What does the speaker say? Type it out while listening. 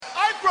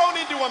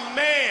a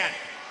man.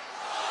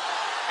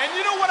 And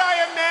you know what I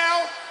am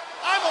now?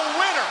 I'm a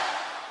winner.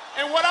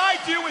 And what I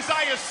do is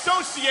I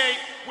associate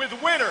with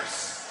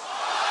winners.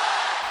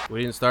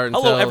 We didn't start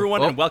until... Hello,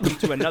 everyone, and welcome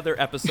to another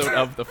episode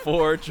of the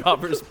Four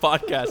Jobbers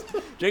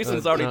podcast.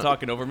 Jason's already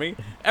talking over me.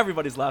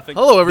 Everybody's laughing.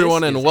 Hello,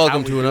 everyone, This and is welcome how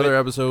we to do another it.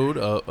 episode.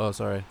 Oh,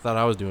 sorry. Thought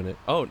I was doing it.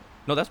 Oh,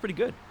 no, that's pretty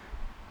good.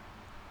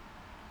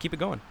 Keep it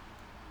going.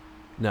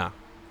 Nah.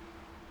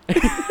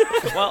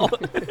 Well,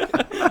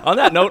 on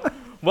that note,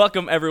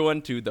 welcome,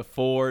 everyone, to the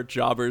Four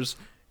Jobbers.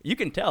 You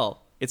can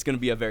tell it's going to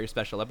be a very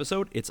special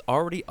episode. It's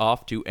already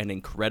off to an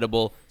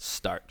incredible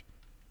start.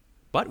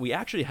 But we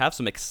actually have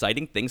some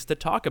exciting things to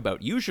talk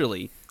about.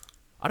 Usually,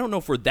 I don't know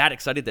if we're that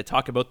excited to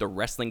talk about the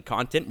wrestling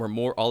content. We're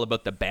more all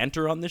about the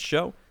banter on this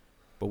show.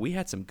 But we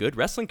had some good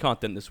wrestling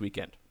content this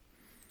weekend.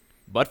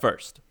 But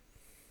first,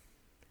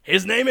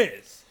 his name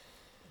is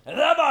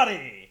The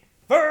Body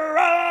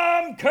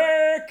from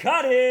Kirkcaldy,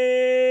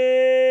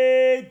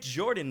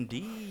 Jordan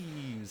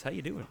Dees. How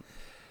you doing?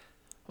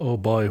 Oh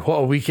boy, what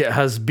a week it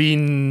has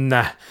been.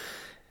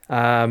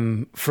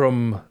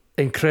 From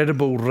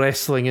incredible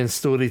wrestling and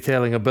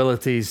storytelling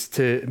abilities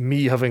to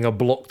me having a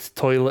blocked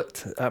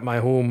toilet at my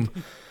home.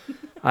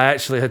 I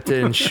actually had to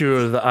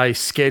ensure that I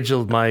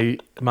scheduled my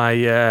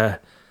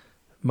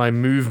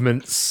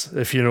movements,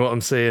 if you know what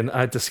I'm saying. I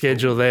had to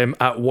schedule them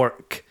at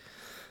work.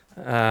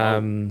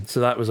 So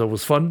that was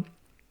always fun.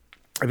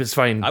 It was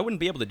fine. I wouldn't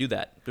be able to do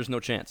that. There's no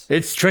chance.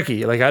 It's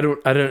tricky. Like I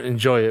don't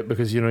enjoy it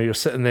because you're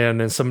sitting there and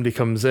then somebody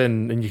comes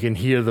in and you can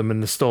hear them in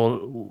the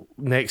stall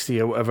next to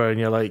you or whatever, and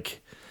you're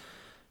like,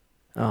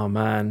 oh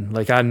man,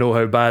 like I know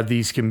how bad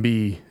these can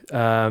be.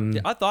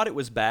 I thought it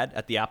was bad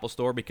at the Apple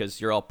Store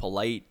because you're all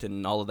polite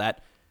and all of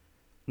that.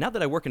 Now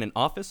that I work in an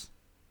office,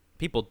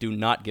 people do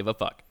not give a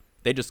fuck.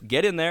 They just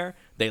get in there,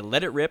 they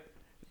let it rip.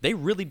 They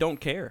really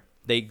don't care.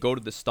 They go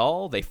to the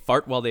stall, they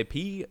fart while they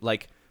pee,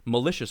 like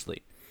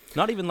maliciously.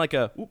 Not even like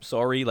a, oops,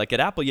 sorry. Like at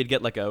Apple, you'd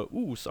get like a,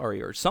 ooh,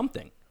 sorry, or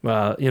something.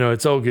 Well,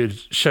 it's all good.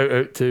 Shout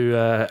out to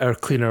our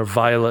cleaner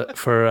Violet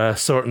for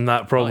sorting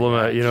that problem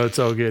out. It's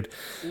all good.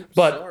 Oops,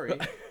 but sorry.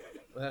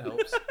 That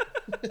helps.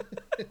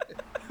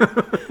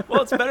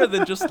 Well, it's better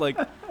than just like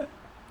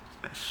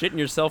shitting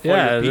yourself while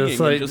Yeah, you're just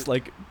peeing like- and just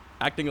like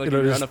acting like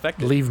you're just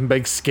unaffected. leaving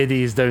big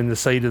skiddies down the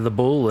side of the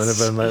bowl and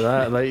everything like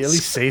that. Like at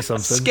least say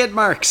something. Skid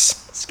marks.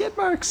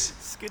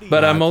 Skitty.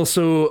 But I've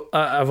also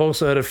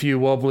had a few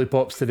wobbly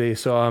pops today,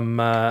 so I'm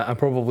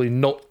probably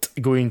not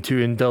going to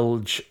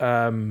indulge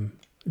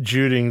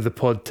during the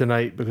pod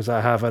tonight because I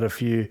have had a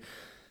few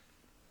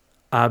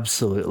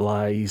absolute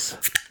lies.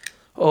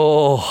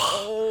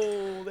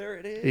 Oh, there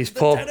it is. he's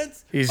The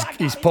tenants.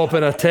 he's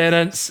popping a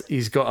tenants.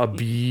 He's got a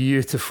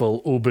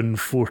beautiful Oban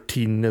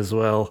 14 as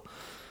well.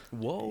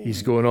 Whoa.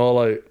 He's going all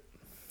out.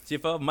 See,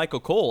 if I have Michael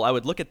Cole, I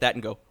would look at that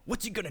and go,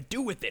 what's he going to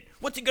do with it?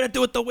 What's he going to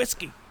do with the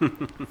whiskey?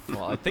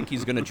 Well, I think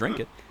he's going to drink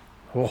it.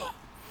 Oh.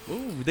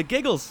 Ooh, the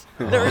giggles.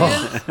 There it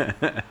is.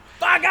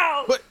 Fuck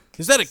out. What?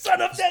 Is that a...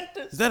 Son of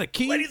dentist. Is that a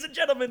key? Ladies and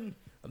gentlemen,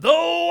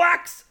 the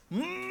Wax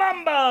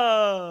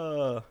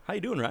Mamba. How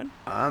you doing, Ryan?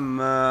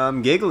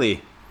 I'm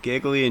giggly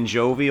and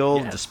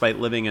jovial, despite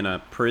living in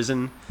a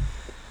prison.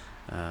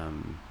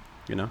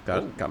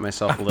 Got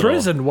myself a little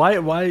Prison? Why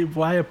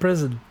a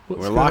prison? What's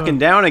We're going locking on?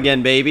 down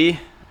again, baby.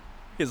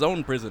 His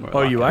own prison.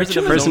 Oh, you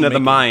actually? Prison of the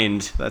making.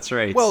 mind. That's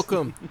right.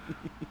 Welcome.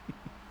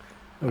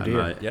 Oh I'm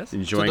dear. Yes?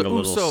 enjoying To the a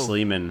little Uso.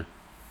 sleeman.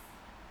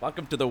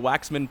 Welcome to the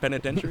Waxman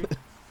Penitentiary.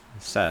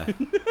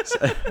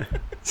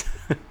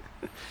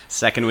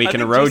 Second week I in a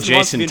think row, Jason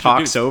wants to Jason be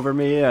talks introduced. over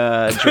me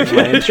during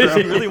my Does he intro.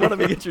 really want to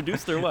be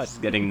introduced or what?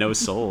 Getting no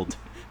sold.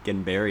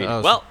 Getting buried.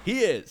 Oh, Well, he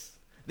is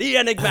the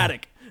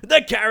enigmatic,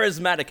 the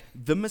charismatic,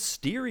 the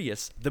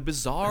mysterious, the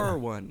bizarre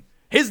one.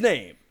 His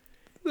name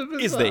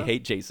is They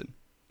Hate Jason.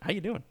 How you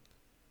doing?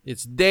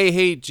 It's They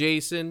Hate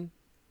Jason.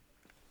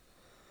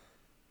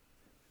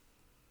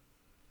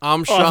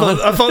 I'm Sean.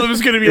 I thought it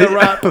was going to be a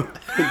rap.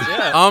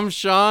 I'm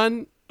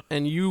Sean,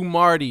 and you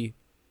Marty.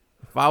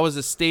 If I was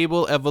a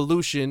stable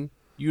evolution,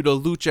 you'd a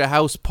Lucha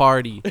House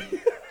Party.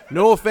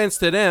 No offense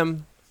to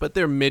them, but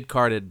they're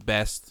mid-card at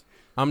best.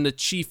 I'm the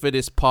chief of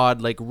this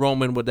pod like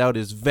Roman without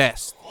his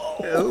vest.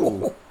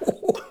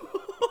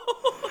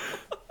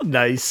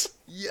 Nice.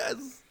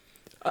 Yes.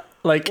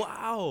 Like,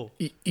 Wow.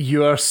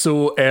 you are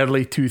so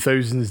early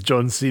 2000s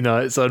John Cena.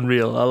 It's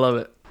unreal. I love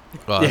it.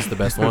 Oh, that's the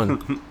best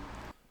one.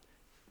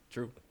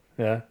 True.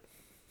 Yeah.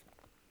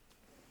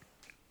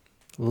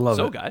 Love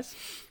So, it. guys,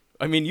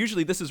 I mean,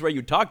 usually this is where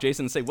you talk,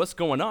 Jason, and say, what's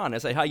going on? I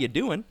say, how you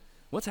doing?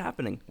 What's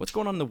happening? What's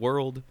going on in the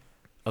world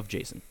of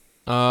Jason?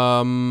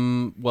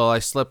 Well, I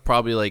slept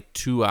probably like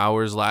 2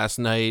 hours last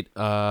night.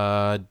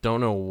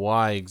 Don't know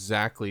why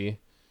exactly.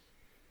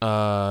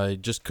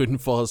 Just couldn't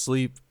fall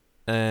asleep.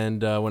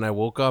 And when I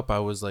woke up, I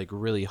was like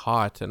really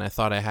hot, and I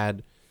thought I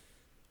had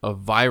a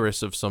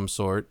virus of some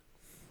sort.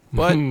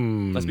 But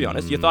Let's be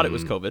honest. You thought it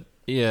was COVID.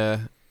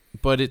 yeah,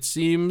 but it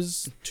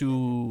seems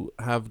to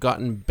have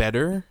gotten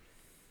better,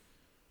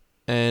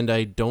 and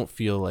I don't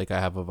feel like I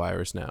have a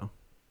virus now.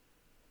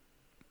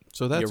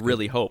 So that's You good.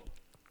 really hope.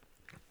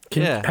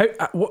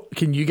 What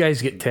can you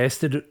guys get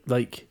tested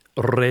like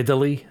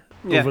readily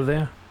Yeah. over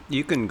there?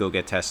 You can go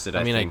get tested.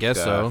 I mean, I think, guess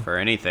so. for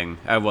anything.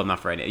 Well, not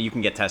for anything. You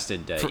can get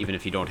tested even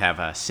if you don't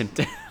have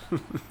symptoms.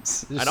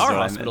 At our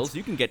hospitals,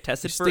 you can get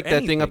tested for Stick that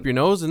anything. thing up your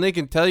nose, and they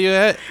can tell you,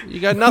 hey, you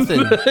got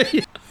nothing.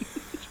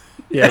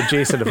 Yeah,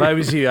 Jason, if I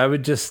was you, I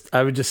would just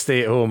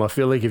stay at home. I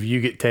feel like if you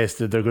get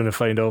tested, they're going to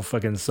find all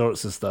fucking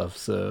sorts of stuff.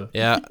 So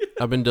Yeah,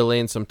 I've been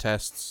delaying some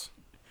tests.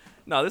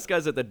 No, this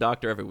guy's at the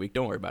doctor every week.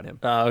 Don't worry about him.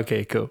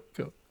 okay, cool.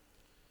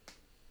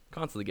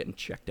 Constantly getting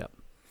checked up.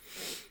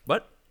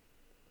 But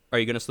are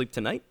you gonna sleep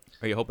tonight?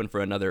 Are you hoping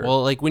for another?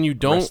 Well, like when you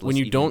restless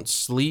don't evening?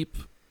 sleep,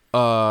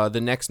 the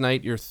next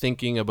night you're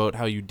thinking about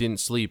how you didn't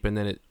sleep, and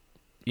then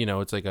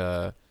it's like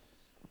a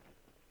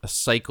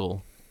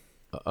cycle.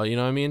 You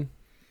know what I mean?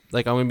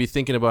 Like I'm gonna be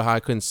thinking about how I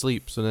couldn't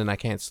sleep, so then I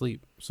can't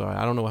sleep. So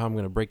I don't know how I'm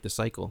gonna break the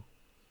cycle.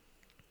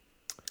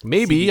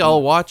 Maybe CBD.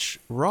 I'll watch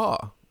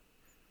Raw,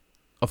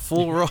 a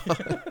full Raw.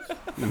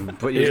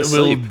 Put you to It will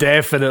sleep.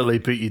 definitely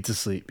put you to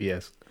sleep.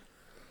 Yes.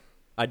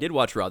 I did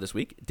watch Raw this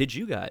week. Did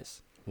you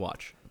guys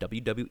watch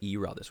WWE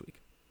Raw this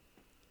week?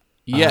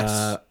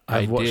 Yes,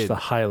 I've I watched did. the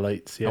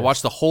highlights. Yes. I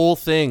watched the whole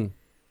thing.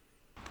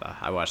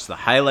 I watched the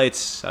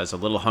highlights. I was a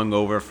little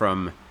hungover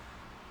from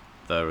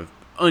the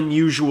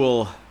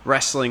unusual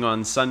wrestling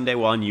on Sunday.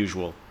 Well,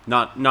 unusual.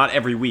 Not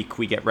every week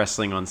we get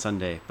wrestling on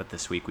Sunday, but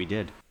this week we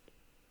did.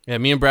 Yeah,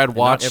 me and Brad not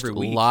watched every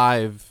week.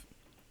 live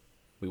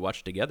We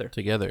watched together.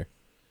 together.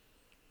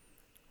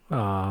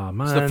 Aw,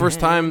 man. It's the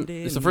first time.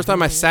 It's the first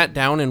time I sat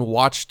down and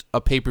watched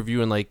a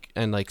pay-per-view and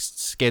like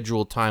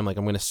scheduled time. Like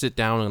I'm gonna sit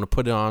down, I'm gonna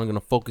put it on, I'm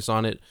gonna focus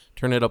on it,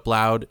 turn it up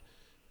loud.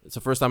 It's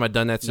the first time I've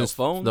done that No since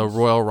phones? the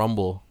Royal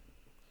Rumble.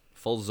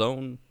 Full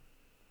zone.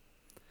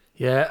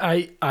 Yeah,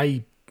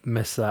 I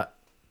miss that.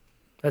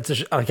 That's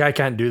like I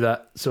can't do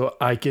that. So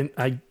I can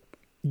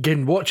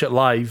watch it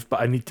live, but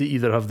I need to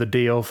either have the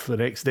day off the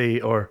next day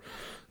or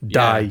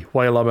die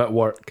while I'm at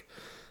work.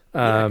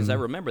 Because I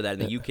remember that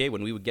in the UK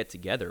when we would get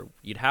together,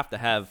 you'd have to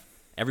have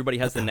everybody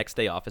has the next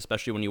day off,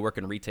 especially when you work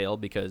in retail,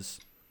 because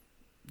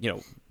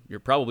you're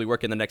probably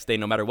working the next day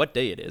no matter what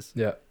day it is,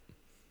 Yeah.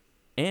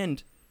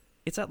 and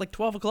it's at like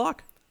 12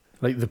 o'clock.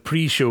 Like the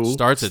pre-show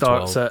Starts at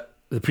 12.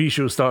 the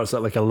pre-show starts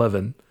at like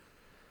 11.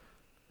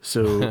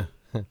 So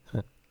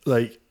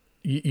like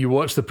you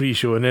watch the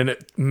pre-show and then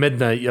at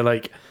midnight you're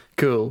like,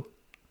 cool,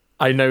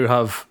 I now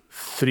have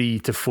 3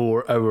 to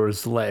 4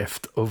 hours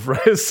left of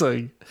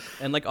wrestling.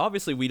 And like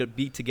obviously we'd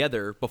be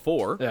together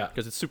before, Yeah.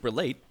 because it's super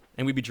late,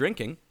 and we'd be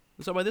drinking.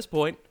 So by this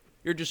point,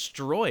 you're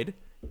destroyed.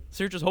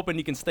 So you're just hoping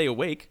you can stay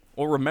awake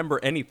or remember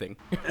anything.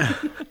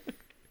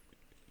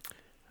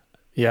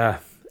 Yeah.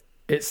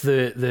 It's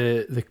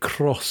the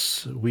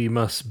cross we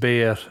must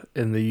bear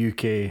in the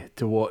UK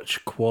to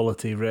watch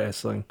quality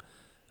wrestling.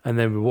 And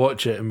then we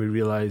watch it and we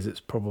realise it's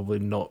probably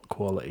not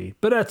quality.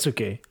 But that's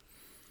okay.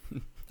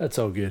 That's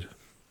all good.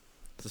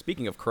 So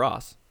speaking of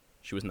Cross,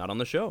 she was not on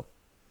the show.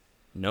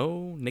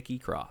 No Nikki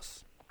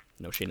Cross.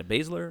 No Shayna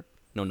Baszler.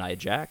 No Nia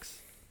Jax.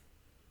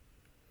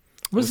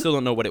 We still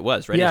don't know what it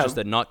was, right? Yeah. It's just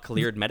that not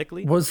cleared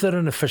medically. Was there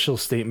an official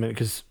statement?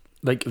 Because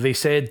like they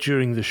said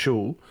during the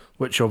show,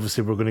 which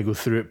obviously we're going to go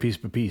through it piece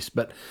by piece,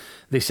 but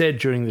they said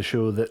during the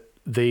show that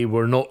they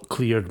were not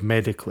cleared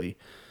medically.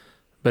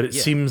 But it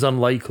Yeah. seems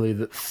unlikely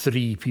that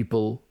 3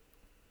 people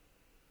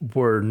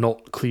were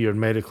not cleared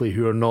medically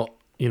who are not,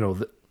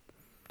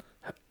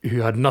 who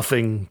had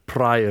nothing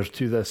prior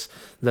to this,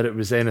 that it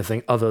was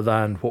anything other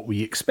than what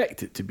we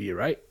expect it to be,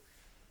 right?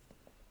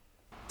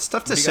 It's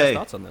tough to What are you guys' say.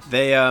 thoughts on this?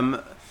 They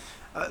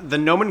the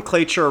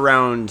nomenclature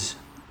around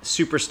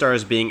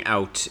superstars being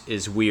out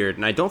is weird,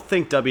 and I don't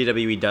think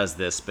WWE does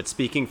this. But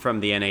speaking from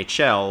the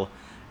NHL,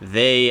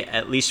 they,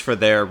 at least for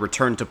their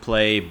return to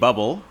play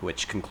bubble,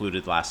 which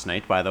concluded last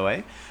night, by the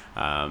way,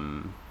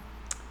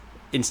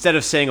 instead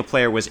of saying a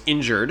player was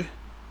injured,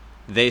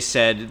 they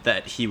said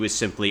that he was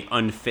simply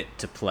unfit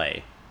to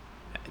play.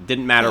 It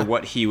didn't matter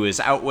what he was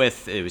out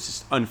with; it was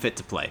just unfit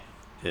to play.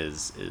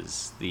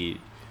 Is the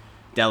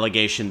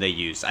delegation they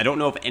used. I don't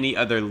know if any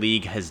other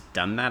league has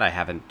done that. I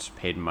haven't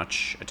paid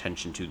much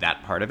attention to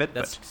that part of it.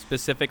 That's But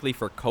specifically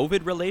for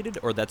COVID related,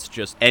 or that's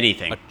just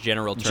anything. a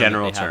general term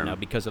General that they have term. now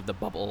because of the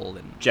bubble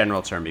and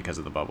General term because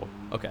of the bubble.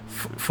 okay.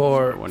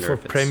 For I wonder for if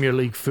it's- Premier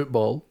League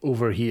football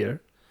over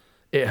here,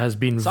 it has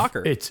been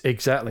Soccer. It's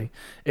exactly.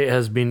 It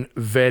has been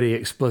very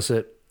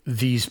explicit.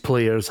 These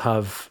players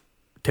have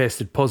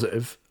tested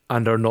positive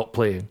and are not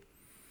playing.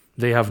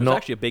 They have There's not.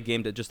 actually a big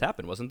game that just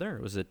happened, wasn't there?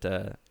 Was it?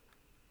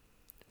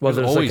 Well, There's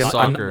there's like always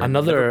soccer.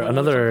 another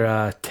Liverpool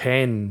or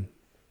 10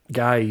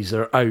 guys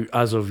are out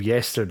as of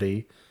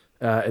yesterday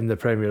in the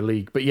Premier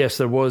League. But yes,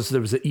 there was the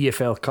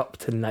EFL Cup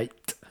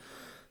tonight.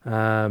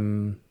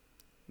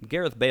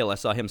 Gareth Bale, I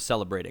saw him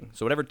celebrating.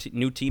 So whatever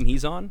new team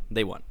he's on,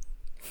 they won.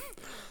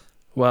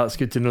 Well, it's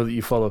good to know that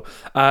you follow.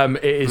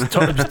 It is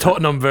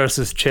Tottenham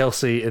versus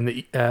Chelsea in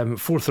the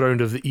 4th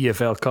round of the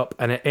EFL Cup,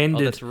 and it Oh,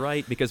 ended. that's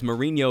right, because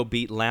Mourinho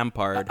beat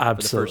Lampard for the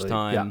Absolutely, first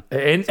time. yeah.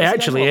 It So actually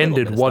that's a little ended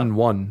bit of stuff.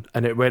 1-1,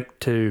 and it went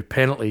to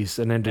penalties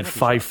and ended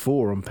Penalties,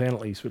 5-4 on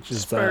penalties, which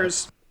is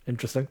Spurs.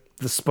 interesting.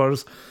 The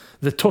Spurs,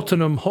 the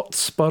Tottenham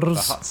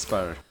Hotspurs.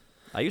 Hotspur.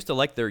 I used to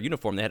like their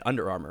uniform. They had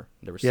Under Armour.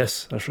 They were sick.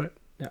 Yes, that's right.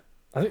 Yeah,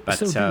 I think they But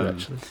still do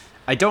actually.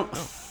 I don't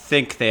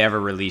think they ever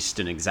released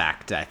an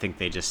exact. I think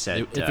they just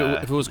said If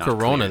it was not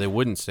Corona, clear. they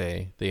wouldn't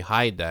say. They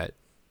hide that.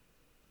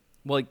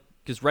 Well,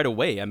 because right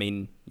away, I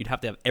mean, you'd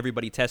have to have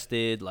everybody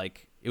tested.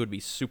 Like, it would be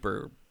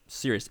super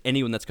serious.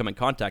 Anyone that's come in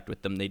contact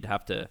with them, they'd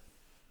have to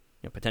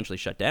potentially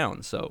shut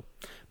down. So,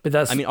 But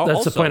that's I mean, that's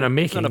also, the point I'm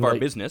it's making. none of our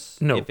like-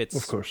 business. No, if it's,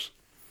 of course.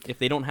 If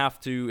they don't have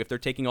to, if they're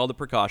taking all the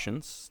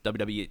precautions,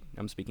 WWE,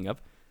 I'm speaking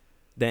of,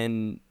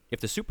 then if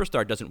the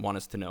superstar doesn't want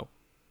us to know,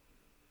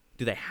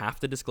 do they have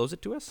to disclose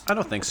it to us? I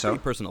don't think so.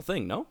 Pretty personal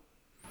thing, no?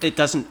 It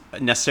doesn't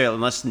necessarily,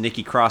 unless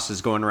Nikki Cross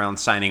is going around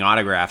signing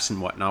autographs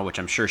and whatnot, which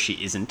I'm sure she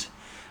isn't.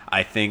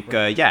 I think,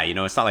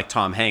 it's not like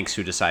Tom Hanks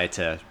who decided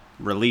to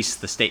release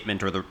the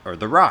statement, or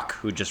the Rock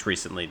who just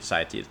recently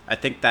decided to. I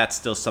think that's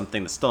still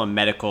something that's still a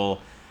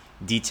medical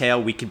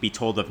detail. We could be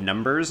told of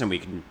numbers and we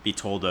can be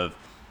told of,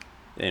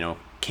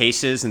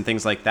 cases and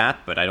things like that,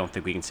 but I don't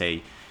think we can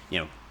say,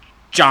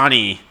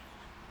 Johnny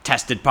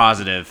tested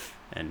positive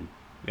and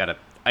we got to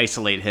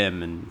isolate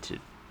him and to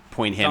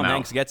point him Tom out.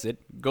 Hanks gets it,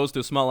 goes to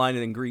a small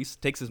island in Greece,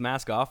 takes his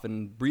mask off,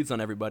 and breathes on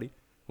everybody.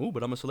 Oh,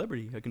 but I'm a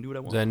celebrity. I can do what I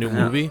Is want. that a new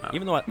movie?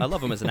 Even though I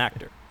love him as an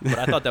actor, but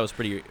I thought that was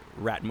pretty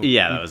rat move.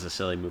 Yeah, that was a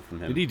silly move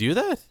from him. Did he do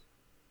that?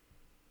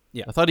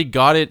 Yeah. I thought he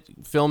got it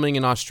filming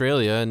in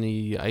Australia and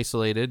he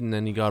isolated and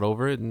then he got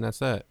over it and that's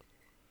that.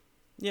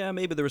 Yeah,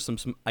 maybe there was some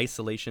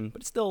isolation,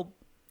 but still,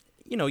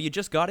 you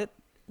just got it.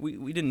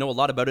 We didn't know a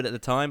lot about it at the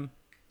time,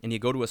 and you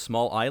go to a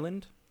small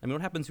island. I mean,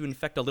 what happens to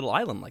infect a little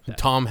island like that?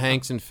 Tom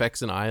Hanks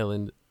infects an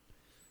island.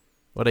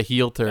 What a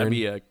heel turn. That'd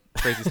be a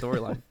crazy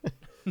storyline.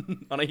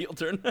 On a heel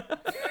turn.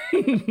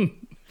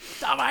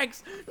 Tom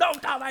Hanks! No,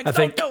 Tom Hanks, I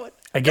think don't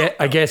do it!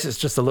 I guess it's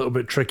just a little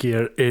bit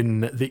trickier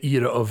in the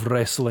era of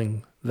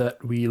wrestling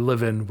that we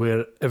live in,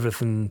 where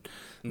everything,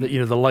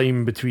 the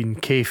line between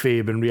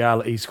kayfabe and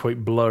reality is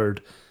quite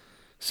blurred.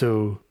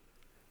 So,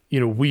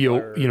 we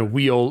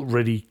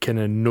already kind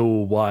of know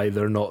why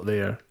they're not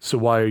there. So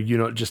why are you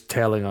not just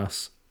telling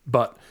us?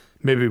 But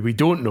maybe we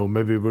don't know.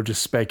 Maybe we're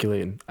just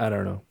speculating. I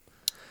don't know.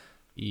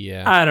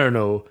 Yeah. I don't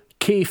know.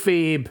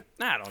 Kayfabe.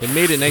 I don't They know.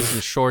 made it nice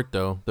and short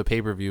though, the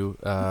pay-per-view.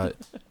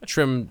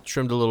 Trimmed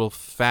a little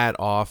fat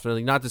off.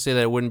 Not to say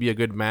that it wouldn't be a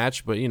good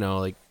match, but I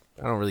don't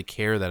really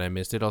care that I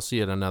missed it. I'll see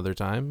it another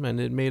time,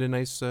 and it made a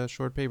nice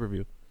short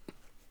pay-per-view.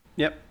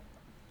 Yep,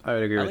 I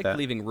would agree I with like that.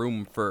 leaving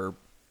room for,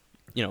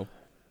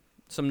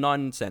 some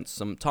nonsense,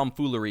 some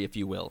tomfoolery, if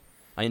you will.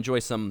 I enjoy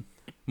some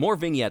more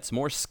vignettes,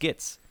 more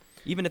skits,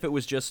 even if it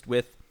was just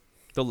with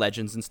the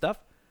legends and stuff.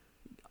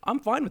 I'm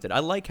fine with it. I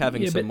like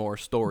having some but more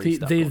story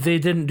stuff. They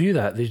didn't do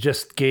that. They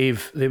just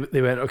gave. They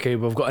went, okay,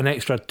 we've got an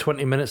extra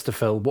 20 minutes to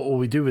fill. What will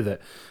we do with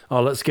it?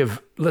 Oh, let's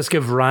give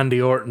Randy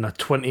Orton a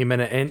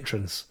 20-minute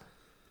entrance.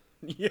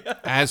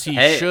 As he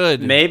Hey,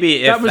 should.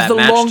 maybe if That was that the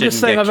match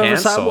longest didn't thing get I've ever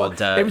sat.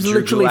 canceled, It was Drew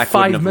literally Gulak 5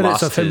 wouldn't have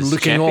minutes of lost him his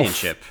looking off.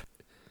 championship.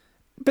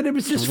 But it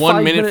was just 1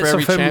 5 minute for minutes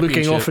every of him looking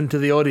championship. off into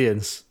the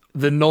audience,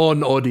 the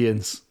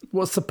non-audience.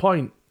 What's the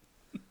point?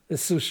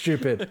 It's so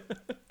stupid.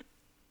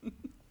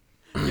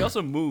 He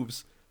also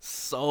moves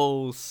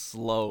so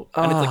slow,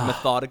 and it's like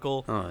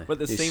methodical, Oh, but at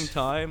the he's- same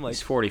time, like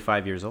He's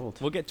 45 years old.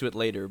 we'll get to it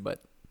later,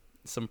 but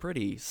some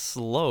pretty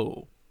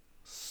slow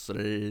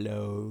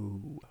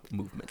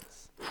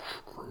movements.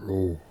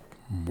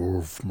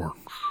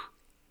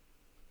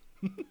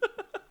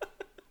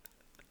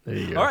 There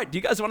you go. All right, do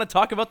you guys want to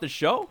talk about the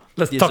show?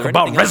 Let's Is talk there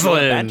about anything else you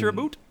wanna wrestling. Banter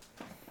about?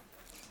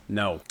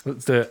 No.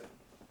 Let's do it.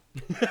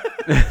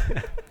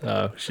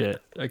 Oh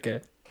shit.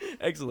 Okay.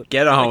 Excellent.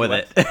 Get on Thank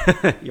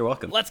with you, it. You're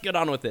welcome. Let's get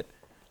on with it.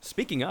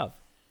 Speaking of,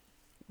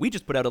 we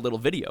just put out a little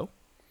video.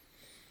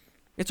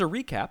 It's a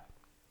recap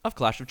of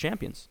Clash of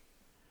Champions.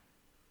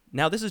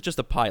 Now, this is just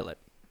a pilot.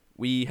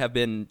 We have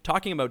been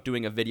talking about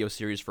doing a video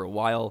series for a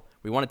while.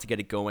 We wanted to get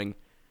it going.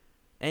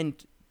 And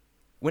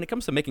when it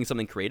comes to making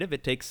something creative,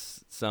 it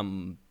takes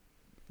some...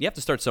 You have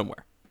to start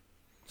somewhere.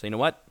 So you know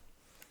what?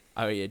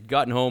 I had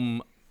gotten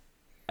home.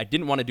 I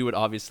didn't want to do it,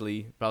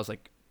 obviously. But I was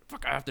like,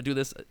 fuck, I have to do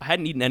this. I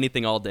hadn't eaten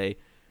anything all day.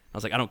 I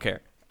was like, I don't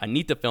care. I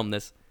need to film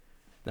this.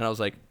 Then I was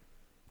like,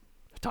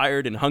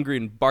 tired and hungry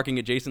and barking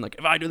at Jason, like,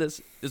 if I do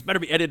this, this better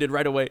be edited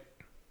right away.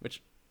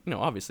 Which,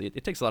 obviously,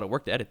 it takes a lot of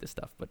work to edit this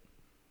stuff, but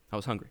I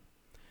was hungry.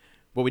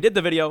 But we did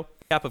the video,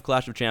 recap of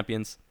Clash of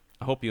Champions.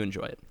 I hope you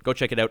enjoy it. Go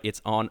check it out.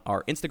 It's on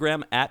our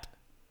Instagram at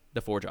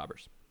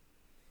The4Jobbers.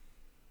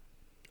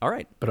 All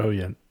right.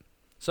 Brilliant.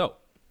 So,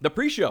 the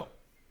pre-show.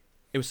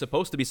 It was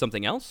supposed to be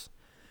something else,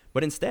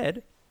 but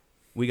instead,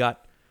 we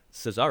got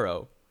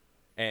Cesaro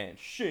and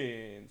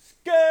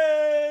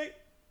Shinsuke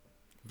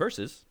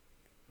versus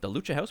the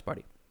Lucha House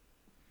Party.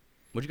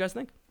 What'd you guys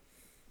think?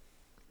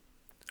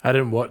 I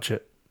didn't watch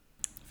it.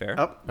 Fair?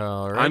 Oh,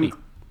 Alrighty.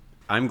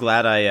 I'm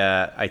glad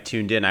I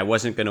tuned in. I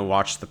wasn't going to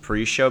watch the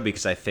pre-show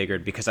because I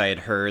figured, because I had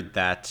heard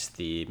that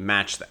the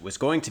match that was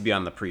going to be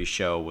on the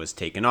pre-show was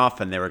taken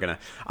off, and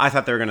I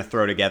thought they were going to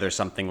throw together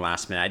something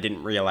last minute. I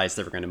didn't realize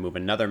they were going to move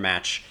another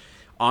match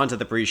onto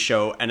the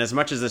pre-show, and as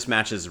much as this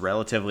match is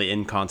relatively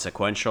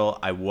inconsequential,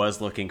 I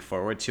was looking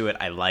forward to it.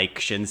 I like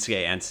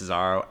Shinsuke and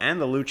Cesaro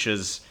and the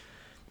Luchas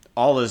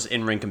all as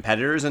in-ring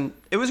competitors, and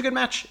it was a good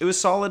match. It was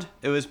solid.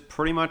 It was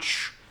pretty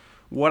much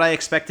what I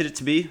expected it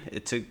to be.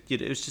 It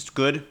was just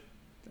good.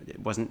 It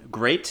wasn't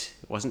great.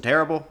 It wasn't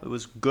terrible. It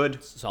was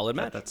good. Solid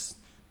match.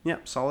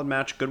 Solid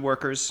match. Good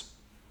workers.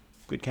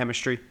 Good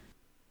chemistry.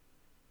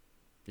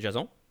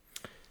 Jason?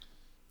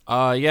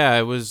 Yeah,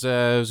 it was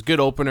a good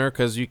opener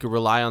because you could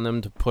rely on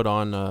them to put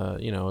on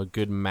a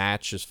good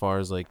match as far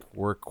as like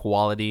work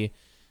quality.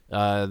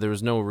 There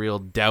was no real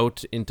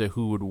doubt into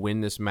who would win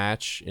this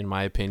match, in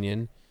my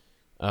opinion.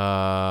 We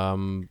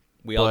all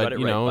got it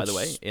right, by the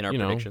way, in our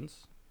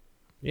predictions.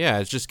 Yeah,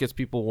 it just gets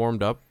people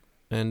warmed up,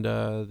 and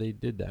they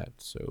did that.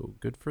 So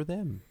good for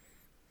them.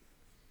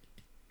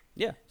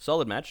 Yeah,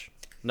 solid match.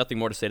 Nothing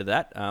more to say to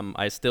that.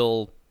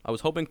 I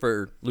was hoping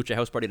for Lucha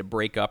House Party to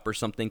break up or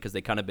something because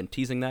they kind of been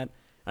teasing that.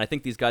 And I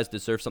think these guys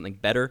deserve something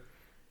better.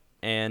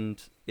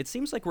 And it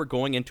seems like we're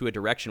going into a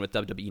direction with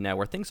WWE now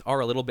where things are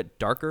a little bit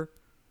darker.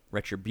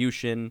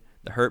 Retribution,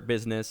 The Hurt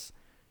Business,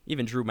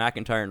 even Drew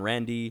McIntyre and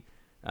Randy,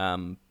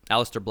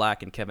 Aleister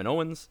Black and Kevin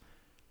Owens.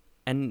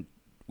 And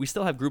we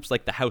still have groups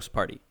like the House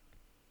Party.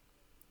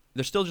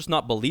 They're still just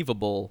not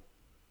believable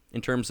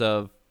in terms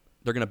of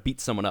they're going to beat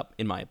someone up,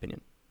 in my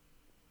opinion.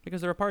 Because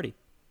they're a party.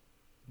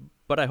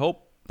 But I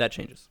hope that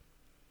changes.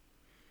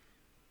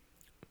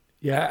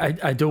 Yeah,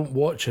 I don't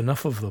watch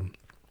enough of them.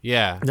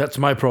 Yeah. That's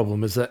my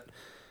problem, is that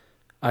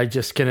I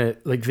just kind of,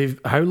 like,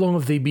 how long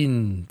have they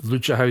been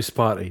Lucha House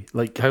Party?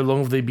 Like, how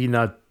long have they been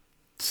a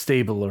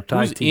stable or tag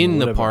Who's team? in or the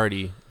whatever?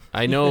 party?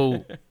 I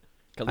know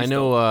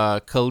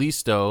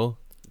Kalisto.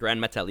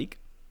 Grand Metalik.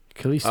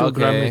 Kalisto, Okay.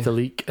 Gran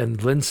Metalik, and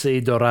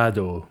Lince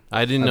Dorado.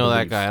 I didn't know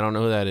that believe. guy. I don't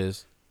know who that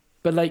is.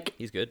 But, like,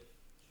 He's good.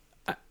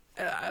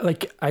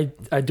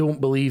 I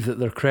don't believe that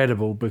they're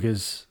credible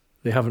because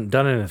they haven't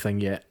done anything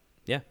yet,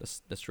 Yeah,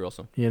 that's true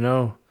also. you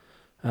know?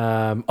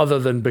 Other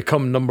than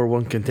become number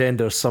one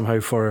contenders somehow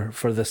for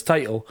this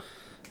title,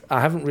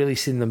 I haven't really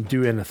seen them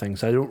do anything.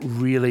 So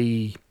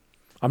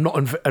I'm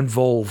not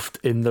involved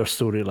in their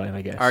storyline,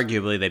 I guess.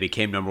 Arguably, they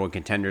became number one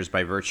contenders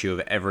by virtue of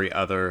every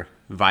other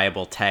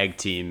viable tag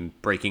team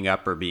breaking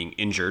up or being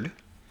injured.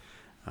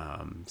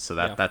 So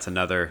that's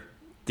another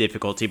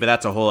difficulty, but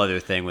that's a whole other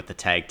thing with the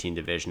tag team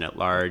division at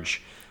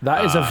large.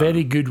 That is a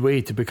very good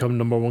way to become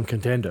number one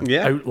contender.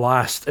 Yeah.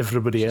 Outlast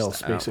everybody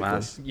else, basically.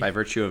 Outlast by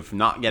virtue of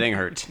not getting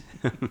hurt.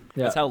 Yeah.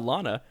 That's how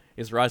Lana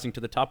is rising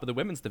to the top of the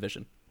women's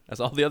division. As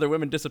all the other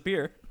women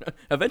disappear,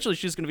 eventually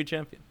she's going to be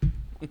champion.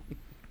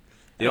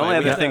 The only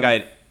other thing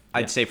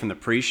I'd say from the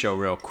pre-show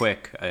real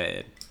quick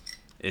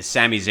is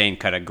Sami Zayn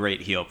cut a great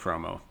heel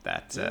promo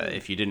that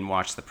if you didn't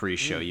watch the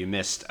pre-show, you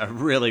missed a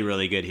really,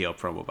 really good heel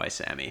promo by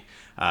Sami.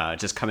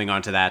 Just coming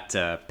onto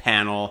that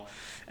panel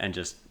and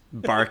just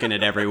barking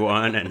at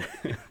everyone and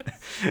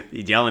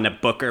yelling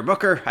at Booker.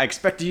 Booker, I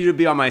expected you to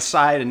be on my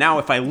side, and now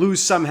if I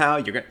lose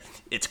somehow,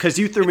 it's because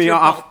you threw me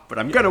off, but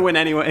I'm going to win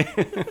anyway.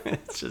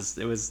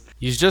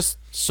 He's just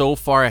so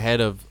far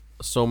ahead of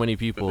so many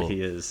people.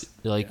 He is.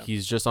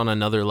 He's just on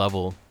another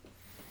level.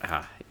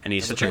 And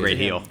he's such a great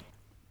heel.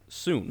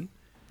 Soon,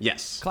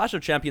 Yes. Clash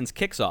of Champions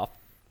kicks off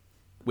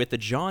with the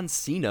John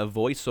Cena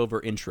voiceover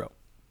intro.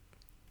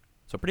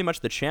 So pretty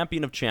much the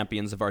champion of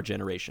champions of our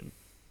generation.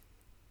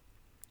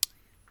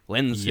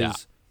 Lends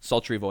his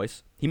sultry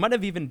voice. He might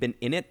have even been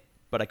in it,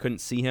 but I couldn't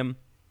see him.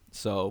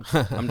 So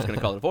I'm just going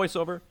to call it a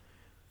voiceover.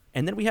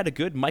 And then we had a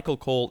good Michael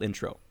Cole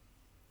intro.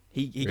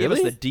 He gave us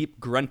Really? the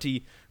deep,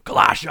 grunty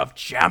Clash of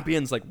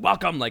Champions, like,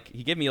 welcome. Like,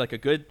 he gave me like a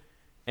good,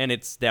 and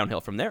it's downhill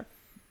from there.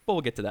 But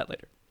we'll get to that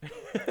later.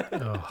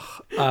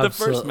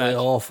 Absolutely match.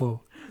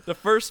 awful. The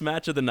first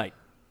match of the night.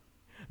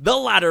 The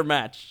ladder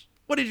match.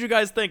 What did you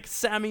guys think?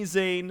 Sami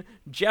Zayn,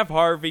 Jeff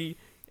Harvey,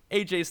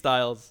 AJ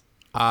Styles.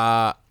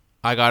 I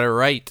got it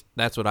right.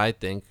 That's what I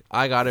think.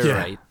 I got it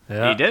right.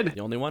 Yeah. He did.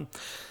 The only one.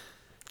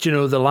 Do you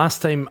know, the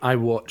last time I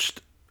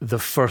watched the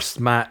first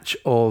match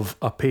of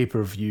a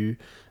pay-per-view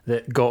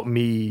that got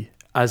me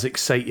as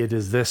excited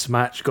as this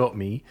match got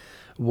me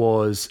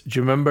was, do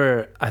you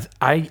remember,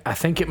 I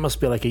think it must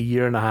be like a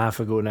year and a half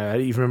ago now, I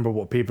don't even remember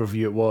what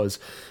pay-per-view it was,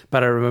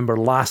 but I remember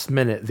last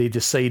minute they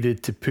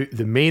decided to put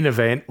the main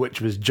event,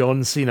 which was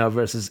John Cena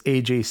versus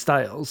AJ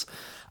Styles,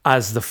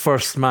 as the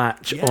first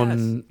match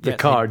on the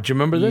card. Do you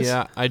remember this?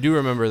 Yeah, I do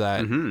remember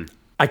that. Mm-hmm.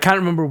 I can't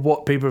remember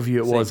what pay-per-view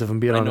it was, if I'm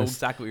being I honest. know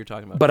exactly what you're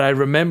talking about. But I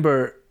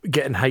remember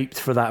getting hyped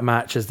for that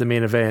match as the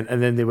main event,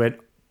 and then they went,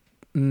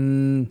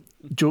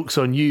 joke's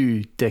on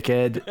you,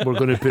 dickhead. We're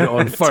going to put it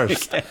on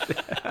first.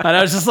 And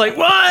I was just like,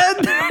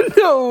 what?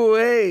 No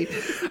way.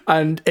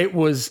 And it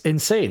was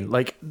insane.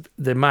 Like,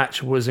 the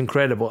match was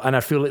incredible. And I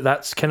feel like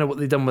that's kind of what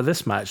they've done with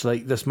this match.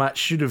 Like, this match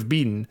should have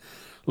been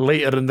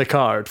later in the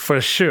card,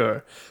 for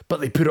sure.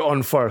 But they put it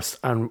on first,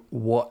 and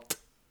what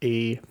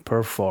a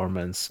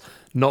performance.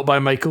 Not by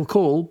Michael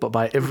Cole, but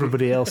by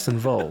everybody else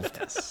involved.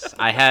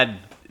 I had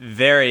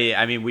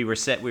we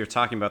were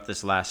talking about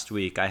this last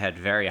week. I had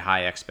very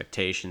high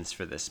expectations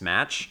for this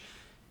match.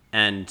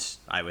 And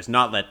I was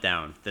not let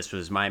down. This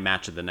was my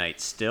match of the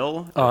night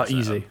still. It was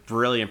easy. A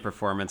brilliant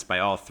performance by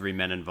all three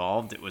men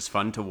involved. It was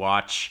fun to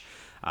watch.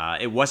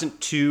 It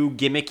wasn't too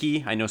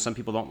gimmicky. I know some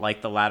people don't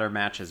like the ladder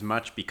match as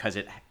much because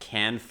it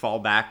can fall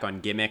back on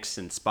gimmicks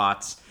and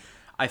spots.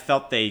 I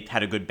felt they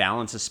had a good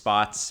balance of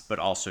spots, but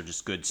also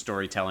just good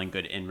storytelling,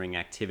 good in-ring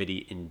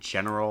activity in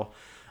general.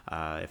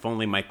 If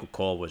only Michael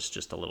Cole was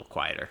just a little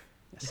quieter.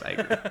 Yes, I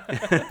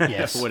agree.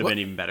 Yes. Would have been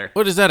even better.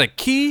 What is that, a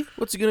key?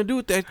 What's he going to do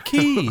with that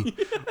key?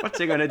 What's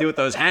he going to do with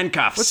those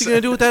handcuffs? What's he going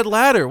to do with that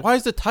ladder? Why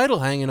is the title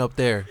hanging up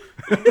there?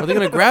 Are they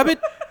going to grab it?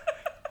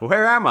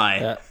 Where am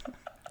I?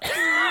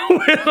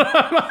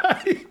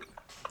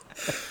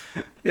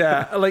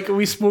 Yeah, like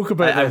we spoke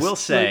about I this. will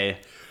say...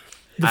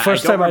 The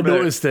first don't time I remember-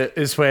 noticed it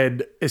is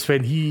when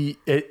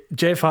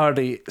Jeff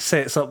Hardy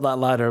sets up that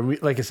ladder.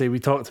 And like I say, we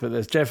talked about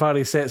this. Jeff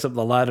Hardy sets up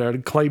the ladder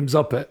and climbs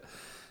up it,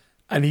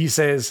 and he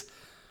says,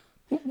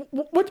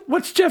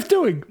 "What's Jeff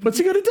doing? What's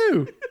he going to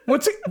do?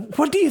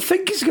 What do you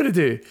think he's going to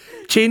do?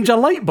 Change a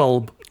light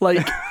bulb?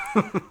 Like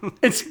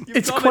it's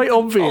quite Commented All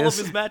of obvious.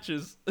 his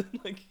matches.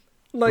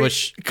 Like,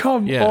 Which-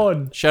 come Yeah.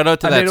 on! Shout out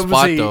to And that then spot,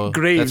 obviously though.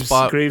 Graves that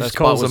spot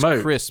calls was him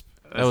out. crisp.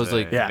 That was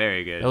like Yeah.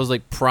 very good. that was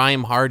like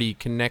prime Hardy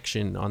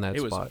connection on that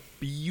it was spot.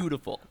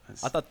 beautiful.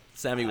 I thought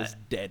Sammy was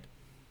dead.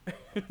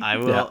 I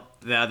will.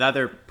 The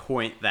other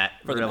point that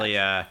For the really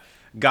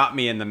got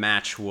me in the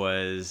match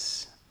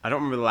was I don't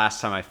remember the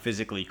last time I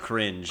physically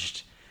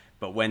cringed,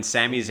 but when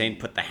Sami Zayn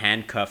put the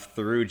handcuff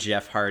through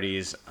Jeff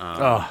Hardy's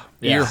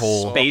Ear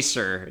hole.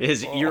 spacer,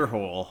 his ear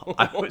hole,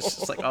 I was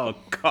just like, oh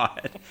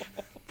god,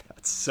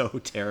 that's so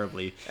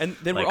terribly And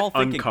then like, we're all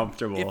thinking,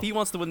 uncomfortable. if he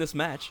wants to win this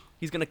match,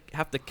 he's gonna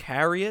have to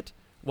carry it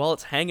while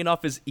it's hanging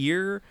off his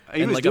ear.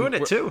 He and was like, doing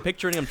it we're too.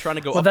 Picturing him trying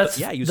to go Well, up. that's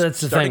Yeah, he was the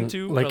starting thing.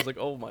 to. and Like, I was like,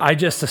 oh my. I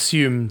just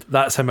assumed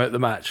that's him out the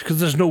match because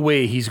there's no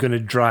way he's going to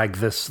drag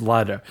this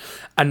ladder.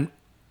 And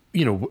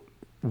you know,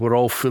 we're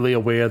all fully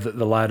aware that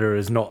the ladder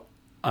is not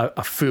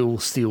a full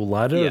steel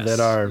ladder. Yes.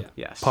 There are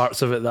Yes.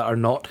 parts of it that are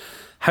not.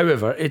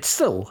 However, it's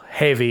still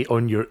heavy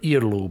on your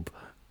earlobe.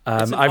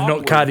 It's an I've not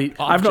awkward carried.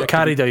 I've not object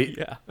carried to a be-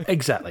 yeah.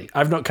 exactly.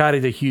 I've not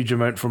carried a huge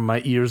amount from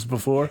my ears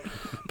before,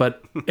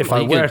 but if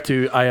I you were could-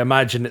 to, I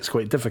imagine it's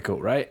quite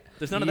difficult, right?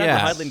 There's none of that in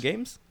Yes. the Highland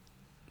Games.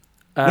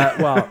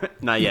 Well,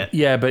 Not yet.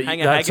 yeah, but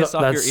Hang a that's haggis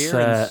off your that's, ear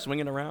and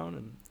swinging around.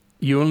 And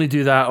you only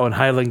do that on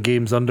Highland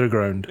Games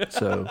Underground.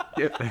 So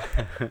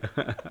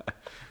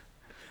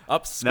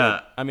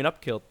Nah.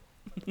 up kilt.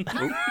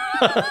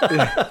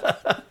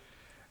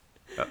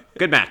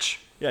 Good match.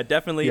 Yeah,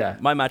 definitely Yeah.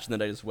 my match of the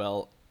night as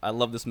well. I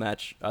love this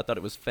match. I thought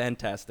it was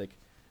fantastic.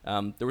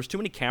 There was too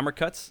many camera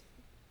cuts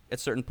at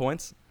certain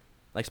points,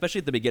 like especially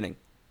at the beginning.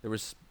 There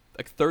was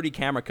like 30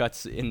 camera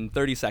cuts in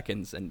 30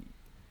 seconds, and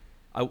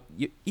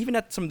even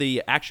at some of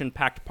the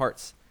action-packed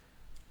parts,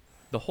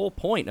 the whole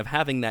point of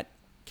having that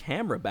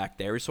camera back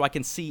there is so I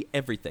can see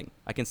everything.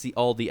 I can see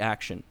all the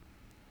action.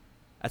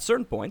 At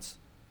certain points,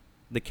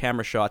 the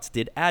camera shots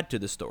did add to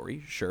the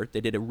story. Sure,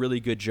 they did a really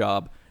good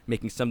job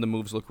making some of the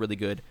moves look really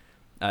good.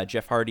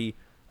 Jeff Hardy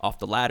off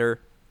the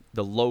ladder,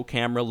 the low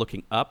camera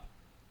looking up,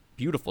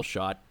 beautiful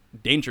shot,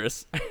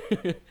 dangerous.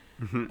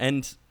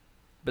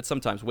 But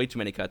sometimes way too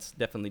many cuts.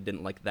 Definitely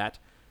didn't like that.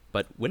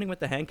 But winning with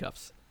the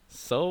handcuffs,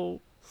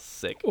 so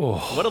sick.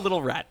 What a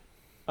little rat.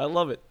 I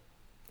love it.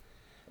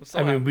 I'm so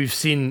I mean, happy.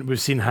 we've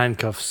seen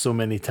handcuffs so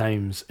many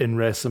times in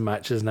wrestling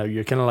matches now.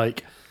 You're kind of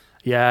like,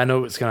 yeah, I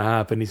know what's going to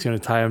happen. He's going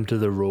to tie him to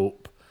the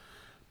rope,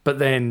 but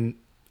then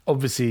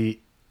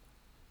obviously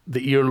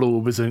the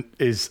earlobe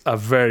is a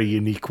very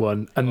unique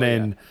one. And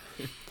then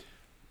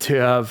to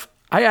have,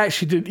 I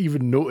actually didn't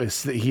even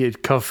notice that he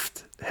had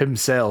cuffed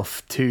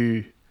himself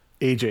to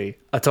AJ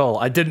at all.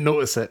 I didn't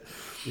notice it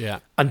Yeah.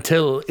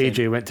 until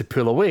AJ went to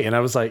pull away, and I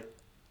was like,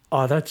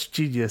 oh, that's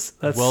genius.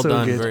 That's Well so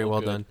done. good. Very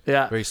well done.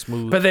 Yeah. Very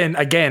smooth. But then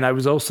again, I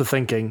was also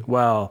thinking,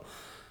 well,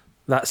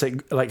 that's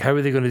it. Like, how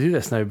are they going to do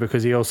this now?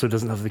 Because he also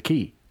doesn't have the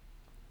key.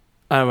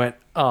 I went,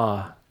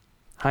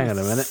 hang on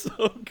a minute.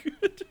 So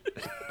good.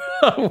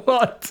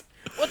 What?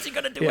 What's he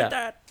going to do Yeah. with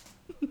that?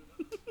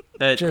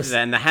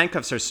 And the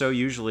handcuffs are so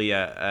usually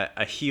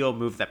a heel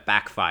move that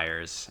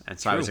backfires, and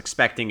so I was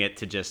expecting it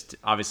to just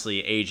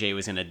obviously AJ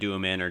was going to do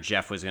him in, or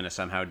Jeff was going to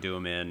somehow do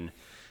him in.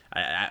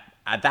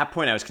 At that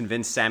point, I was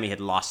convinced Sammy had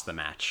lost the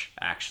match,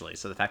 actually.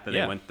 So the fact that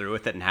Yeah. they went through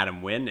with it and had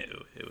him win,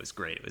 it was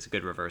great. It was a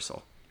good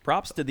reversal.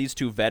 Props to these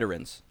two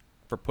veterans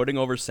for putting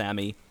over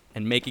Sammy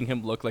and making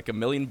him look like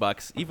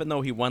 $1,000,000, even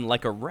though he won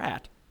like a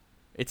rat.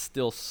 It's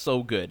still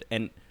so good.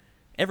 And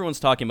everyone's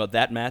talking about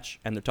that match,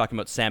 and they're talking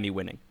about Sammy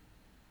winning.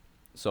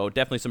 So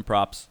definitely some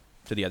props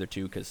to the other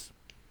two, because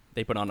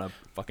they put on a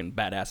fucking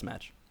badass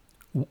match.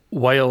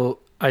 While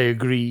I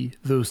agree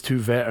those two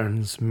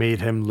veterans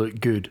made him look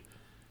good,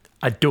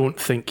 I don't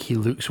think he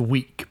looks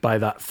weak by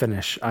that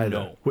finish either,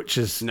 No. which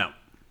is No.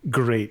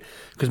 great.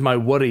 Because my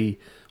worry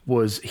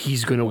was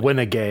he's going to win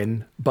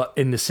again, but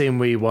in the same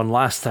way he won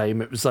last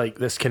time, it was like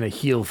this kind of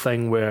heel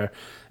thing where,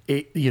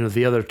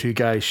 the other two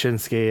guys,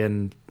 Shinsuke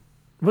and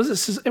it was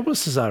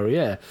Cesaro,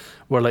 yeah,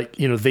 where like,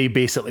 they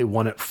basically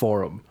won it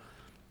for him.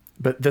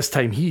 But this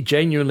time he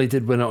genuinely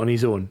did win it on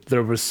his own.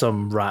 There was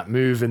some rat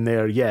move in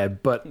there, yeah,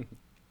 but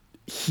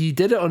he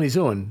did it on his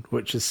own,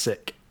 which is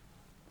sick.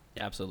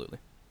 Absolutely.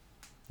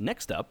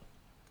 Next up,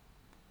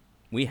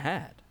 we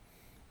had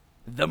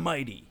the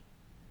mighty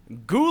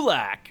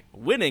Gulak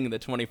winning the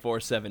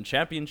 24/7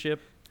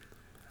 championship.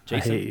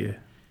 Jason, I hate you.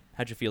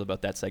 how'd you feel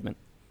about that segment?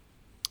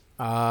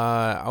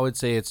 I would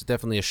say it's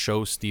definitely a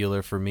show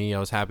stealer for me. I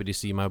was happy to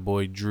see my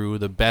boy Drew,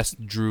 the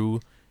best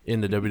Drew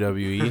in the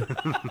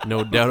WWE,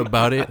 no doubt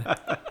about it,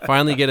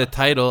 finally get a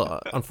title.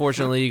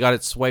 Unfortunately, he got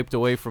it swiped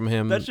away from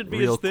him That should be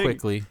real his thing.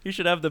 quickly. He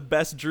should have the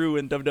best Drew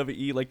in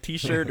WWE like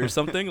T-shirt or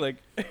something like.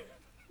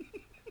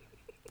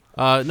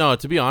 No,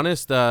 to be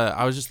honest,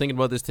 I was just thinking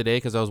about this today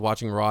because I was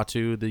watching Raw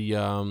too. The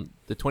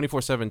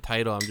 24/7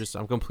 title,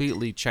 I'm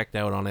completely checked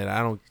out on it. I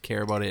don't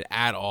care about it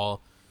at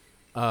all.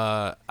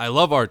 I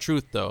love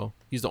R-Truth though.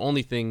 He's the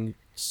only thing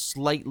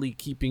slightly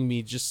keeping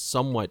me just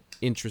somewhat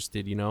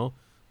interested, you know.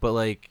 But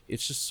like,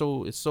 it's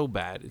so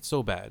bad. It's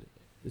so bad.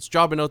 It's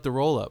jobbing out the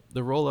roll up.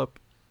 The roll up,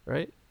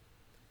 right?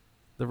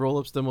 The roll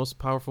up's the most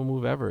powerful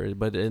move ever.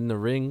 But in the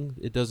ring,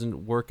 it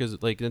doesn't work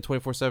as like in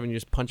 24/7. You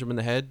just punch him in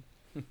the head,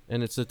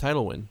 and it's a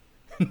title win.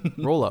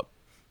 Roll up.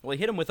 Well, he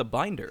hit him with a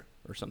binder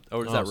or something.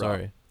 Or is Oh, that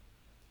sorry.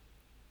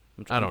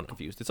 I don't know.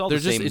 Confused. It's all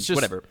There's the just- same. it's just-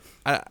 Whatever.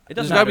 It doesn't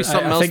there's got to be matter.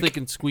 something I else think- they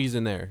can squeeze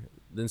in there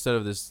instead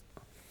of this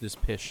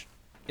pish.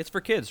 It's for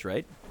kids,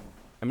 right?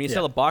 I mean, you Yeah.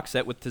 sell a box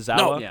set with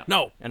Tozawa Yeah.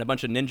 No. and a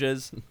bunch of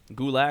ninjas,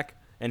 Gulak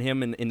and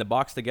him in the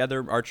box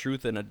together,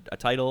 R-Truth and a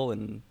title,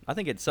 and I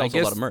think it sells a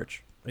lot guess- of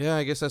merch. Yeah,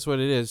 I guess that's what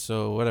it is.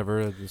 So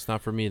whatever. It's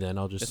not for me then.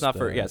 I'll just It's not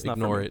for- yeah, it's not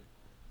for ignore me.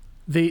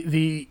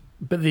 it.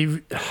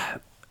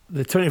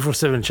 The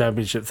 24/7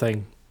 championship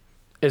thing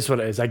is what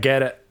it is. I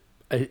get it.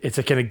 It's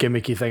a kind of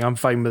gimmicky thing. I'm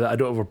fine with it. I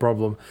don't have a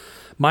problem.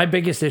 My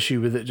biggest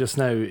issue with it just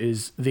now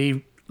is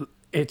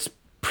it's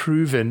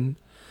proven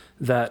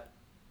that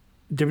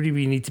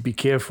WWE need to be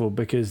careful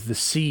because the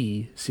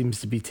C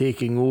seems to be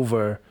taking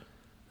over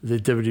the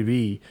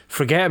WWE.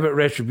 Forget about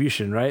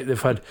Retribution, right?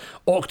 They've had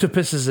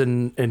octopuses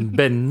in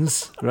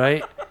bins,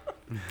 right?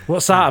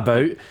 What's that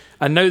about?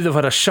 And now they've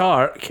had a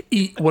shark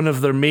eat one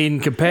of their main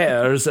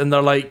competitors, and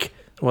they're like,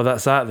 well,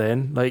 that's that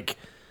then. Like,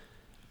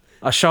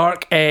 a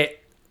shark ate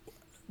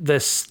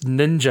this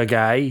ninja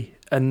guy,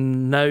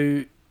 and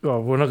now,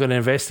 well, we're not going to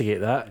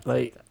investigate that.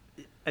 Like,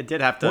 I did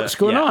have to. what's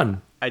going yeah,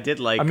 on? I did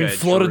like. I mean,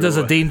 Florida's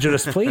Drew. a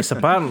dangerous place,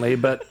 apparently,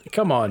 but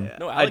come on.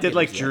 No, I did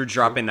like alligators, Drew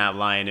dropping that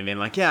line and being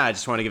like, "Yeah, I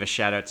just want to give a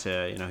shout out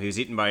to he was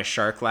eaten by a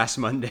shark last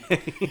Monday."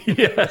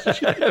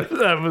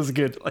 That was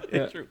good.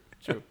 Yeah.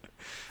 True.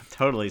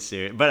 Totally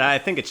serious, but I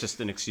think it's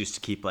just an excuse to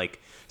keep like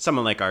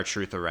someone like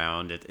R-Truth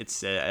around.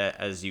 It's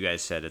as you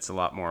guys said, it's a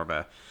lot more of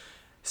a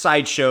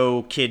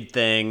sideshow kid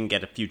thing.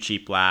 Get a few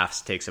cheap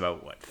laughs. Takes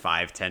about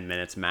 5-10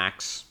 minutes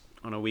max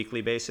on a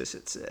weekly basis.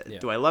 It's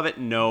do I love it?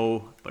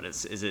 No, but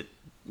is it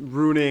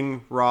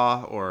ruining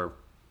Raw or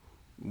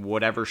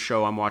whatever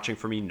show I'm watching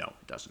for me? No,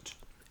 it doesn't.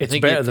 I It's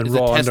think better than it's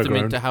Raw a testament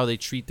Underground. to how they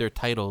treat their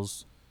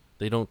titles.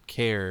 They don't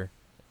care,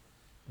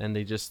 and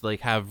they just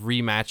like have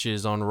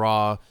rematches on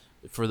Raw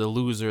for the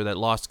loser that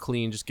lost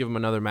clean. Just give them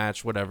another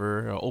match,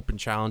 whatever. Open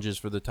challenges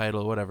for the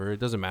title, whatever. It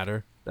doesn't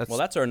matter. Well,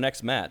 that's our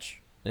next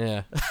match.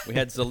 yeah. We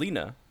had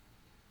Zelina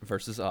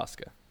versus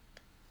Asuka.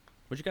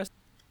 What'd you guys?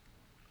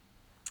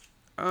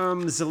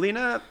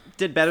 Zelina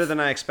did better than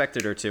I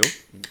expected her to.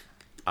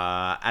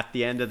 At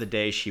the end of the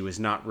day, she was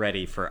not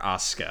ready for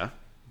Asuka,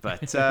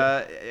 but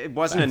it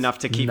wasn't enough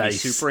to keep me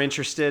nice. super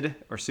interested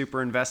or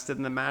super invested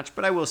in the match.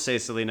 But I will say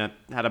Zelina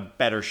had a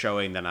better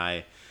showing than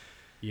I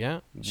Yeah,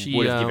 she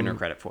would have given her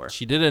credit for.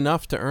 She did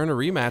enough to earn a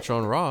rematch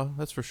on Raw.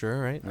 That's for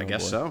sure, right? I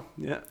guess so.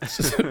 Yeah.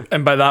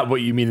 And by that,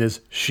 what you mean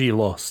is she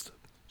lost.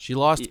 She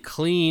lost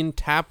clean,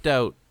 tapped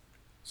out.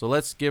 So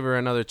let's give her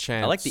another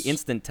chance. I like the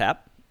instant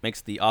tap.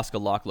 Makes the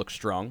Asuka lock look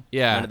strong.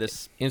 Yeah, None of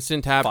this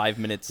instant tap. 5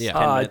 minutes. Yeah.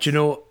 10 minutes. Do you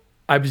know,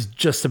 I was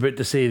just about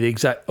to say the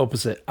exact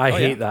opposite. I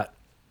hate that.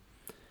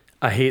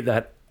 I hate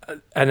that.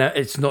 And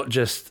it's not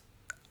just,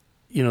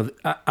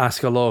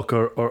 Asuka lock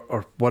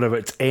or whatever.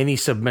 It's any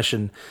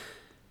submission.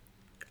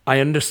 I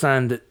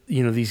understand that,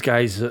 these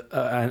guys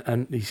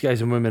and these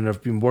guys and women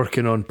have been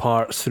working on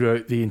parts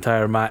throughout the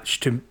entire match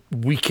to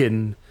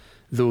weaken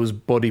those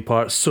body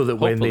parts so that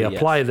when they Hopefully,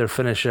 apply yes. their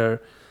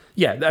finisher,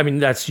 yeah, I mean,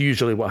 that's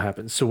usually what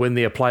happens. So when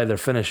they apply their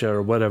finisher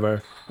or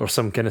whatever, or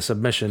some kind of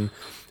submission,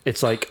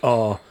 it's like,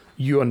 oh,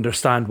 you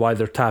understand why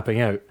they're tapping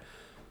out.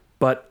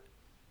 But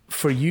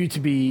for you to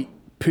be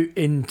put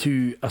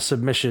into a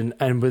submission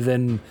and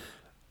within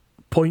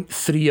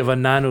 0.3 of a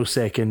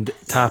nanosecond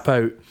tap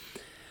out,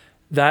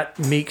 that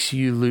makes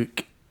you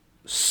look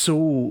so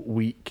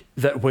weak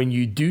that when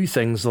you do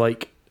things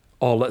like,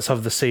 oh, let's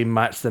have the same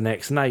match the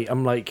next night,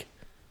 I'm like,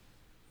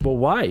 well,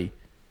 why?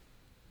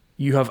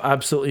 You have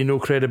absolutely no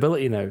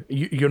credibility now.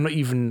 You're not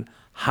even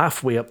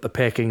halfway up the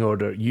pecking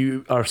order.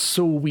 You are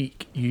so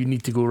weak, you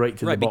need to go right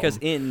to Right, the bottom. because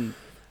in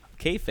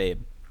kayfabe,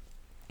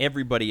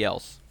 everybody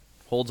else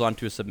holds on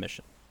to a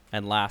submission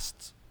and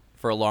lasts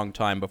for a long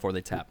time before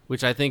they tap.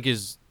 Which I think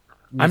is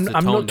needs to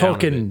I'm tone not down a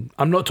bit. talking.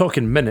 I'm not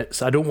talking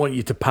minutes. I don't want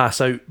you to pass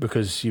out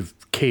because you've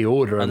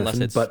KO'd or Unless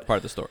anything. it's But part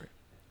of the story.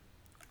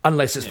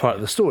 unless it's part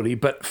of the story.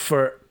 But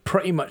for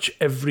pretty much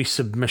every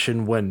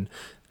submission win,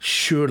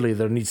 surely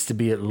there needs to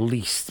be at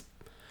least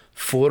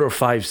 4 or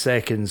 5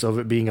 seconds of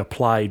it being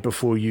applied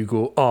before you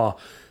go, oh,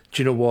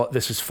 do you know what?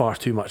 This is far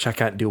too much. I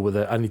can't deal with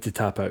it. I need to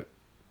tap out.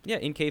 Yeah,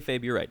 in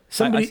kayfabe, you're right. I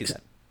Somebody, see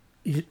that.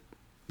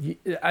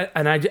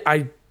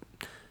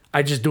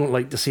 I just don't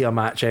like to see a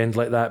match end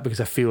like that because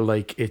I feel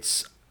like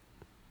it's,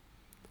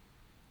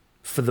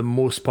 for the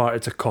most part,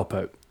 it's a cop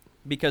out.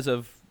 Because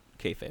of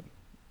kayfabe.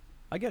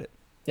 I get it.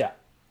 Yeah.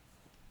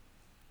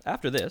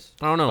 After this.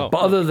 I don't know.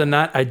 But other than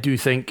that, I do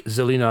think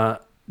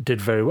Zelina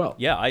did very well.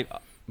 Yeah,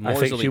 more I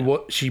think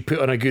Zelina. she put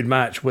on a good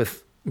match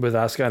with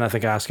Asuka, and I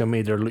think Asuka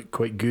made her look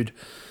quite good.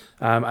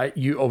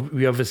 We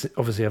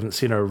obviously haven't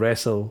seen her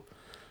wrestle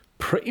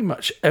pretty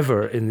much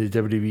ever in the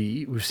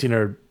WWE. We've seen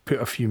her put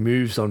a few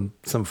moves on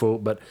some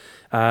folk, but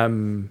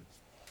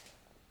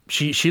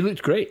she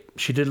looked great.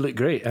 She did look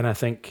great, and I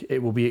think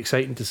it will be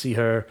exciting to see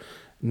her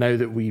now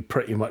that we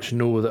pretty much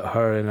know that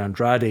her and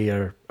Andrade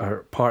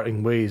are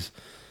parting ways.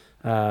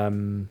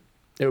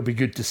 It would be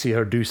good to see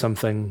her do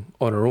something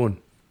on her own.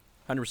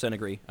 100%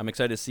 agree. I'm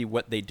excited to see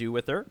what they do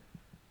with her.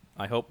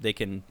 I hope they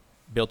can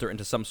build her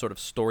into some sort of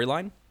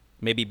storyline.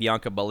 Maybe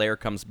Bianca Belair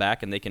comes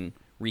back and they can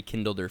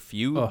rekindle their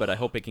feud, but I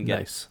hope it can get,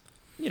 Nice.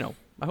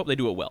 I hope they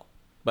do it well.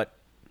 But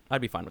I'd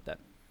be fine with that.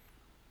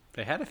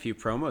 They had a few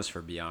promos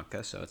for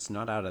Bianca, so it's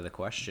not out of the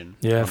question.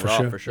 Yeah, On for Raw,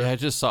 sure. for sure. Yeah, I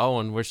just saw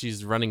one where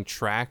she's running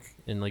track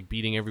and like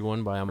beating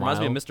everyone by a Reminds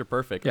mile. me of Mr.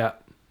 Perfect. Yeah.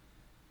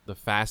 The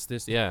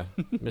fastest, yeah.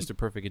 Mr.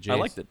 Perfect at Jace. I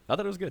liked it. I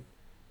thought it was good.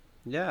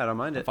 Yeah, I don't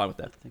mind I'm it. fine with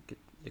that. I think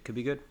it could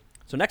be good.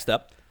 So next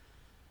up,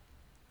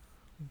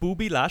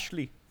 Bobby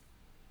Lashley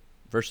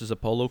versus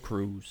Apollo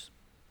Crews.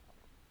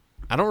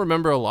 I don't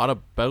remember a lot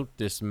about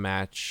this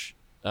match.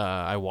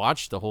 I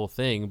watched the whole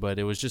thing, but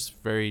it was just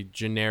very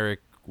generic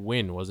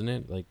win, wasn't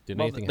it? Like, did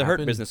Well, anything the happen?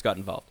 Hurt Business got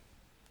involved.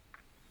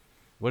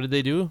 What did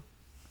they do?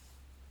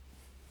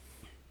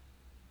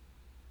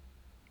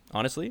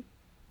 Honestly, I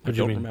What do you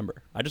don't mean?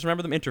 remember. I just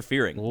remember them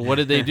interfering. Well, what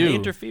did they do? They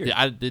interfered.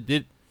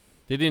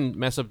 They didn't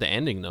mess up the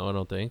ending, though. I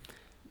don't think.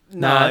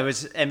 No, Nah. it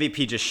was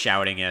MVP just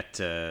shouting at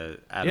Yeah.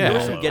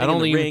 Apollo. I Getting don't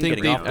in the even ring, think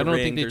getting they- off the I don't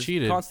think ring. they There's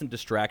cheated. Constant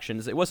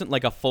distractions. It wasn't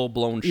like a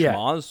full-blown Yeah.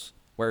 schmoz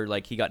where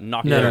like he got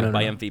knocked No, out no,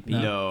 by no. MVP.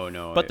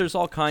 No. But there's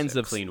all it's kinds a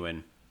of clean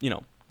win.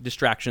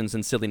 distractions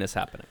and silliness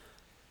happening.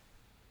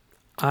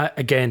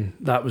 Again,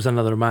 that was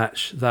another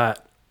match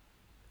that,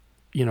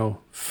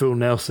 full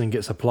Nelson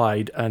gets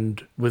applied,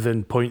 and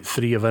within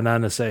 0.3 of a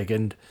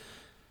nanosecond,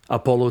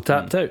 Apollo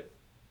tapped out.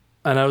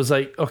 And I was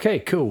like, okay,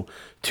 cool.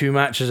 2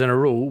 matches in a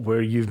row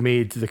where you've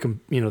made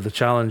the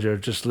challenger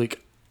just look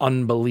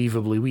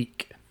unbelievably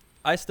weak.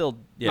 I still,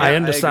 I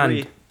understand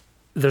agree.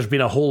 there's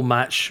been a whole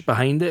match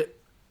behind it,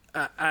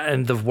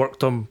 and they've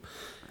worked on.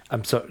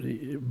 I'm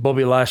sorry,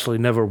 Bobby Lashley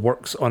never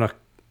works on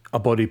a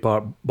body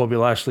part. Bobby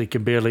Lashley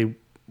can barely.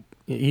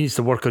 He needs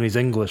to work on his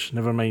English.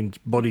 Never mind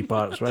body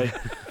parts, right?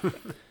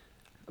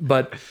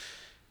 But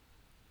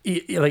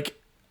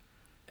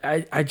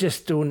I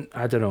just don't.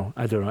 I don't know.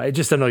 It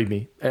just annoyed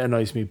me. It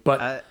annoys me.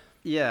 But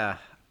Yeah,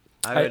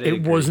 I would it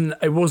agree. wasn't.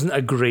 It wasn't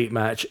a great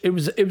match. It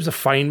was a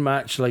fine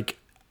match. Like,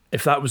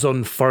 if that was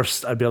on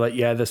first, I'd be like,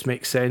 yeah, this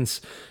makes sense.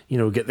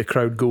 Get the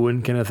crowd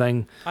going, kind of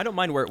thing. I don't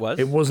mind where it was.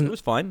 It wasn't- It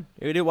was fine.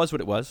 It was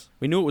what it was.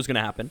 We knew it was going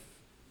to happen.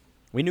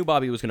 We knew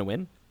Bobby was going to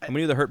win, and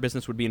we knew the Hurt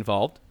Business would be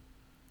involved.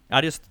 I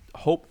just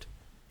hoped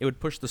it would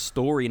push the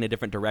story in a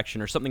different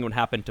direction, or something would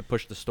happen to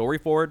push the story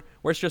forward,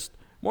 where it's just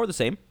more of the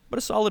same, but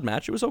a solid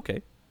match. It was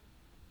okay.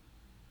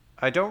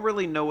 I don't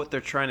really know what they're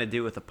trying to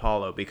do with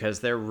Apollo because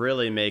they're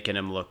really making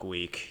him look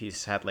weak.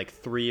 He's had like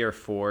 3 or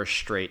 4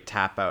 straight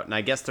tap out, and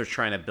I guess they're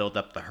trying to build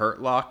up the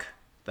Hurt Lock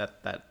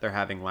that they're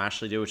having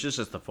Lashley do, which is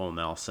just the full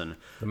Nelson.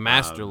 The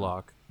Master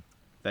Lock.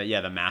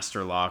 The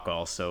Master Lock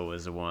also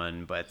was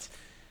one, but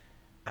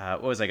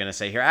what was I going to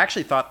say here? I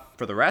actually thought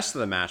for the rest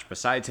of the match,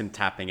 besides him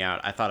tapping out,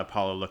 I thought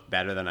Apollo looked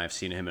better than I've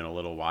seen him in a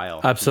little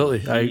while.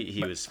 Absolutely.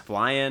 He was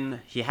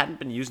flying. He hadn't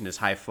been using his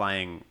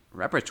high-flying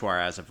repertoire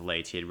as of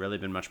late. He had really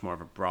been much more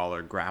of a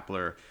brawler,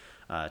 grappler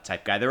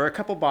type guy. There were a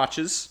couple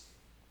botches.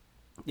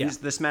 Yeah.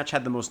 This match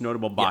had the most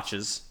notable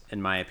botches,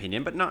 in my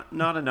opinion, but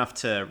not enough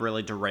to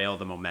really derail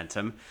the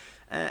momentum.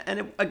 And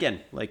it, again,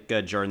 like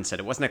Jordan said,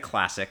 it wasn't a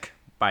classic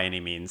by any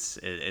means.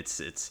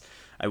 It's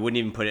I wouldn't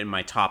even put it in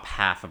my top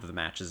half of the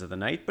matches of the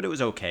night, but it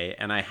was okay.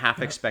 And I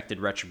half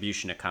expected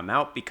Retribution to come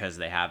out because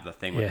they have the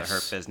thing with the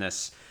Hurt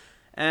Business,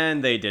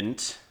 and they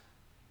didn't,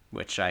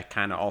 which I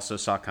kind of also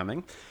saw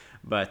coming.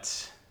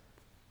 But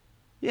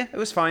yeah, it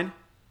was fine.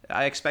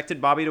 I expected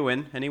Bobby to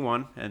win, and he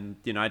won. And,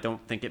 I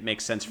don't think it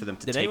makes sense for them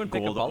to Did anyone take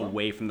pick gold Apollo?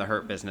 away from the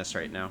Hurt Business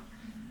right now.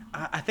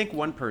 I think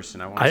one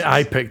person.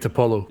 I picked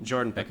Apollo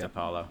Jordan picked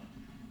Apollo.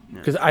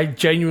 because I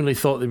genuinely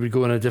thought they would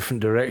go in a different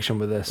direction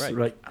with this.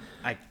 Right.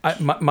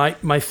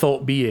 My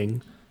thought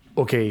being,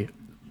 okay,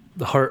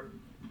 the Hurt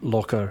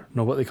Locker,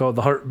 no, what they call it,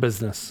 the Hurt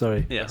Business.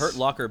 Sorry, Yes. The Hurt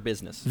Locker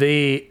Business.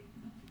 the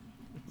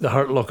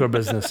Hurt Locker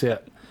Business. Yeah,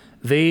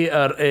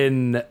 they're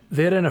in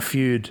a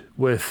feud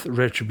with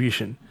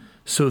Retribution,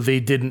 so they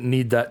didn't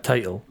need that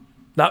title.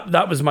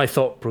 That was my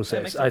thought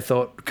process. I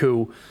thought,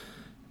 cool,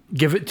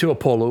 give it to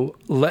Apollo,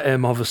 let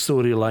him have a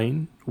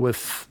storyline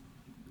with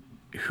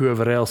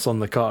whoever else on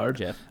the card,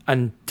 Jeff.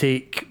 and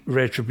take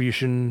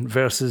Retribution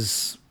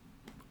versus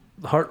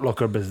Hurt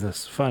Locker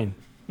business. Fine.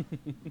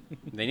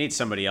 They need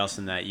somebody else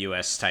in that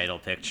U.S. title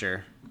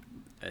picture.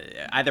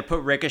 Either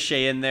put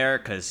Ricochet in there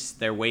because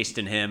they're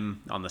wasting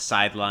him on the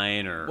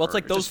sideline, or Well, it's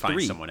like or those just find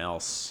three. someone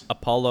else.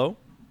 Apollo,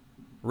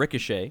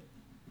 Ricochet,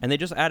 and they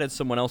just added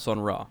someone else on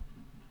Raw.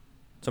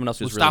 Someone else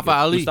who's Mustafa really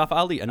good. Ali. Mustafa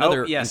Ali,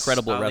 another yes,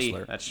 incredible Ali.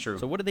 wrestler. That's true.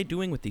 So what are they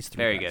doing with these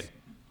three Very guys? good.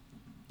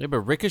 Yeah, but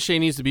Ricochet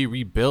needs to be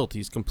rebuilt.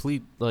 He's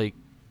complete like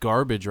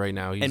garbage right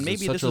now. He's And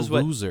maybe such this a is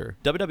what loser.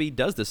 WWE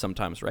does this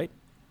sometimes, right?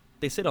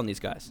 They sit on these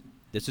guys.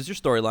 This is your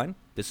storyline.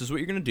 This is what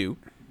you're going to do.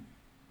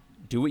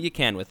 Do what you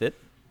can with it.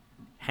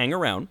 Hang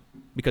around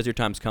because your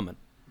time's coming.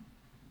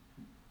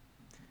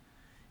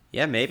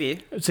 Yeah,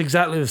 maybe. It's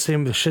exactly the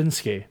same with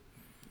Shinsuke.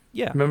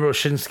 Yeah. Remember when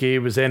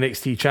Shinsuke was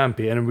NXT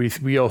champion, and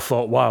we all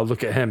thought, wow,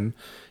 look at him.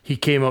 He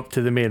came up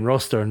to the main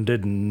roster and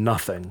did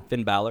nothing.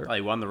 Finn Balor, Well,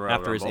 he won the Royal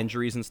after his Rumble.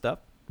 injuries and stuff.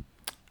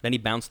 Then he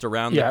bounced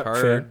around Yeah, the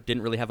card, fair.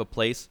 didn't really have a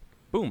place.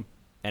 Boom.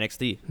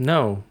 NXT.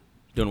 No.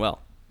 Doing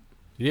well.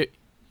 He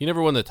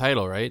never won the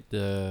title, right?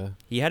 The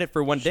He had it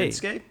for one day.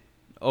 Shinsuke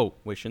Oh,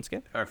 wait,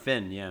 Shinsuke? or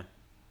Finn? Yeah,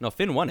 No,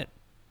 Finn won it.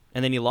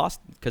 And then he lost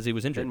because he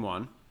was injured. Finn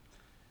won.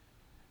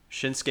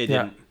 Shinsuke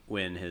Yeah. didn't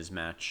win his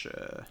match.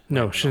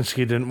 No, Shinsuke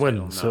didn't win.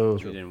 No, So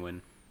he didn't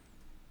win.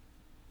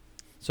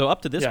 So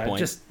up to this Yeah,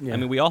 point, I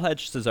mean, we all had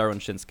Cesaro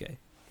and Shinsuke.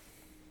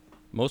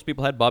 Most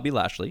people had Bobby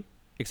Lashley,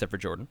 except for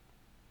Jordan.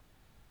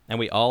 And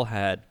we all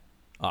had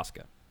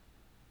Asuka.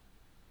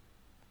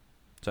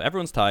 So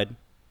everyone's tied,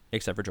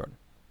 except for Jordan.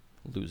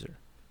 Loser.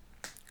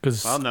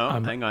 because Well, no,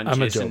 hang on.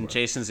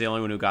 Jason's the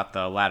only one who got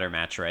the ladder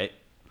match right.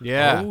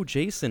 yeah. Oh,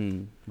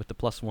 Jason with the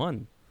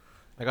 +1.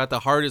 I got the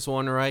hardest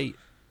one right.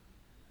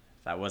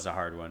 That was a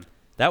hard one.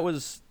 That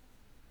was...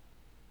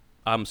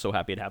 I'm so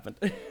happy it happened.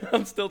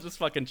 I'm still just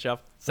fucking chuffed.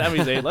 Sami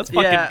Zayn, let's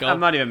fucking Yeah, go. I'm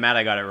not even mad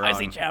I got it wrong. I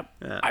say champ.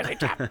 I say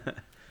champ.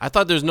 I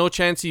thought there's no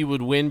chance he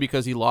would win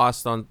because he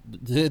lost on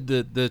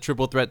the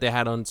triple threat they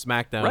had on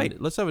SmackDown.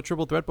 Right. Let's have a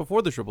triple threat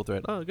before the triple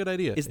threat. Oh, good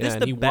idea. Is yeah, this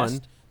and the he best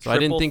won, so I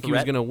didn't triple think he was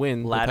threat gonna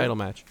win the ladder title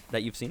match.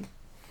 that you've seen?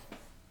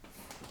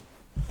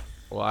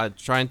 Well, I'd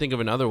try and think of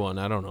another one.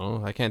 I don't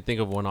know. I can't think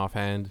of one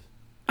offhand.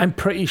 I'm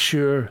pretty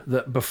sure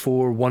that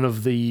before one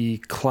of the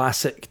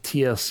classic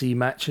TLC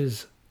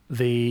matches,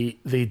 they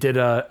did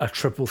a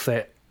triple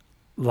threat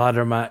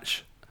ladder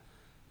match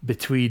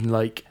between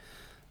like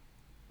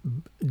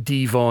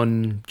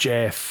Devon,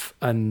 Jeff,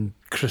 and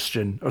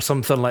Christian or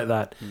something like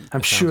that.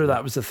 I'm sure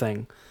that was the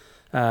thing.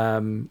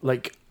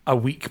 Like a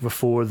week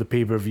before the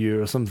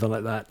pay-per-view or something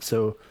like that.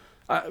 So,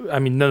 I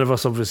mean, none of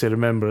us obviously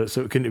remember it,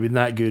 so it couldn't have been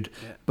that good.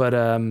 Yeah. But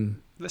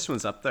This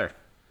one's up there.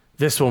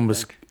 this one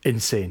was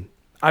insane.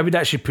 I would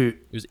actually put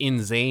It was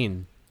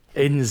insane.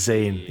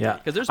 insane. Yeah,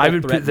 'Cause there's I no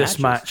would threat put this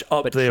matches, match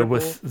up but there triple-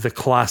 with the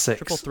classics.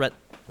 Triple threat.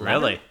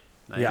 Really?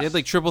 Yeah. They had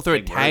like triple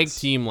threat Big tag words.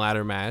 team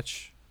ladder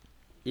match.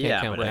 Yeah,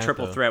 count but a that,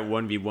 triple though. threat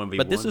 1v1v1.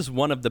 But this is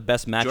one of the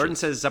best matches Jordan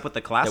says it's up with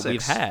the classics. that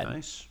we've had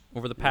Nice.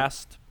 over the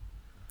past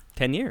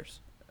 10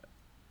 years.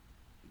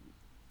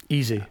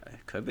 Easy,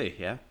 It could be,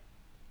 yeah.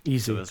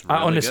 easy. So it's I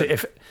really honestly,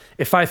 good.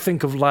 if I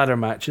think of ladder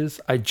matches,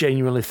 I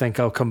genuinely think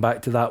I'll come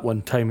back to that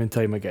one time and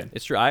time again.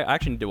 It's true. I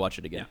actually need to watch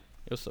it again.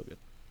 It was so good.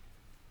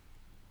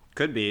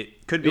 Could be.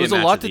 Could It be. was a a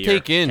match lot of the to year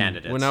take in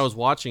candidates. when I was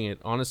watching it.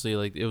 Honestly,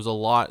 like it was a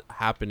lot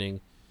happening,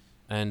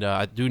 and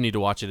I do need to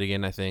watch it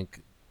again. I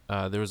think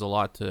there was a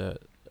lot to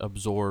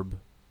absorb,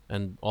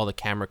 and all the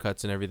camera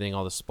cuts and everything,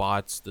 all the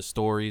spots, the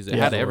stories. It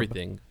Yeah. had Zorb.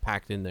 everything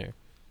packed in there.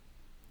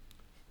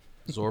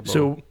 Zorbo.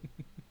 So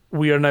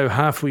we are now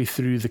halfway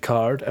through the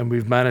card, and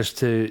we've managed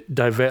to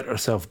divert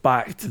ourselves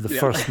back to the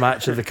first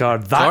match of the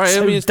card. That's Sorry, I how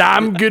mean, it's-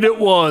 damn good it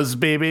was,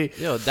 baby.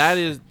 Yo,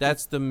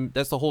 that's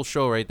the whole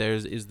show right there.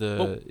 Is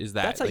that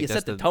That's how like, you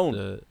set the the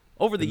tone.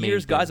 Over the the main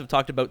years, guys thing. have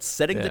talked about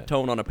setting the Yeah.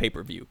 tone on a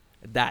pay-per-view.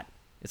 That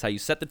is how you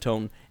set the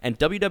tone. And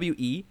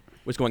WWE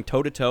was going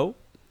toe-to-toe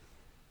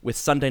with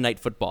Sunday Night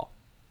Football.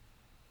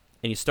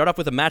 And you start off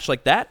with a match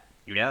like that,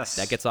 Yes.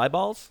 that gets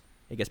eyeballs,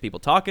 it gets people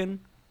talking.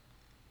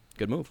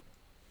 Good move.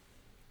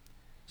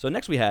 So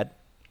next we had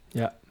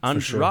Yeah, for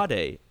sure.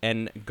 Andrade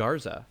and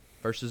Garza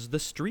versus the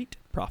Street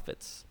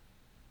Profits,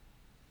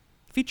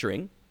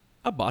 featuring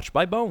a botch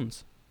by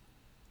Bones.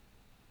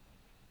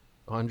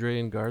 Andre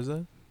and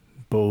Garza.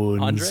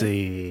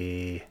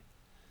 Bonesy. Is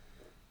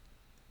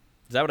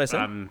that what I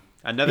said?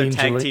 Another Angel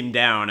tag Lee. team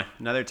down.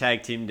 Another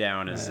tag team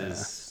down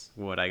is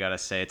what I gotta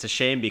say. It's a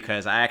shame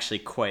because I actually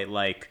quite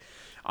like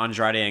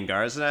Andrade and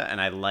Garza,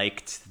 and I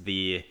liked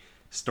the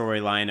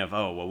storyline of,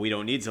 oh, well, we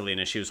don't need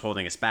Zelina. She was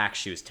holding us back.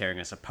 She was tearing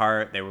us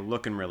apart. They were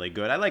looking really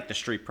good. I like the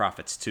Street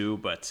Profits too,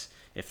 but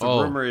if the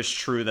Oh. rumor is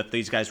true that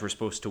these guys were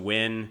supposed to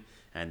win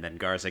and then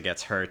Garza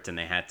gets hurt and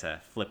they had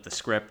to flip the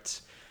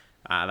script,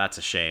 that's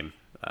a shame.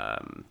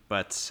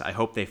 But I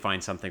hope they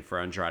find something for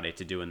Andrade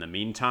to do in the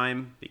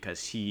meantime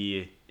because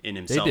he in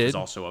himself did. is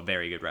also a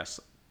very good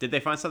wrestler. Did they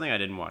find something? I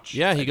didn't watch.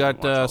 Yeah, I he didn't got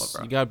watch all of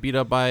Raw. he got beat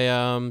up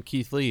by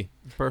Keith Lee.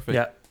 Perfect.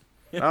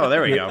 Yeah, Oh,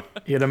 there we go.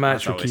 he had a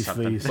match That's with always Keith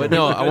something. Lee. so- But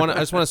no, I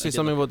just want to say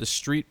something about the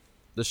Street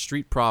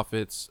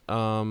Profits.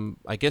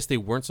 I guess they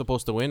weren't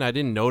supposed to win. I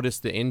didn't notice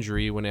the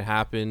injury when it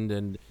happened,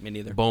 and Me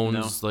neither.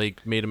 Bones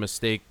like made a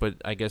mistake. But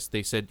I guess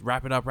they said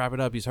wrap it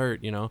up. He's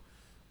hurt, you know.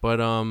 But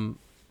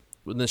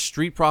when the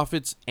Street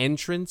Profits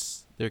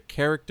entrance, their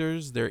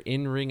characters, their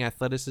in-ring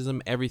athleticism,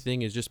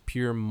 everything is just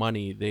pure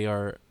money.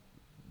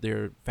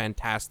 They're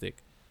fantastic.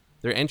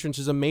 Their entrance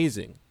is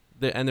amazing,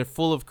 and they're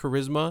full of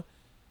charisma.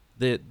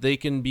 They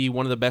can be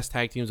one of the best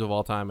tag teams of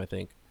all time, I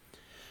think.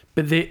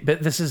 But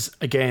this is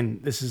a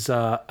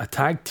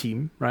tag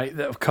team, right,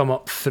 that have come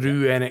up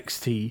through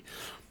NXT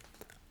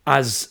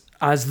as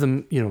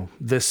them, you know,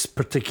 this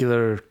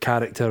particular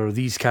character or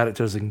these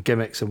characters and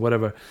gimmicks and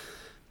whatever.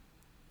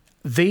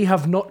 They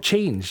have not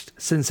changed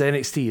since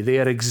NXT. They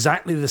are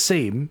exactly the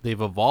same.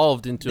 They've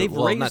evolved into They've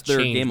not raised their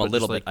changed, game a but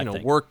little just, like, bit, I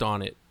think. worked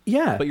on it.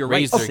 Yeah, But you're right,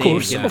 raised Of their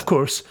course, game, yeah. of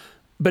course.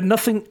 But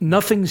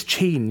nothing's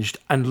changed,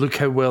 and look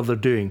how well they're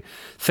doing.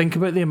 Think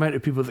about the amount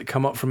of people that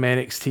come up from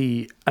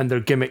NXT and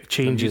their gimmick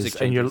changes,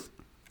 music and changes.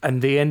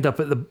 and they end up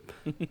at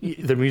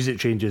their music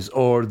changes,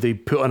 or they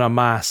put on a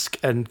mask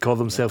and call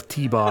themselves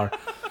T-Bar.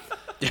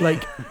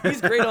 Like, He's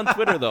great on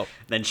Twitter, though.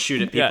 Then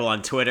shoot at people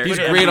on Twitter. He's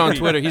great on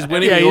Twitter. He's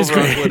winning yeah, me he's over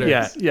on great.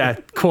 Twitter. Yeah,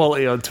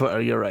 quality on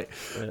Twitter. You're right.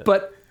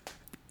 But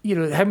you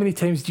know, how many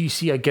times do you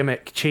see a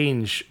gimmick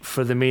change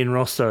for the main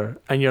roster,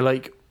 and you're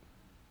like,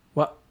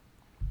 what?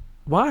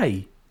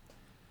 Why?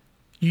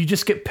 You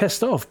just get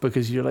pissed off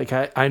because you're like,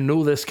 I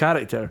know this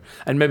character,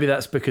 and maybe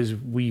that's because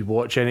we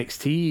watch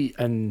NXT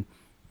and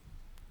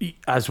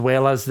as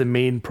well as the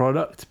main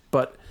product,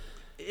 but.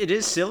 It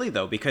is silly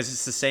though, because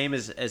it's the same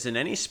as in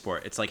any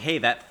sport. It's like, hey,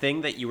 that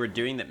thing that you were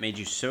doing that made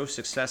you so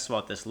successful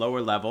at this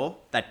lower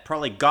level, that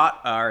probably got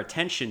our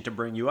attention to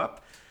bring you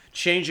up,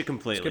 change it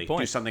completely. point.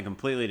 Do something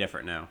completely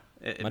different now.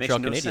 It makes Montreal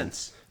no Canadiens.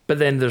 sense. But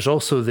then there's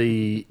also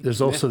the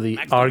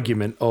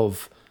argument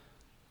of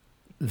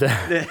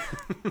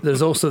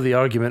there's also the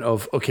argument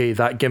of, okay,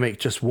 that gimmick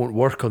just won't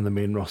work on the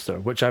main roster,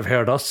 which I've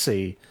heard us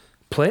say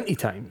plenty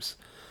times.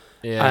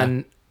 Yeah.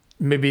 And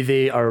maybe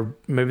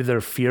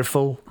they're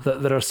fearful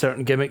that there are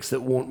certain gimmicks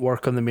that won't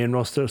work on the main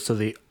roster, so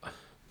they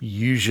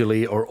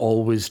usually or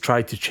always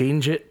try to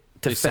change it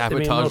to They fit the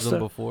main sabotaged roster. them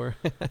before.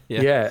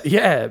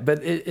 Yeah,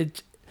 but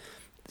it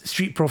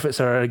Street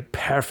Profits are a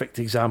perfect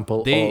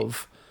example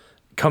of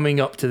coming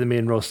up to the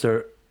main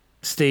roster,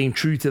 staying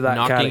true to that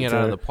Knocking character, it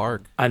out of the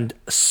park. and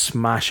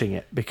smashing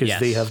it because Yes.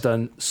 they have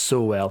done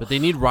so well. But they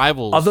need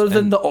rivals. Other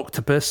than and the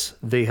Octopus,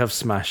 they have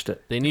smashed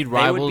it. they need They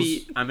rivals. would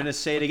be, I'm going to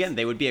say it again,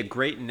 they would be a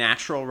great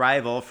natural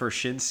rival for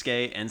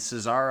Shinsuke and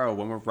Cesaro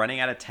when we're running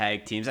out of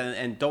tag teams.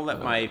 And don't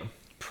let my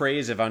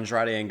praise of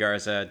Andrade and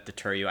Garza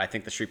deter you. I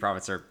think the Street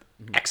Profits are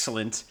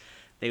excellent.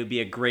 They would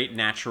be a great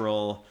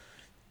natural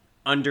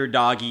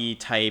underdoggy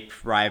type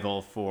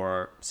rival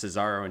for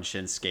Cesaro and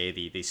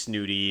Shinsuke, the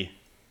snooty,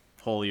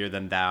 holier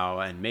than thou.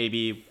 And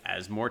maybe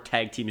as more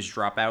tag teams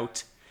drop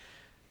out,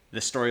 the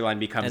storyline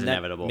becomes And that-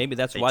 inevitable. maybe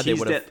that's why they teased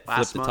would have it last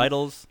flipped the month.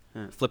 titles,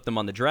 flipped them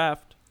on the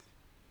draft.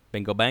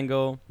 Bingo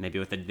bango. Maybe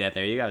with the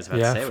there you go. I was about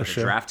Yeah, to say for with the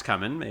sure. draft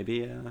coming,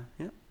 maybe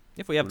yeah.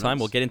 If we have Who time,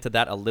 we'll knows? get into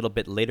that a little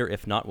bit later.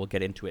 If not, we'll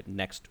get into it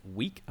next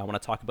week. I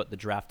want to talk about the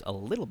draft a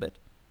little bit,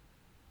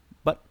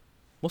 but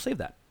we'll save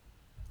that.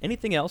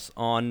 Anything else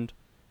on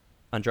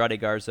Andrade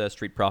Garza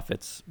Street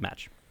Profits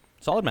match?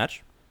 Solid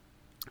match.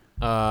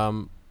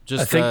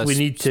 Just I think we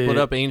need to- split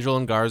up Angel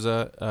and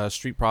Garza.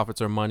 Street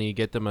Profits are money.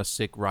 Get them a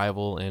sick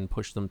rival and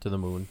push them to the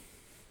moon.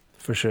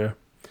 For sure.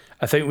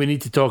 I think we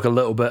need to talk a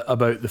little bit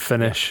about the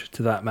finish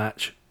to that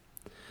match.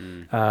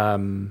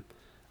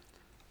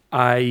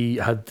 I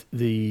had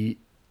the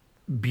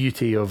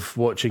beauty of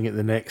watching it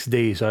the next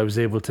day, so I was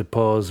able to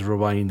pause,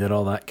 rewind, and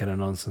all that kind of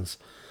nonsense.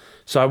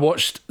 So I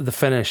watched the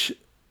finish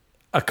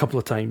a couple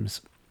of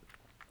times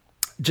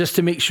just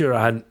to make sure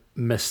I hadn't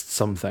missed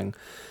something,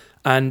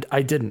 and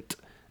I didn't.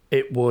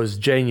 It was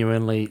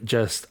genuinely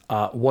just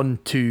a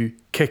 1-2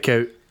 kick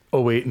out. Oh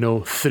wait,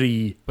 no,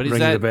 3. But is ring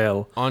that the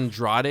bell.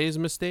 Andrade's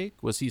mistake?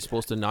 Was he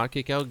supposed to not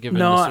kick out given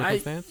No, the I-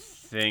 circumstance?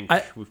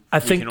 I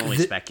think can only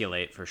the-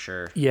 speculate for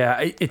sure. Yeah,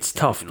 it's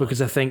tough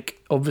because I think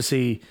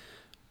obviously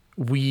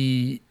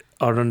we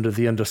are under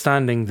the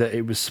understanding that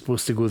it was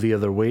supposed to go the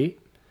other way.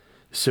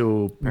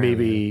 So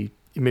maybe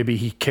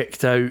he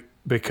kicked out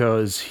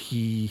because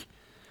he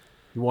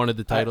You wanted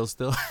the title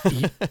still?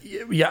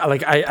 yeah,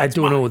 like I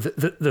don't know.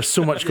 There's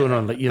so much going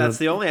on. Like That's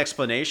the only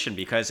explanation,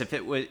 because if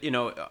it was,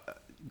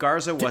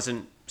 Garza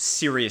wasn't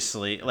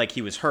seriously, like,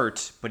 he was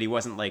hurt, but he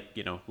wasn't like,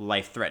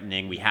 life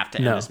threatening. We have to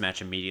end No. this match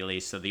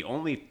immediately. So the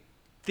only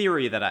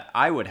theory that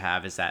I would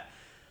have is that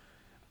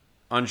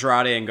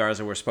Andrade and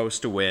Garza were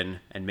supposed to win,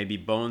 and maybe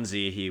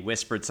Bonesy, he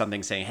whispered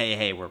something saying,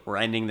 hey, we're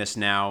ending this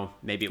now.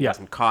 Maybe it Yeah.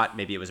 wasn't caught.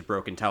 Maybe it was a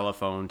broken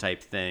telephone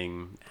type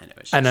thing. And it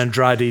was just, And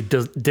Andrade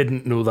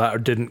didn't know that or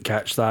didn't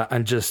catch that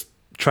and just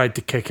tried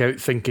to kick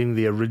out thinking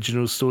the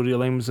original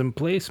storyline was in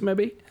place,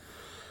 maybe.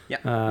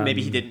 Yeah,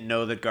 maybe he didn't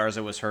know that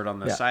Garza was hurt on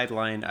the Yeah.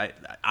 sideline.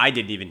 I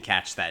didn't even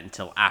catch that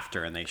until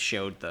after, and they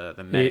showed the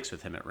medics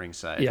with him at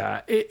ringside.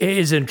 Yeah, it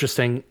is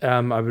interesting. I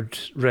would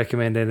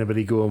recommend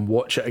anybody go and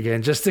watch it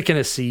again just to kind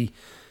of see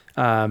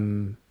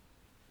kind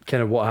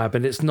of what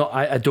happened. It's not.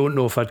 I don't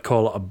know if I'd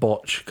call it a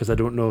botch because I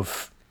don't know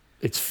if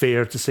it's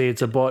fair to say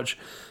it's a botch,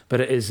 but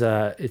it is.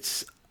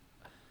 It's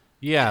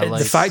Yeah,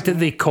 like the fact that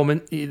they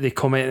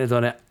commented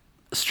on it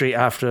straight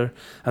after.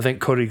 I think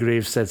Corey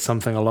Graves said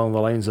something along the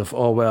lines of,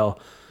 "Oh well,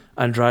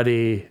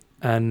 Andrade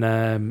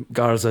and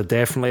Garza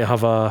definitely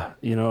have a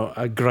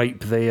gripe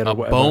there or a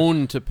whatever."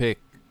 bone to pick.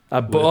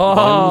 A with oh,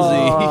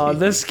 Bunzy.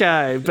 this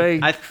guy,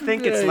 big. I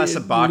think it's less a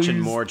botch and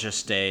lose. more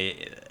just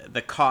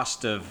the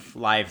cost of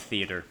live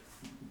theater.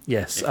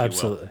 Yes, if you will.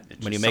 absolutely.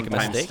 It's When you just make a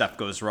sometimes mistake stuff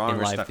goes wrong in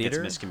or live stuff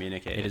theater, gets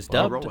miscommunicated. it is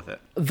Well, dubbed roll with it.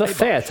 The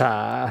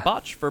theater.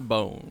 Botch for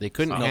Bone. They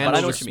couldn't No, handle but I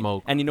know the what you mean.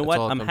 smoke. And you know That's what?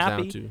 all it I'm comes down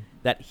happy to.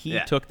 that he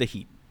Yeah. took the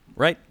heat,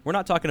 right? We're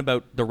not talking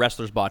about the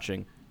wrestlers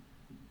botching.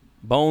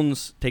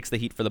 Bones takes the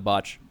heat for the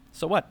botch.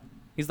 So what?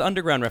 He's the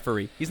underground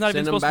referee. He's not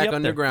Send even him supposed to be back up there.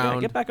 underground.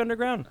 Yeah, get back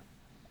underground.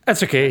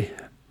 That's okay.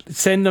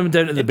 Send them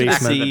down to the Into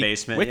basement. Back to the sea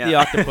basement, with yeah. the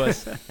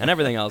octopus and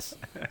everything else.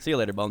 See you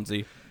later,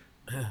 Bonesy.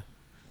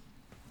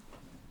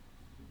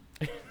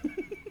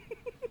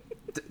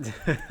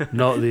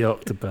 Not the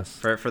octopus.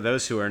 For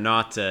those who are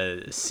not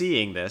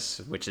seeing this,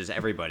 which is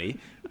everybody,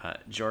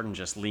 Jordan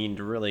just leaned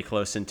really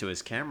close into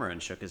his camera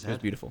and shook his It was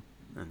head beautiful.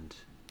 and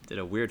did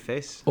a weird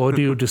face.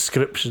 Audio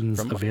descriptions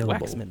From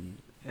available. Waxman.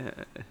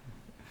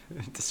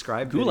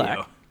 Describe Gulak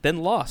video. then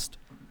lost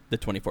the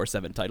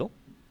 24/7 title.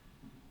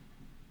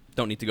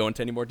 Don't need to go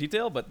into any more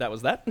detail, but that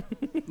was that.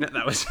 No,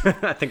 that was.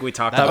 I think we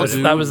talked That about was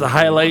it. that was the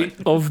highlight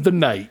of the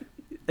night.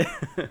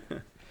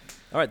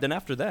 All right, then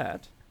after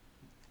that,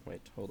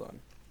 wait, hold on.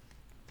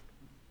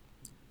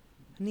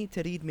 I need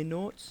to read my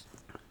notes.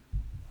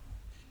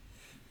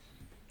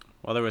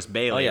 Well, there was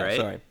Bailey, Oh yeah, right?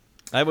 sorry.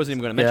 I wasn't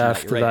even going to mention Yeah, that.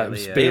 after You're right. that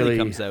was Bailey, Bailey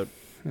comes out.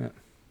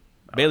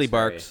 Bailey sorry.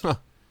 barks.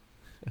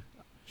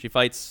 She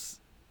fights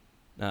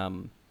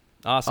Asuka.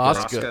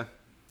 Asuka.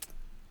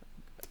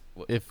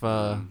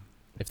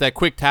 If that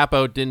quick tap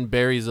out didn't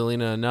bury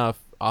Zelina enough,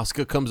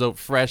 Asuka comes out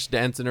fresh,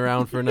 dancing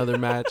around for another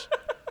match.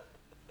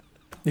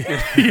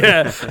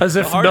 Yeah, as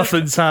if hardest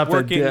nothing's happened.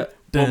 Working Yeah.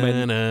 woman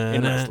in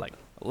Da-na-na. wrestling.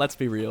 Let's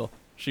be real.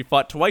 She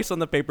fought twice on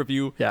the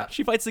pay-per-view. Yeah.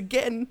 She fights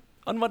again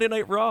on Monday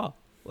Night Raw.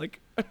 Like,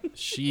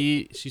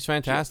 She's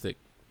fantastic.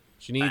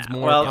 She needs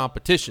more well,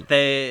 competition.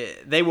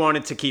 They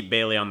wanted to keep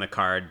Bailey on the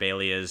card.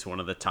 Bailey is one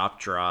of the top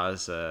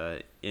draws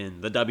in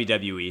the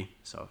WWE.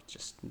 So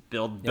just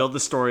build the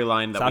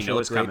storyline that Sasha we know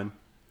looked is great. coming.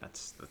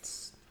 That's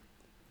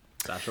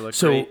Sasha looks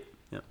So- great.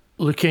 Yeah.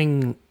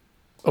 Looking,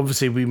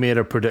 obviously, we made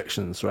our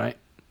predictions, right?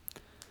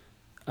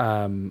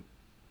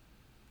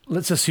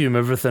 Let's assume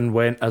everything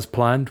went as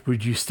planned.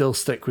 Would you still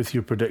stick with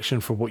your prediction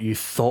for what you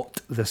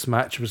thought this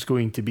match was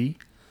going to be?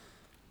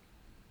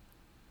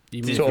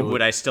 Even So- if it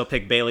Would I still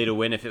pick Bailey to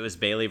win if it was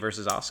Bailey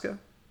versus Asuka?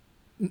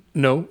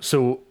 No.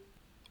 So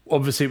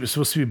obviously, it was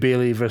supposed to be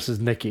Bailey versus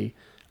Nikki,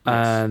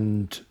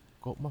 and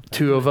got my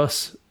two of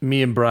us,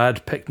 me and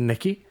Brad, picked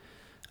Nikki,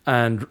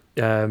 and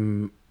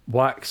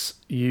Wax,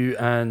 you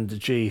and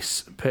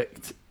Jace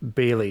picked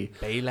Bailey.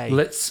 Bailey.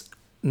 Let's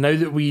now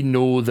that we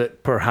know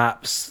that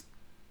perhaps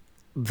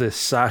the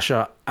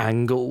Sasha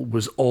angle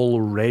was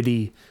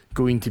already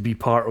going to be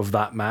part of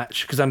that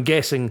match, because I'm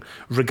guessing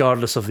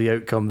regardless of the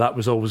outcome, that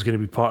was always going to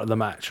be part of the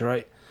match,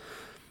 right?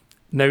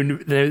 Now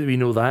that we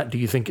know that, do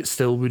you think it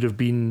still would have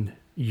been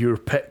your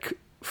pick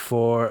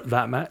for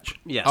that match?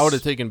 Yes. I would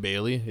have taken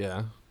Bailey.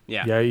 Yeah.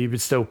 Yeah. Yeah, you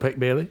would still pick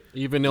Bailey.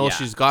 Even though Yeah.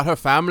 she's got her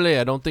family,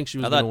 I don't think she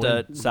was I going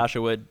thought to win.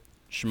 Sasha would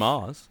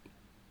schmaz,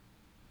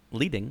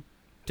 leading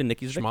to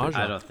Nikki's victory. Schmaz.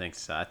 I don't think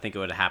so. I think it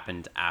would have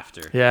happened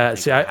after. Yeah, think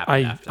see, it would have I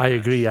happened after the match.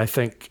 agree. I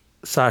think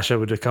Sasha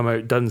would have come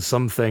out, done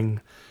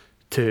something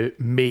to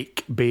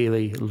make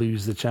Bailey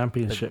lose the But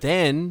championship.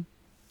 then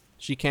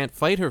she can't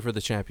fight her for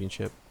the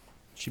championship.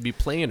 She'd be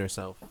playing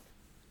herself.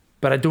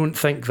 But I don't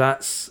think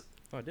that's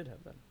Oh, I did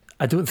have that.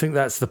 I don't think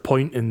that's the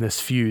point in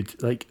this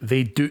feud. Like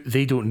they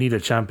don't need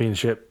a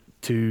championship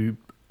to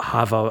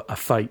have a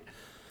fight.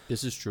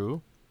 This is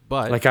true.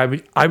 But Like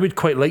I would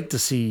quite like to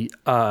see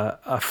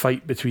a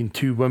fight between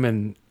two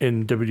women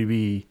in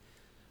WWE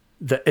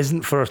that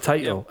isn't for a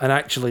title, and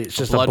actually it's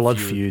just a blood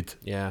feud.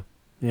 yeah.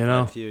 You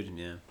know, Feud,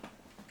 yeah.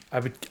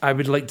 I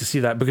would like to see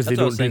that because That's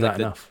they what I was don't do saying, that like,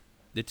 enough.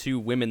 The two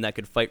women that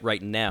could fight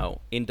right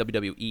now in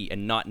WWE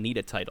and not need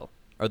a title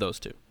are those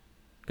two.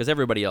 Because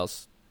everybody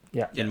else,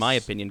 Yeah. in my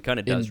Yes. opinion, kind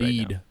of does Indeed.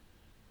 right now.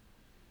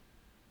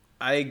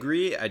 I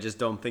agree. I just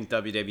don't think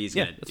WWE's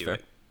Yeah, going to that's do fair.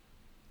 it.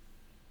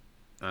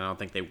 I don't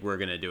think they were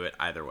going to do it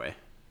either way.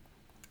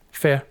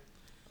 Fair.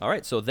 All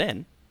right, so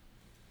then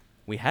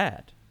we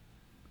had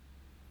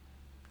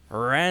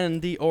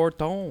Randy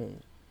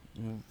Orton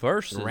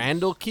versus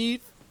Randall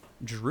Keith,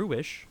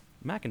 Drewish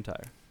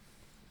McIntyre.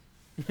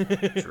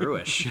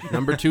 Drewish.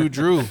 number 2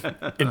 Drew.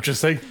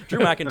 Interesting. Drew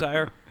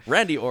McIntyre,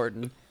 Randy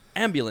Orton,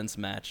 ambulance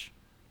match.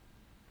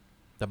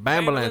 The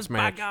Bambulance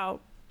back match.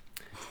 out.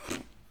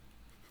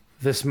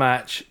 This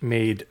match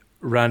made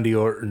Randy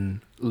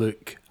Orton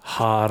look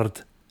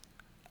hard.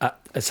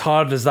 As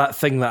hard as that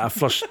thing that I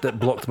flushed that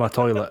blocked my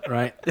toilet,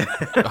 right?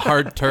 A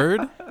hard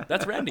turd.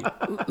 That's Randy.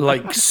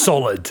 Like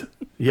solid.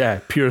 Yeah,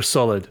 pure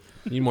solid.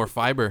 Need more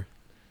fiber.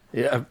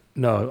 Yeah,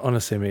 no,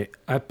 honestly, mate,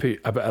 I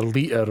put about a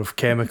litre of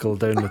chemical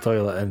down the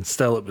toilet and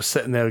still it was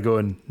sitting there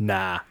going,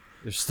 nah.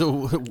 They're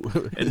still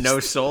And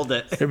no sold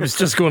it. It was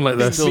just going like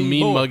this. still me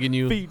mean more. mugging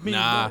you. Feed me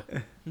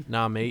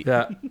Nah, mate.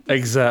 Yeah,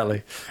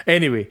 exactly.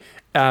 Anyway,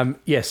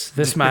 yes,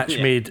 this match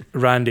made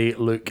Randy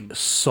look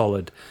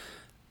solid.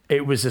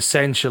 It was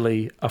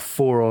essentially a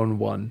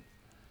 4-on-1.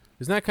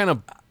 Isn't that kind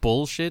of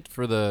bullshit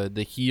for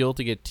the heel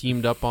to get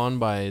teamed up on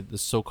by the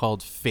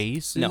so-called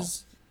faces? No.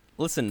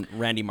 Listen,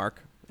 Randy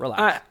Mark,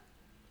 relax.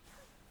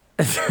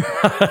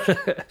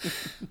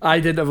 I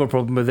didn't have a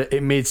problem with it.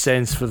 It made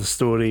sense for the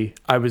story.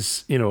 I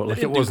was, like it didn't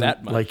do wasn't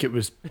that much. like it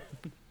was.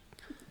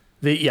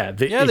 they A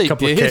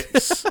couple did. of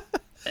kicks.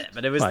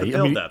 But it was Right, the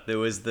I mean- build-up. It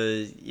was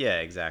the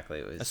exactly.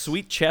 It was A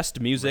sweet chest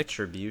music,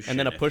 retribution, and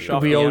then a if push you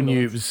off. will. We the all knew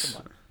it ambulance.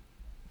 was.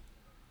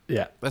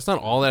 Yeah, That's not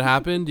all that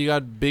happened. You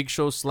got Big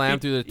Show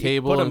slammed through the he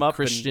table, put him and up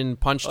Christian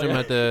punched him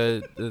at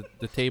the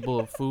table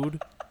of food.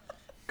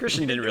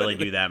 Christian didn't really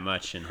do that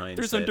much in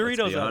hindsight. some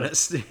Doritos let's be on it.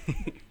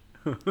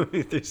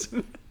 honest. There's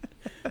some-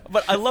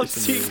 But I love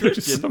seeing There's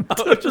Christian. some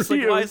I was just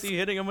like, why Doritos. is he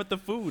hitting him with the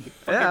food?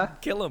 Yeah. Fucking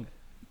kill him.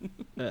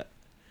 Yeah.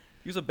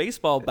 Use a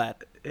baseball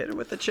bat, Hit him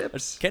with the a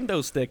chips.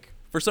 kendo stick.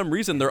 For some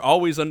reason, they're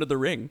always under the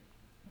ring,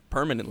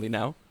 permanently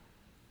now.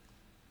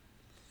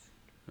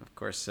 Of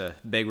course,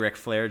 Big Ric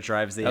Flair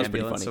drives the That was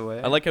pretty ambulance funny.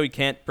 away. I like how he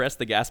can't press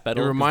the gas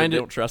pedal. 'cause reminded-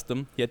 they don't trust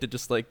him. He had to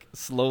just like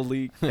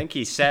slowly. I think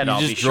he said, You "I'll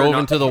just be sure drove not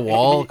into the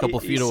wall a couple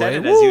he feet said away.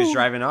 it as he was Woo!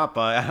 driving up.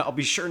 I'll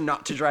be sure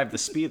not to drive the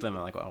speed limit.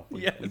 I'm like, well,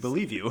 we Yes.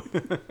 believe you.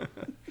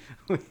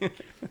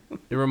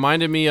 It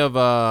reminded me of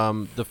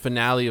the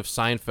finale of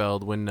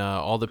Seinfeld when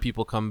all the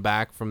people come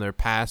back from their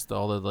past,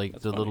 all the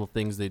That's the funny. little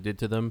things they did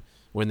to them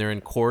when they're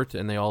in court,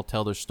 and they all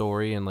tell their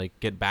story and like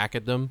get back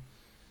at them.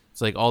 It's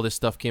like all this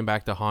stuff came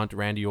back to haunt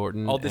Randy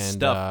Orton. All this and,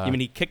 stuff. I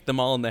mean, he kicked them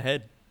all in the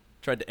head,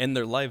 tried to end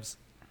their lives.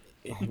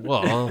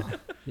 well,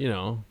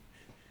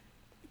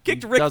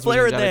 Kicked He Ric does what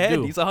Flair he's in the gotta head.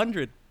 do. He's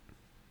 100.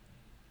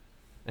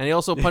 and he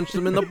also punched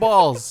them in the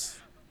balls.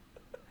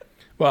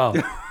 well,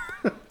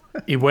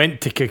 he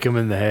went to kick him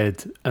in the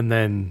head, and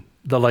then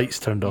the lights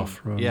turned off.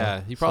 remember?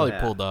 Yeah, he probably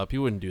Yeah. pulled up. He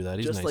wouldn't do that.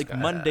 He's a Just nice like guy.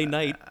 Monday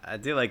night I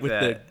do like with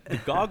that. the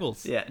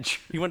goggles. Yeah.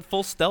 He went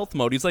full stealth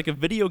mode. He's like a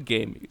video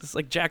game. He's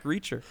like Jack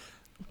Reacher.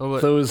 Oh,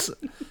 but- Those,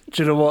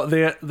 do you know what?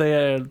 They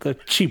are the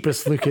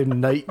cheapest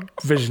looking night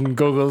vision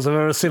goggles I've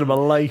ever seen in my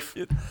life.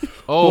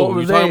 oh, what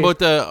were you're talking they?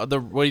 about the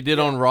what he did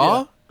on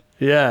Raw?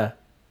 Yeah,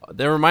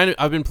 That reminded.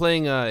 I've been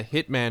playing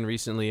Hitman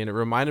recently, and it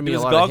reminded me Do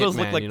his a lot goggles of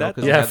look Hitman. like you know, that?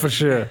 'cause he yeah, had- for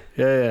sure.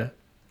 Yeah.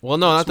 Well,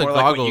 no, not It's the more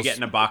like when you goggles. get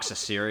in a box of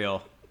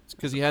cereal.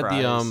 Because he had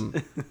Fries.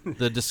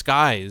 the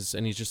disguise,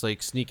 and he's just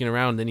like sneaking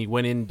around. Then he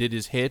went in, did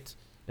his hit,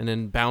 and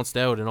then bounced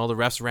out, and all the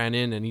refs ran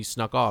in, and he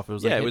snuck off. It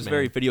was Yeah, like it was Hitman.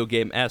 very video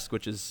game esque,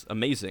 which is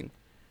amazing.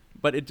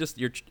 But it just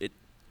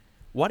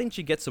why didn't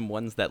you get some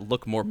ones that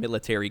look more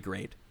military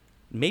grade?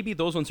 Maybe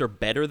those ones are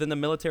better than the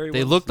military They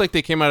ones. looked like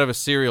they came out of a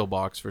cereal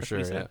box for sure.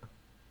 what he Yeah, said.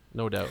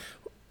 no doubt.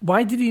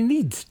 Why did he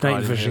need I night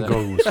didn't vision hear that.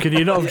 goggles? Could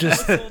you not have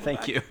just?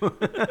 Thank you.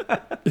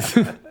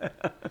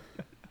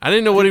 I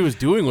didn't know what he was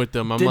doing with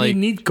them. I'm Did he like,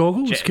 need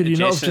goggles? Could you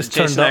not have just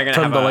turned Jason and I are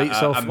turned the gonna have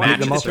lights a, off, a light match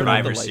them in up,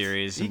 Survivor and-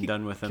 Series. He I'm could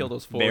done with him kill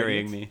those 4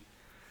 burying idiots.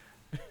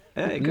 me.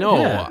 Yeah, he could. no.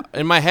 Yeah.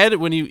 In my head,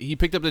 when he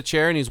picked up the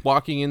chair and he's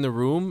walking in the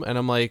room, and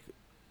I'm like,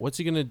 what's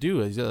he gonna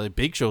do? He's got like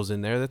Big Show's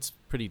in there. That's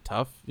pretty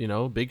tough, you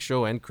know. Big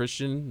Show and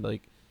Christian,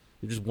 like,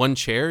 just one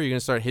chair. You're gonna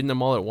start hitting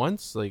them all at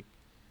once, like.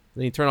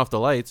 Then he turned off the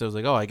lights. I was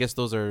like, oh, I guess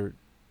those are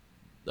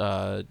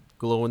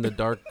glow in the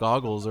dark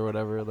goggles or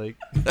whatever. Like,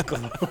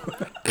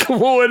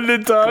 glow in the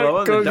dark Glow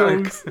in the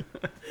dark. goggles.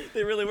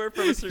 They really were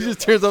from a he cereal.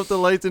 just turns off the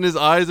lights and his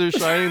eyes are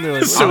shining. They're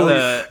like, So- wow. On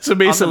the- So on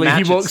the basically,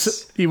 match, he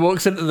it's-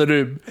 walks into the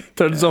room,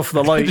 turns off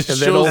the light, Just and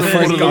then all shows him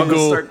four his of them goggles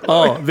go, start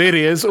glowing. "Oh, there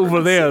he is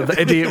over there, the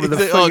idiot with the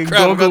He's like, oh fucking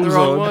crap, I got the goggles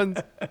wrong on." ones.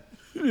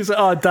 He's like,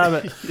 "Oh, damn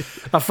it,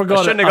 I forgot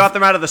I shouldn't it. have got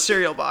them out of the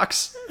cereal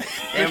box.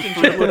 Christian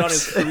should have put on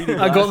his 3D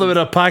I got them in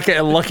a packet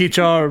of Lucky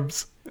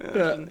Charms."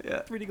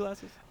 Yeah. 3D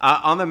glasses.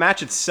 On the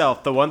match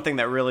itself, the one thing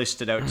that really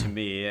stood out to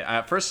me,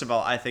 first of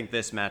all, I think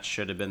this match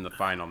should have been the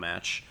final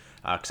match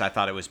because I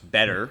thought it was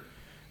better,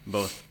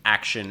 both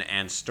action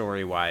and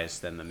story-wise,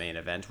 than the main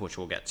event, which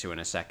we'll get to in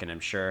a second, I'm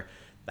sure.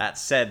 That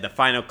said, the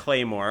final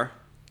Claymore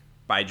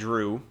by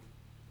Drew,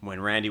 when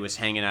Randy was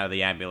hanging out of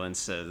the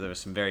ambulance, there was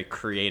some very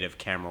creative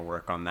camera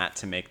work on that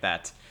to make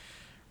that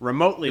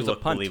remotely It was a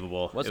look punt.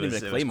 believable. It wasn't even a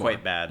it was Claymore.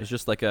 quite bad. It's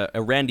just like a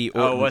Randy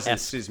Orton. Oh, it wasn't.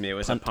 Excuse me. It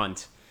was a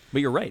punt.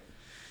 But you're right.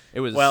 It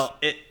was. Well,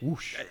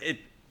 it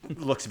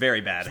looks very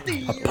bad.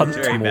 Punt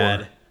Very more.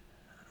 bad.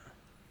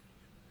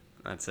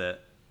 That's it.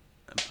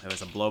 It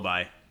was a blow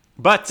by.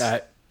 But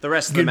the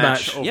rest of the good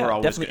match match. yeah, overall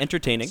was definitely good.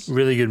 entertaining.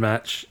 Really good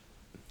match.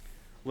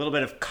 A little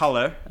bit of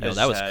color. No, as,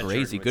 that was Jordan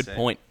crazy. would Good say.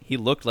 point. He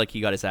looked like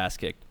he got his ass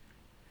kicked.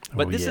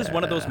 But Oh, this is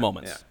one of those yeah.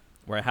 moments Yeah.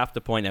 where I have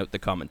to point out the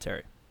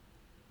commentary.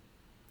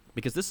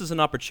 Because this is an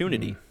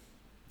opportunity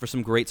for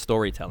some great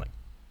storytelling.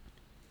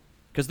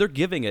 Because they're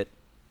giving it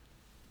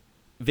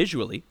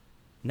visually.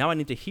 Now I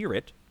need to hear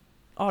it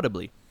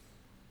audibly.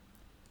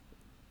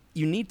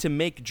 You need to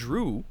make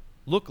Drew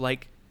look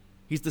like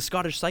he's the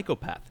Scottish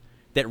psychopath,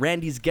 that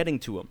Randy's getting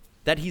to him,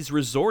 that he's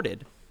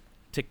resorted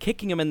to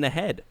kicking him in the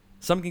head,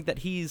 something that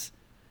he's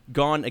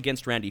gone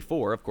against Randy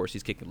for. Of course,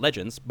 he's kicking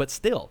legends, but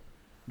still,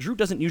 Drew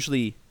doesn't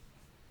usually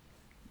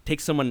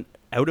take someone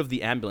out of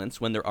the ambulance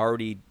when they're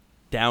already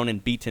down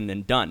and beaten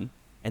and done,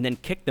 and then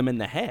kick them in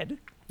the head.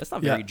 That's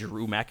not very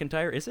Drew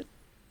McIntyre, is it?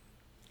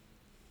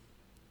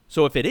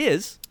 So if it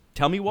is,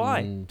 tell me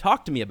why.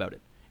 Talk to me about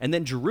it. And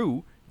then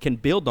Drew can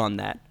build on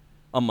that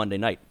on Monday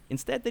night.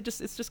 Instead,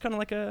 it's just kind of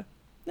like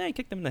he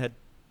kicked them in the head.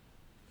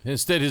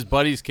 Instead, his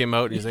buddies came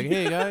out and he's like,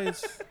 "Hey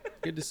guys,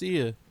 good to see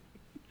you.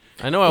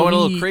 I know I went a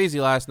little crazy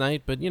last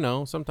night, but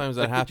sometimes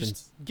that happens."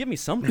 Just give me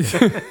something.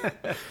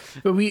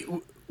 But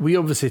we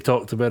obviously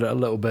talked about it a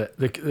little bit.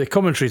 The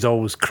commentary's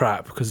always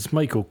crap because it's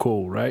Michael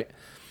Cole, right?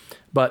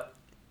 But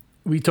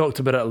we talked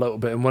about it a little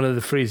bit, and one of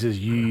the phrases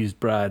you used,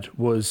 Brad,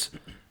 was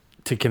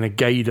to kind of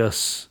guide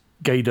us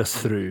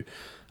through.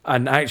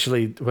 And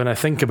actually, when I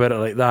think about it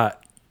like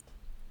that,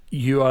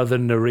 you are the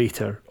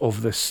narrator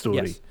of this story.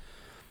 Yes.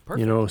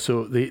 Perfect.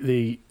 So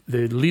the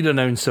lead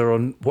announcer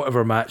on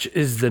whatever match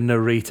is the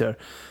narrator.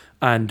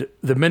 And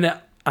the minute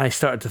I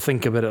started to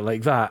think about it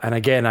like that, and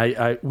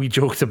again, we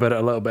joked about it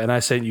a little bit, and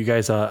I sent you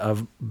guys a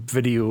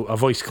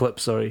voice clip,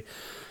 sorry.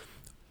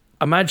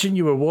 Imagine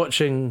you were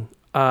watching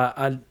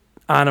an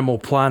Animal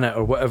Planet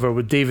or whatever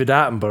with David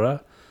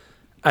Attenborough,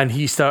 and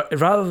he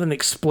started, rather than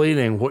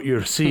explaining what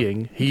you're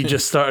seeing, he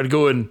just started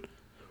going,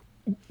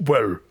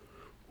 "Well,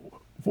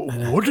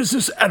 what is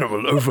this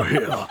animal over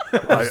here?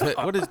 What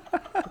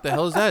the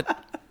hell is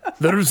that?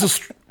 There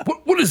is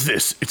what is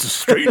this? It's a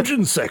strange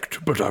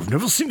insect, but I've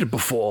never seen it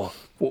before.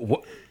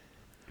 What?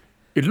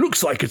 It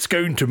looks like it's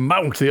going to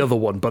mount the other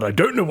one, but I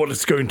don't know what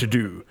it's going to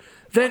do."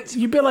 Then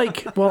you'd be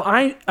like, "Well,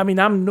 I mean,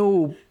 I'm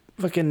no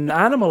fucking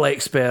animal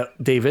expert,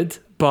 David,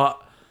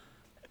 but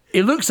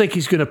it looks like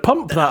he's going to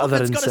pump that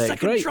other It's got a insect,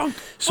 second right? trunk.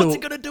 So What's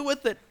he going to do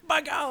with it?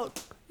 Bug out.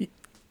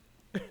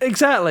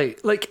 exactly,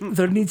 like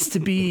there needs to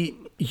be.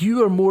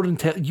 You are more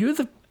you're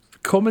the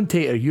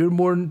commentator. You're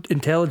more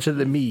intelligent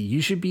than me.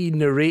 You should be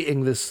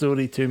narrating this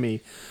story to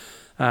me.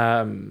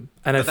 And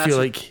I feel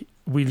like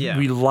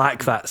we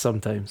lack that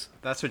sometimes.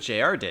 That's what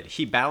JR did.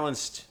 He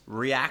balanced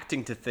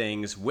reacting to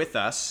things with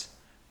us,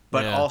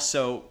 but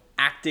also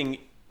acting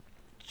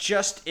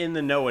just in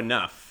the know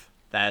enough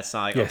that it's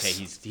not like, okay,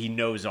 he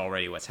knows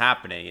already what's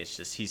happening. It's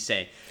just he's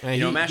saying,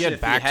 imagine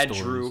if he had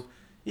Drew.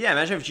 Yeah,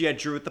 imagine if you had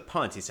Drew with the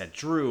punt. He said,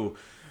 "Drew,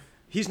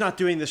 he's not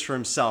doing this for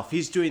himself.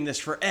 He's doing this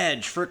for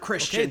Edge, for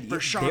Christian,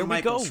 for Shawn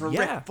Michaels, for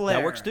Ric Flair."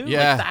 That works too.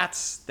 Yeah. Like,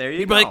 there you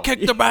He'd go. be like,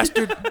 "Kick the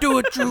bastard. Do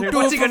it, Drew.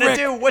 What's he do it for gonna Rick.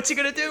 do? What's he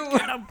gonna do?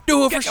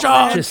 Do it for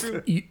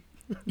Shawn."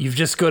 You've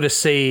just got to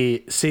say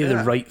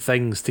the right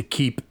things to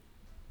keep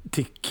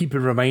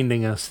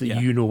reminding us that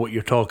you know what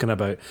you're talking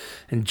about.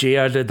 And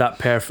JR did that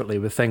perfectly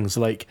with things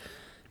like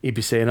he'd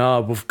be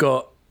saying, "We've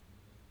got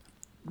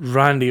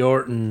Randy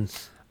Orton,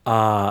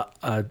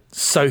 a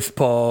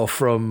southpaw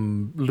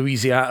from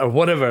Louisiana," or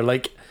whatever.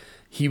 Like,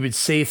 he would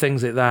say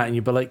things like that, and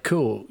you'd be like,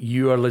 "Cool,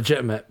 you are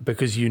legitimate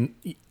because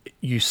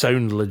you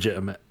sound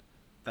legitimate."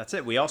 That's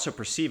it. We also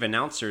perceive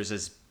announcers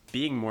as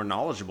being more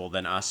knowledgeable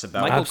than us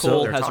about Michael what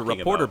Cole they're has a talking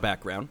reporter about.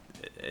 background.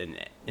 And,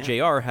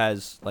 JR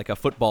has like a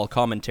football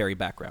commentary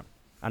background.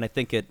 And I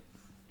think it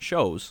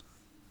shows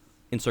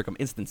in certain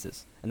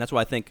instances. And that's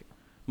why I think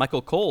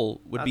Michael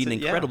Cole would be an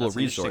incredible that's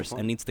an interesting resource point.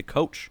 and needs to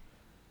coach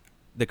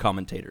the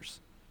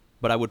commentators.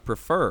 But I would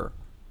prefer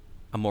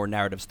a more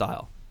narrative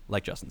style,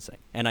 like Justin's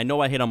saying. And I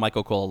know I hate on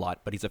Michael Cole a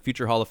lot, but he's a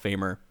future Hall of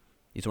Famer.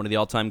 He's one of the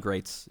all-time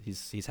greats.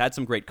 He's had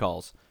some great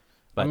calls.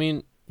 But I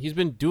mean, he's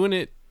been doing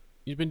it.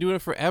 He's been doing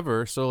it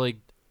forever. So like,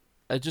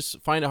 I just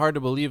find it hard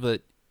to believe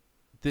that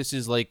this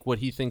is like what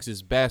he thinks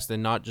is best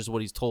and not just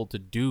what he's told to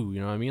do. You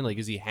know what I mean? Like,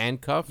 is he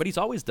handcuffed? But he's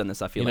always done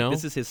this, I feel You like. know?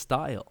 This is his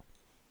style.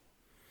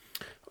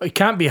 He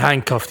can't be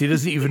handcuffed. He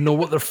doesn't even know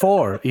what they're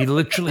for. He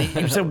literally,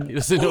 he said, He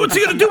doesn't know "What's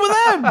he gonna do with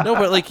them?" No,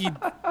 but like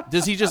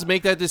does he just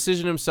make that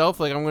decision himself?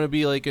 Like, I'm gonna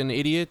be like an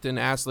idiot and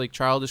ask like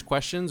childish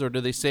questions, or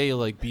do they say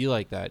like be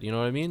like that? You know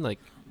what I mean? Like,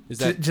 is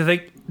Do that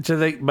you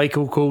think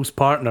Michael Cole's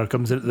partner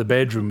comes into the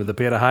bedroom with a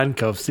pair of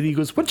handcuffs and he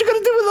goes, "What you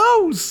gonna do with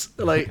those?"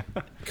 Like,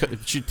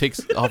 she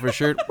takes off her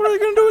shirt? What are you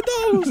gonna do with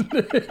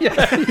those?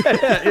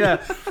 yeah.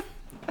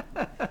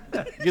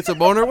 Gets a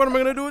boner. What am I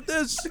gonna do with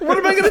this? What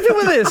am I gonna do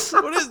with this?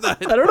 What is that?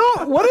 I don't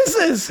know. What is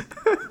this?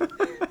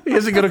 He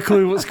hasn't got a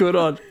clue what's going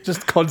on.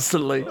 Just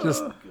constantly,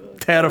 just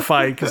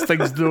terrified because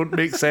things don't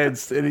make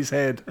sense in his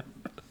head.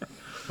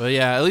 But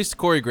yeah, at least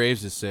Corey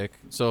Graves is sick.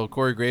 So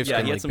Corey Graves Yeah,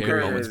 can he had like some bury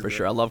great him. moments for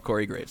sure. I love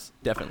Corey Graves.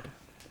 Definitely.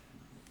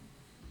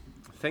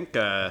 I think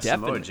Samoa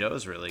Definitely.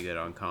 Joe's really good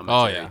on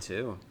commentary yeah.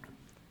 too.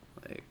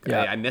 Like,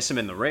 Yeah. I miss him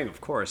in the ring,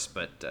 of course,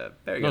 but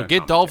very good. No, on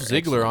get Dolph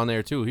commentary. Ziggler on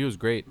there too. He was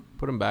great.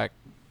 Put him back.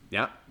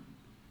 Yeah,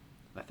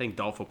 I think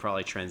Dolph will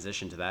probably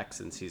transition to that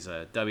since he's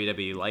a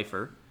WWE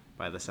lifer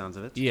by the sounds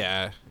of it.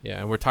 Yeah,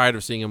 and we're tired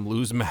of seeing him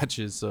lose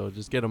matches, so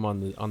just get him on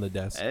the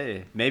desk.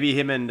 Hey, maybe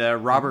him and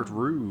Robert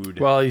Roode.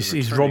 Well, he's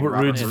Returning Robert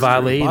Roode's Roode.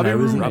 valet now,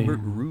 isn't he? Robert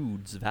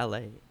Roode's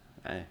valet.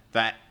 Hey,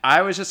 that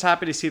I was just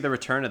happy to see the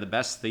return of the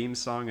best theme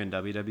song in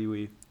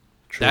WWE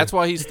That's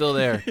why he's still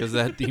there, because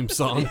that theme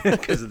song.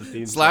 because of the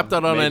theme Slap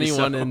song. that on Maybe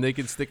anyone, so. and they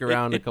can stick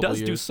around a It couple does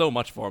do years. so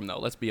much for him, though.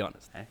 Let's be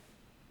honest.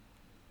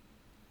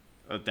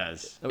 It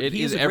does. It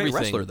He's is a great everything.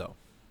 wrestler, though.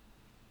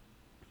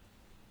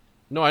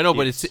 No, I know,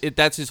 but Yes.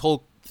 that's his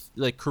whole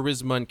like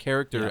charisma and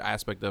character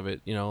aspect of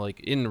it. You know, like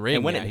in ring.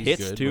 And when yeah, it he's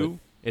hits good, too,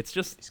 it's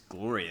just He's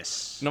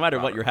glorious. No matter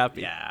what, you're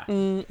happy. Yeah.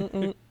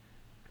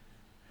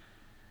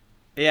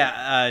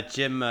 Yeah,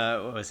 Jim.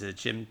 What was it?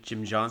 Jim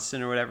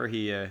Johnston or whatever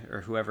he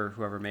or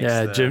whoever makes.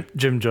 Yeah, the,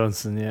 Jim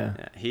Johnson. Yeah,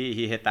 Yeah,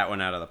 he hit that one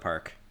out of the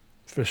park.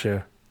 for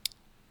sure.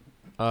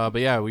 But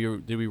yeah,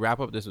 did we wrap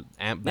up this shout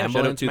out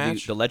ambulance to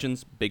match? the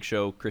legends, Big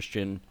Show,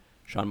 Christian,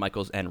 Shawn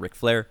Michaels, and Ric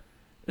Flair.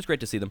 It was great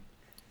to see them.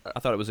 I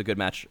thought it was a good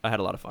match. I had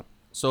a lot of fun.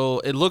 So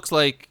it looks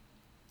like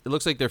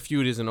their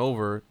feud isn't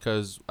over,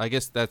 because I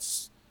guess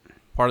that's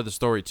part of the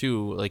story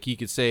too. Like he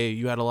could say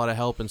you had a lot of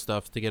help and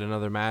stuff to get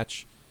another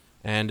match,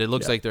 and it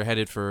looks like they're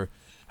headed for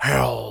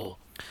Hell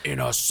in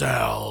a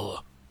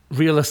Cell.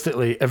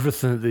 Realistically,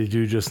 everything that they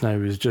do just now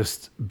is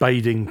just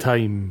biding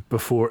time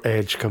before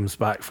Edge comes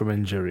back from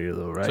injury,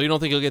 though, right? So you don't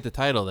think he'll get the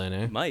title then,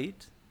 eh?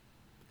 Might.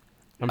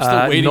 I'm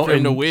still waiting not for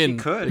him to in- win. He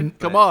could.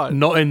 Come but- on.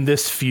 Not in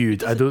this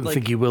feud. I don't like,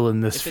 think he will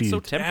in this If it's so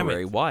feud.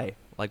 temporary, why?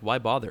 Like, why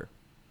bother?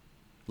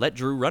 Let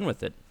Drew run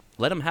with it.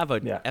 Let him have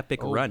an Yeah.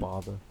 epic Oh, run.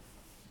 bother.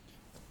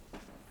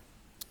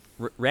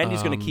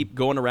 Randy's going to keep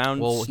going around,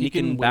 well, he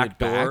can sneaking win back it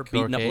door, back,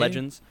 beating up okay?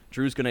 legends.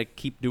 Drew's going to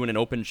keep doing an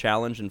open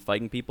challenge and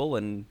fighting people,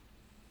 and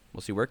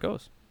we'll see where it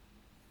goes.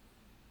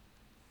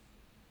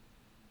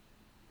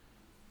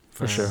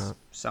 For sure.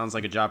 Sounds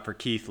like a job for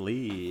Keith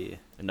Lee.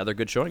 Another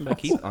good showing by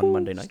Keith on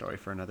Monday night. Story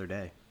for another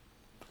day.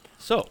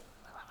 So,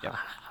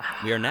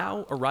 we are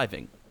now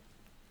arriving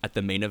at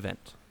the main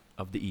event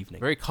of the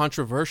evening. Very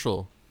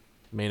controversial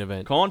main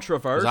event. 'Cause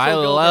Controversial. I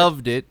Gilbert.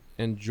 loved it,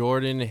 and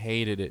Jordan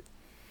hated it.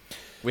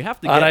 We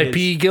have to get R.I.P. his-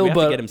 we have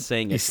Gilbert. to get him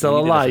saying it. He's We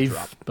still need it as a drop.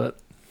 alive, but.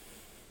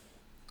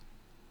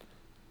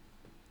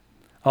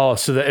 Oh,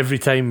 so that every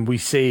time we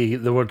say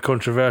the word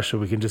controversial,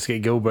 we can just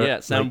get Gilbert. Yeah,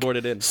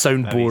 soundboarded in.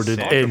 Soundboarded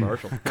That'd be in.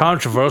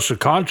 Controversial.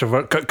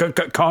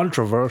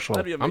 Controversial.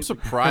 That'd be I'm amazing.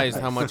 surprised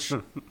how much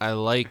I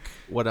like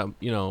what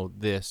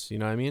this. You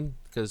know what I mean?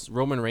 Because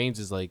Roman Reigns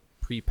is like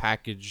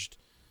prepackaged.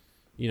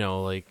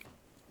 Like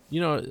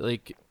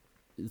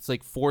it's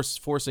like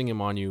forcing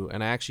him on you,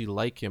 and I actually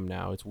like him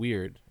now. It's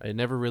weird. I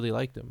never really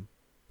liked him,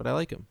 but I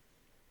like him.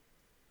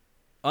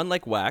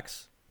 Unlike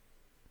Wax,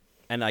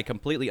 and I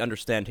completely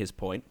understand his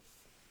point,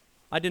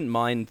 I didn't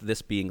mind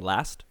this being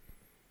last.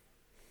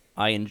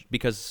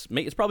 Because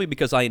it's probably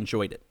because I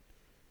enjoyed it.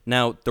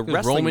 Now the 'Cause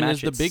wrestling Roman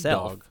match is the big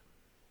itself, dog.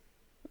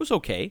 It was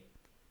okay,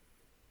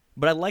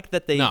 but I liked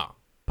that they No.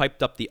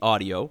 piped up the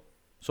audio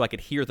so I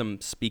could hear them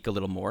speak a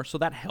little more. So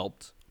that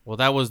helped. Well,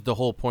 that was the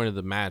whole point of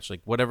the match.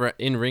 Like whatever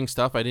in ring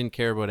stuff, I didn't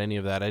care about any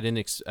of that.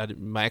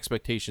 My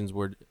expectations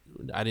were,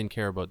 I didn't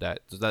care about that.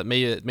 So that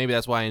maybe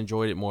that's why I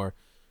enjoyed it more.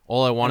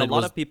 All I And wanted a lot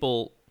was, of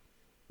people,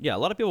 a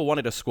lot of people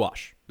wanted a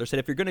squash. They said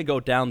if you're going to go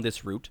down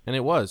this route, and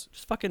it was.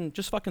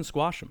 just fucking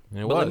squash them. And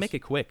it But was. make it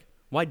quick.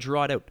 Why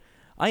draw it out?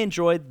 I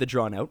enjoyed the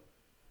drawn out,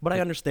 but I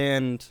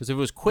understand Because if it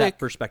was that quick,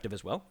 perspective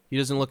as well. he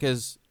doesn't look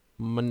as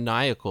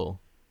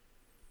maniacal.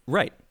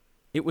 Right.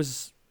 It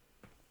was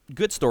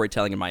good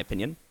storytelling in my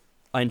opinion.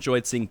 I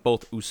enjoyed seeing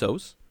both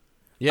Usos.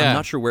 Yeah. I'm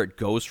not sure where it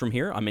goes from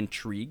here. I'm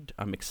intrigued.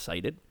 I'm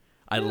excited.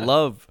 I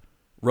love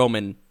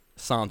Roman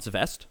sans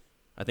veste.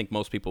 I think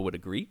most people would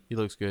agree. He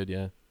looks good,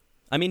 yeah.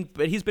 I mean,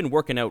 but he's been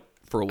working out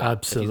for a while. If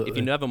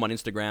Absolutely. you have him on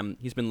Instagram,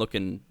 he's been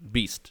looking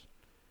beast.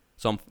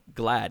 So I'm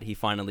glad he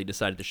finally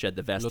decided to shed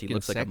the vest. He Looking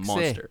looks like a sexy.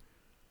 monster.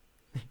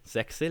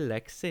 Sexy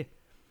Lexi.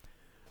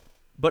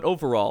 But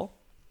overall,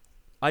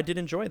 I did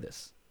enjoy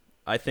this.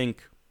 I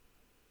think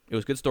it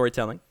was good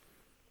storytelling.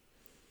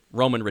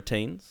 Roman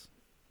retains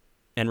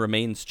and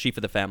remains chief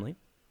of the family.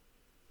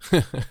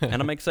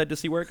 And I'm excited to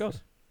see where it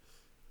goes.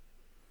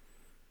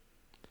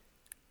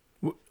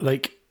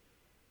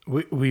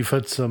 We've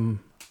had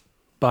some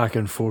back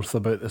and forth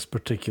about this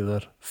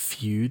particular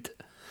feud.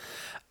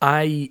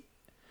 I've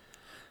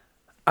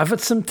had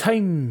some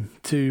time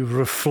to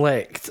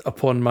reflect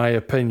upon my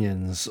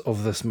opinions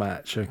of this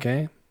match,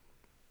 okay?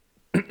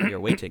 We are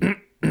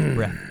waiting.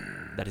 Breath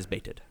that is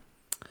baited.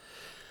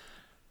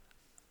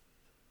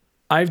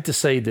 I've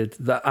decided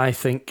that I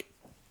think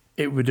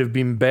it would have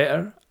been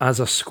better as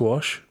a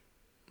squash,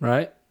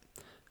 right?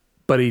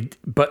 But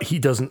he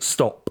doesn't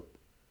stop.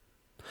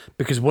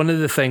 Because one of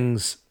the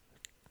things,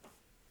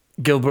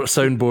 Gilbert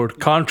Soundboard,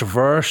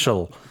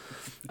 controversial.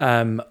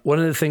 One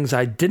of the things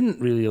I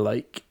didn't really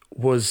like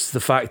was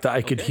the fact that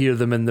I could hear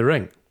them in the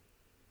ring.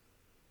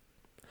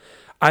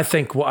 I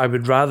think what I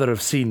would rather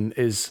have seen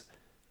is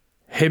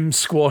him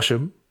squash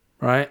him,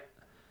 right?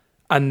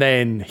 And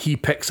then he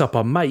picks up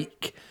a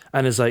mic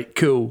and is like,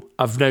 cool,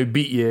 I've now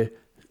beat you.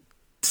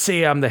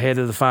 say I'm the head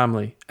of the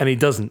family, and he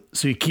doesn't,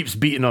 so he keeps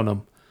beating on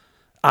him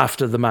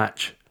after the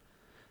match.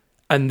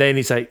 And then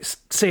he's like,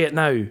 say it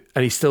now,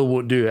 and he still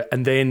won't do it.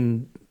 And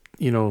then,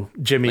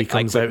 Jimmy Like,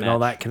 comes quit out and all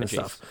match, that kind of a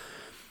stuff.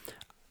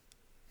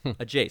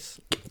 A Jace.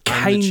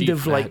 Kind chief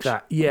of like match.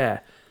 that, yeah.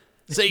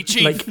 Say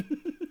chief. Like,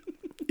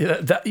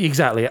 yeah,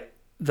 exactly.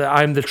 The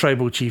I'm the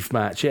tribal chief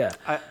match, yeah.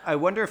 I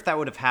wonder if that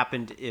would have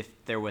happened if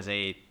there was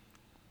a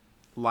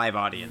live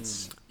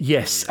audience.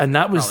 Yes, and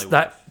that was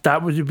Probably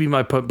that would be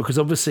my point, because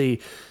obviously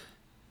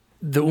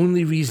the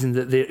only reason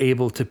that they're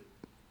able to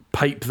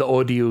pipe the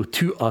audio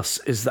to us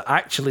is that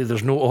actually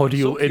there's no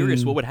audio So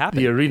curious in what would happen.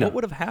 the arena. What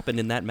would have happened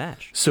in that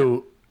match?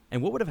 So,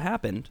 And what would have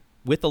happened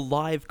with a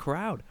live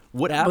crowd?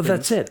 What happens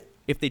that's it.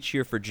 if they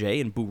cheer for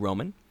Jay and boo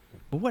Roman?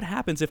 But what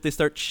happens if they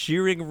start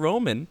cheering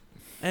Roman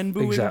and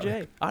booing Exactly.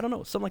 Jay? I don't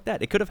know, something like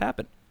that. It could have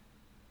happened.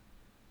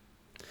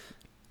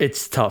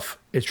 it's tough.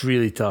 It's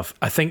really tough.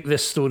 I think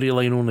this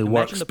storyline only Imagine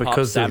works the pop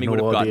because there's Sammy no would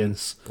have gotten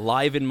audience.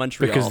 live in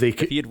Montreal Because they if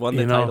could- he had won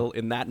the you know, title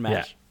in that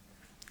match.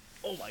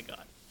 Oh my god.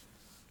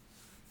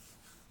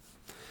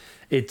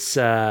 It's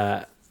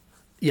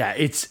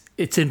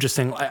it's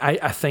interesting.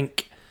 I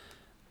think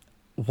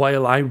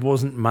while I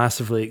wasn't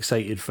massively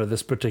excited for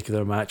this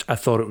particular match, I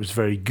thought it was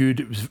very good.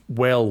 It was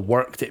well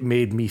worked. It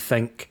made me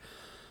think,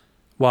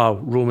 wow,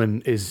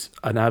 Roman is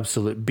an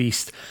absolute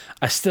beast.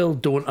 I still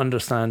don't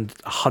understand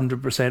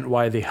 100%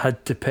 why they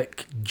had to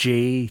pick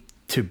Jay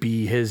to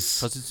be his.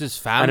 Because it's his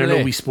I family. don't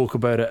know, we spoke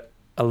about it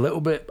a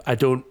little bit. I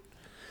don't.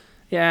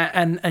 Yeah,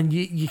 and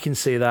you can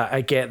say that.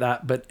 I get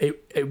that, but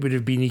it would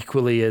have been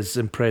equally as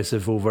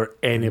impressive over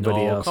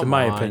anybody No, else, in come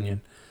my on.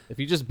 opinion. If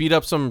you just beat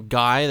up some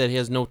guy that he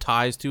has no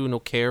ties to, no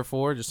care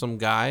for, just some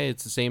guy,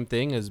 it's the same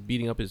thing as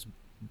beating up his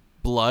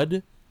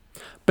blood.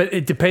 But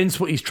it depends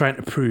what he's trying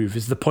to prove.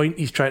 Is the point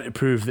he's trying to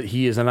prove that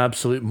he is an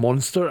absolute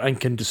monster and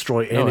can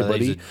destroy No, that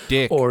he's anybody, a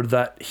dick. or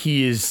that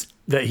he is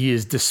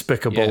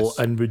despicable Yes.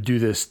 and would do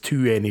this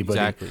to anybody?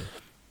 Exactly.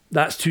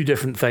 That's two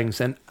different things.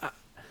 And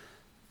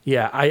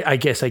yeah, I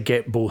guess I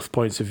get both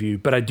points of view,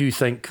 but I do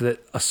think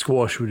that a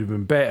squash would have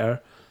been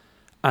better,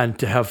 and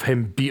to have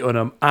him beat on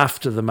him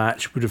after the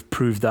match would have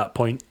proved that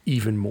point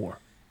even more,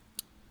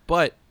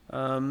 But,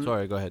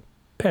 sorry, go ahead.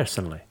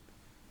 personally.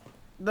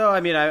 No,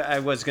 I mean, I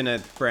was going to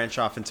branch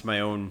off into my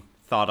own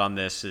thought on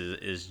this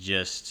is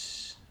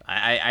just,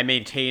 I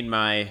maintain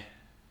my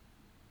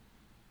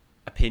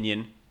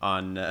opinion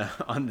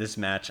on this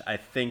match. I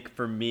think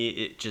for me,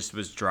 it just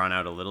was drawn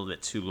out a little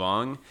bit too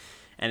long,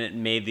 and it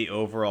made the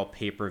overall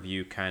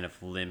pay-per-view kind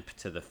of limp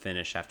to the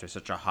finish after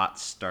such a hot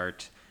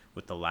start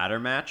with the ladder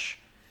match.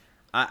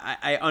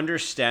 I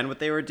understand what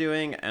they were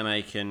doing, and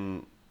I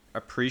can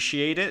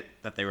appreciate it,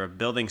 that they were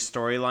building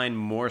storyline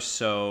more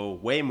so,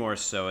 way more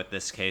so at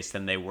this case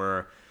than they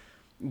were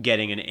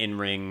getting an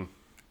in-ring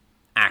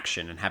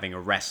action and having a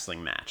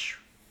wrestling match.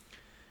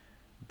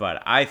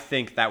 But I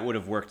think that would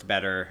have worked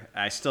better.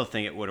 I still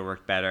think it would have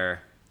worked better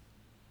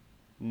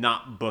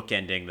not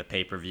bookending the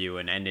pay-per-view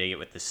and ending it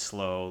with this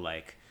slow,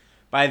 like,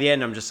 by the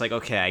end I'm just like,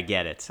 okay, I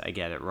get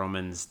it.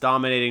 Roman's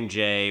dominating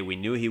Jay. We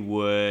knew he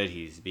would.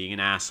 He's being an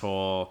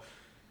asshole.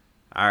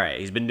 All right,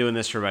 he's been doing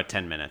this for about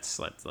 10 minutes.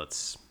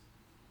 Let's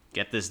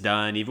get this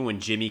done. Even when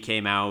Jimmy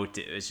came out,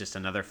 it was just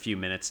another few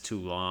minutes too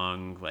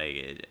long.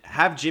 Like,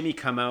 have Jimmy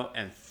come out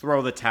and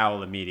throw the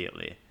towel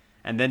immediately,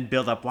 and then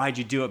build up. Why'd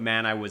you do it,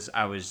 man? I was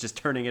just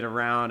turning it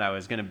around. I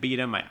was gonna beat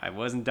him. I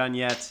wasn't done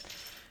yet,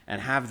 and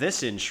have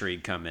this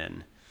intrigue come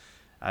in.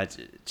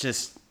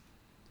 Just,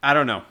 I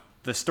don't know.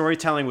 The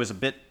storytelling was a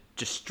bit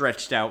just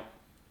stretched out.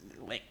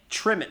 Like,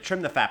 trim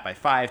the fat by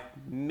 5,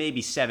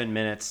 maybe 7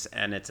 minutes,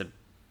 and it's a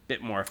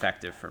bit more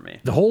effective for me.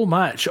 The whole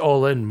match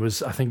all in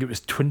was, I think it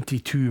was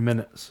 22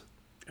 minutes.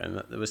 And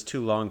it was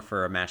too long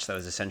for a match that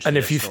was essentially. And a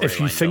if you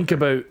storyline think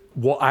builder. about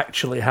what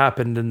actually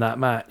happened in that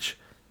match,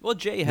 Well,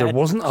 Jay There had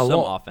wasn't a some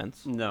lot.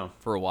 offense No.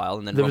 for a while,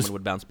 and then There Roman was-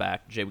 would bounce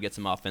back. Jay would get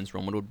some offense,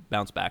 Roman would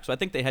bounce back. So I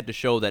think they had to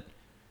show that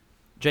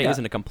Jay Yeah.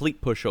 isn't a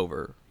complete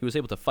pushover. He was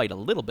able to fight a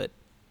little bit,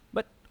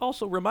 but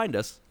also remind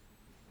us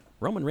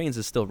Roman Reigns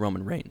is still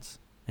Roman Reigns,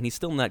 and he's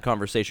still in that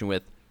conversation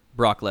with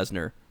Brock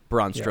Lesnar,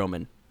 Braun Yeah.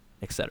 Strowman,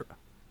 etc.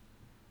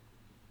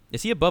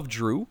 Is he above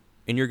Drew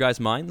in your guys'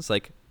 minds,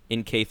 like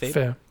in kayfabe?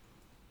 fair.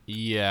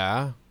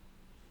 Yeah.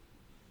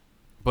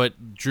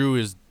 But Drew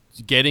is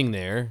getting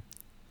there.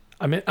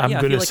 I mean, I'm Yeah,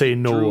 I going feel to like say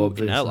no, Drew,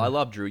 obviously. I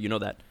love Drew, you know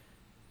that.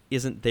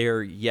 Isn't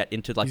there yet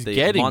into like He's the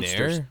getting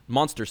monster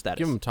there. status.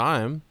 Give him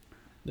time.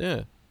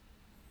 Yeah.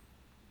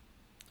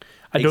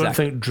 I don't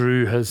Exactly. think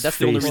Drew has That's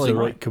the only faced reason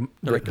the why. right,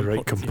 The right the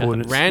right components, yeah.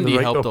 components. Randy the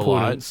right helped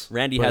opponents. a lot.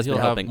 Randy but has he'll been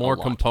have helping more a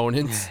lot.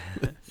 components.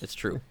 It's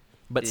true.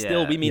 But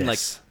still, Yeah. we mean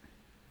Yes.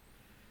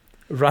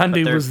 like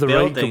Randy They're was the right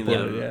building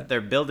component. them. Yeah.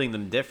 They're building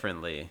them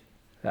differently,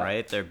 Yeah.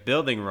 right? They're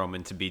building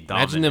Roman to be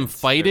dominant. Imagine them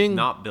fighting. They're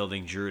not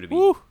building Drew to be.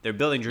 Woo. They're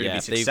building Drew yeah, to be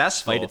if they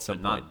successful, fight at some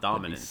but not point, that'd be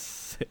dominant.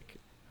 sick.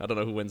 I don't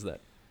know who wins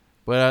that.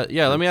 But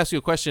yeah, let me ask you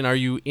a question. Are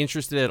you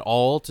interested at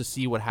all to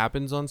see what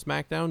happens on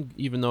SmackDown?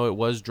 Even though it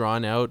was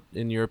drawn out,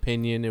 in your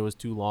opinion, it was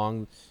too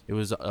long. It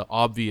was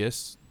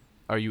obvious.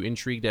 Are you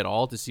intrigued at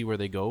all to see where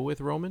they go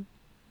with Roman?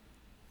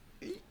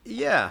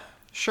 Yeah,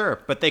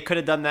 sure, but they could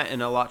have done that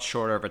in a lot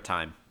shorter of a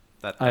time.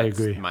 That's I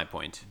agree. my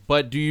point.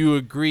 But do you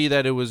agree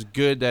that it was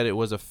good that it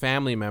was a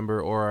family member,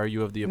 or are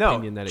you of the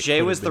opinion that it Jay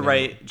could was have the been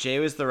right Jay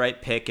was the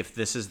right pick if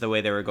this is the way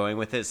they were going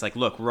with it. It's like,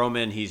 look,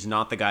 Roman, he's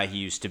not the guy he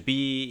used to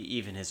be.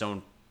 Even his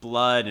own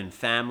blood and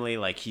family,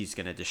 like he's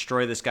gonna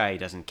destroy this guy. He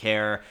doesn't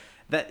care.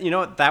 That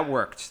that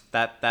worked.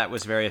 That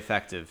was very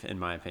effective in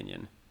my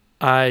opinion.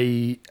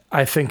 I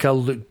think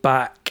I'll look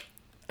back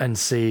and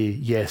say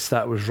yes,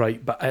 that was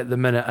right. But at the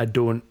minute, I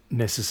don't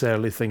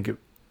necessarily think it.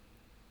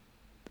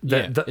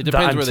 Yeah, it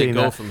depends where they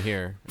go from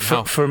here.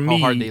 For me,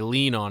 how hard they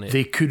lean on it.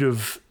 They could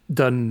have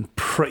done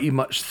pretty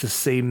much the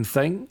same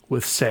thing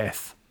with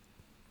Seth.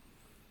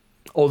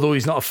 Although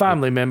he's not a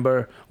family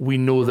member, we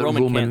know that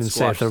Roman Roman can't and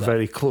squash Seth are Seth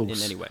very close.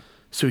 in any way.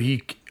 So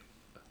he.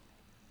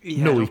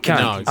 Yeah, No, I he don't can't.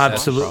 think he can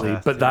Absolutely,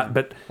 squash but Seth,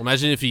 but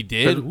Imagine if he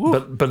did. Woo.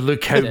 but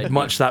look how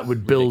much that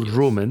would build Ridiculous.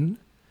 Roman,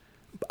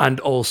 and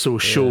also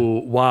show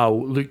wow,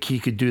 look, he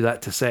could do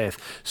that to Seth.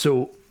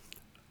 So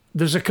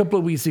there's a couple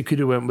of ways they could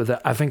have went with it.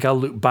 I think I'll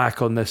look back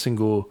on this and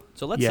go,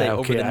 So let's yeah, say okay,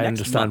 over the I next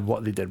understand month,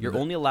 what they did. you're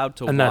with only it. allowed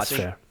to And watch that's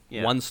fair.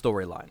 Yeah. one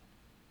storyline: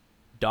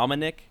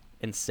 Dominic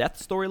and Seth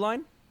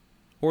storyline,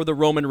 or the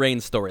Roman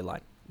Reigns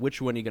storyline.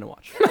 Which one are you gonna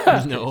watch?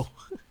 No.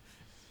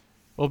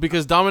 Well,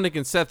 because Dominic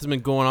and Seth has been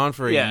going on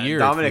for a Yeah, year. it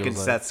Dominic and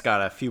feels like. Seth's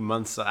got a few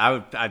months.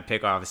 I'd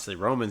pick obviously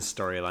Roman's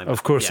storyline.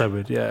 Of course, I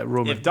would. Yeah,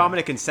 Roman. If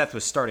Dominic and Seth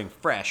was starting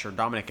fresh, or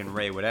Dominic and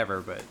Ray,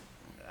 whatever, but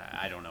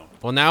I don't know.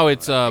 Well, now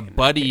it's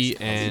Buddy case.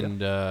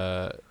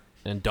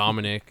 and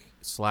Dominic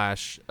 /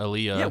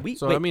 Aaliyah. Yeah, we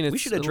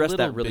it's should a address that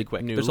little really bit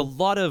quick. new. There's a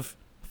lot of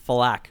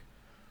flack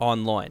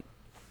online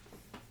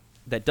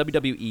that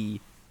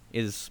WWE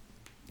is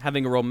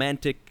having a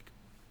romantic,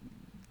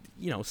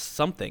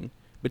 something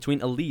between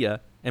Aaliyah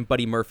and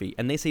Buddy Murphy,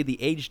 and they say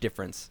the age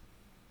difference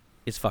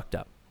is fucked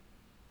up.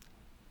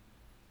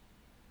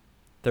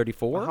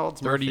 34? How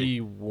old's Murphy?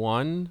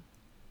 31.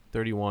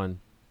 31.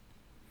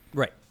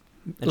 Right.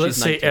 And Let's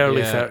she's say 19.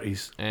 early Yeah.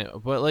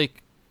 30s. But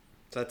like,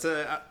 So that's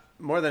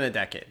more than a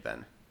decade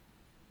then.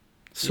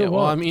 So yeah, what?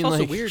 well, I mean, It's also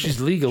like, weird. she's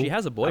legal. She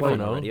has a I boyfriend don't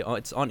know. already.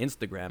 It's on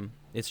Instagram.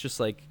 It's just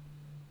like,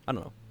 I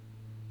don't know.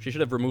 She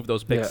should have removed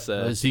those pics.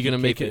 is he gonna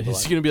keep make it? kayfabe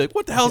Is he alive. gonna be like,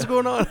 what the hell's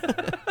going on?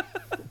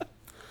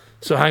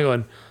 So hang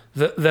on.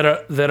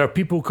 There are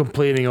people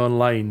complaining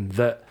online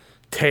that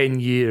 10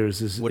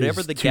 years is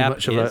Whatever is the too gap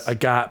much of is. a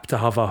gap to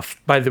have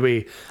by the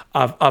way,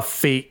 a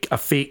fake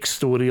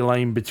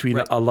storyline between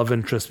Right. a love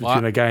interest Well,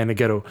 between a guy and a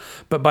girl.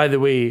 But by the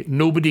way,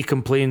 nobody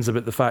complains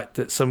about the fact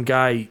that some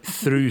guy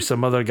threw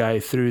some other guy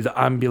through the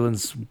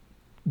ambulance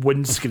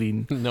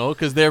windscreen. No,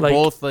 because they're Like-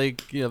 both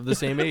like of the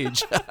same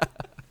age.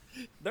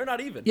 They're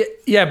not even.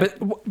 Yeah,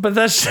 but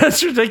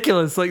that's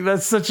ridiculous. Like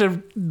that's such a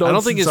nonsense I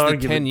don't think it's the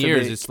argument 10 to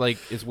years. make. It's like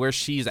it's where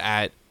she's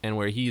at and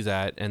where he's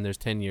at, and there's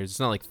 10 years. It's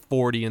not like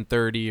 40 and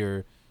 30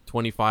 or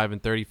 25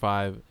 and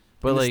 35.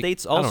 But in like the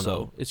States I don't also,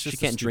 know. It's just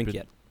she a can't drink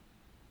stupid- yet.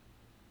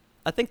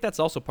 I think that's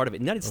also part of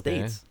it. United Okay.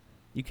 States,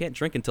 you can't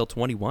drink until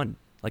 21.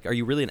 Like, are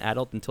you really an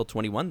adult until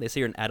 21? They say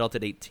you're an adult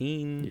at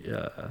 18,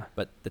 Yeah.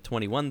 but the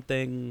 21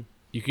 thing.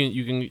 You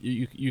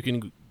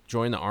can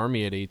join the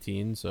army at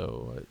 18,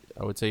 so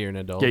I would say you're an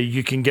adult. Yeah,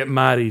 you can get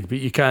married, but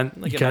you can't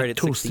Like get married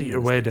can't at toast 16 at your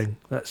in the States. wedding.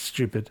 That's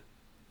stupid.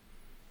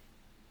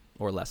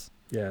 Or less.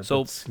 Yeah, So-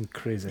 that's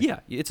crazy.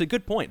 Yeah, it's a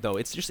good point, though.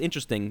 It's just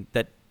interesting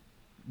that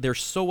they're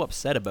so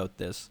upset about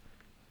this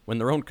when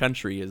their own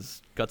country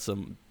has got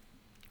some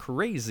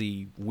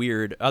crazy,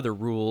 weird other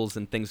rules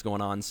and things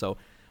going on. So,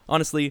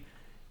 honestly,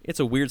 it's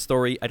a weird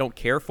story. I don't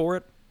care for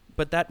it,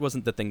 but that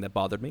wasn't the thing that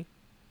bothered me.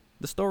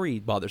 The story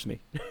bothers me.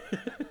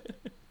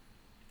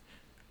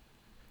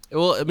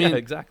 Well, I mean, yeah,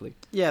 exactly.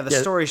 Yeah, the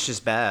Yeah. story's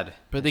just bad.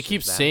 but they It's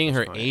keep just bad saying at her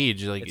this point.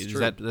 age. Like, It's is true.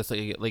 that's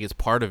like it's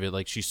part of it?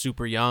 Like, she's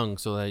super young,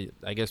 so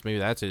I guess maybe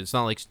that's it. It's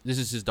not like this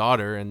is his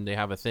daughter and they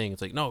have a thing.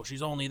 It's like, no,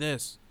 she's only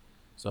this.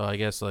 So I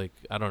guess like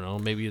I don't know.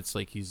 Maybe it's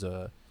like is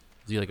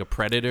he like a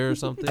predator or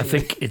something? I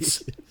think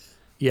it's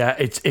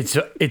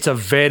it's a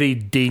very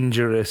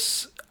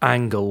dangerous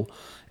angle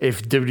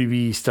if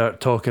WWE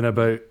start talking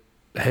about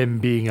him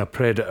being a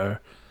predator.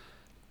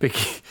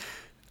 Because,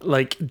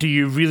 like, do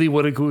you really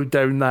want to go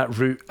down that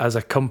route as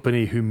a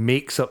company who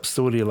makes up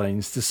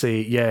storylines to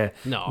say, yeah,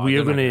 No,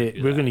 we're they're not gonna gonna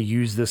do we're that. gonna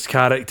use this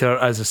character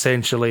as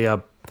essentially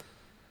a.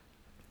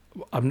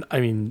 I'm not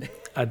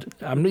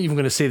even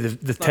going to say the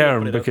not term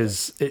gonna put it out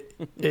because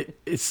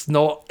it's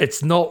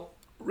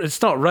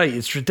not right.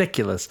 It's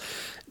ridiculous.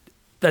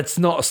 That's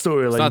not a It's not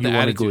storyline the you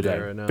want to go Attitude down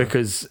Era, no.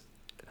 because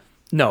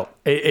no,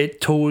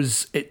 it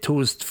toes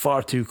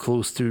far too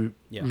close to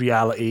Yeah.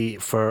 reality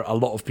for a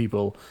lot of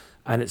people,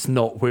 and it's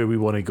not where we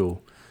want to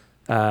go.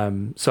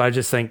 So I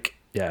just think,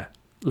 yeah,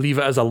 leave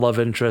it as a love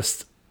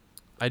interest.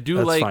 I do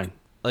That's like fine.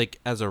 like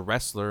as a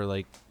wrestler,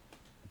 like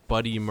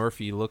Buddy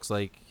Murphy looks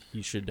like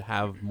he should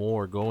have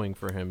more going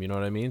for him. You know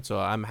what I mean? So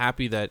I'm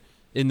happy that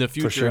in the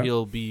future sure.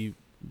 he'll be,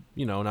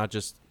 not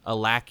just a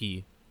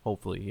lackey.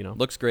 Hopefully,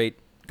 Looks great.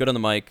 Good on the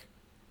mic.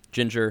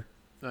 Ginger.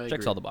 I Checks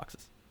agree. all the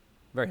boxes.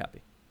 Very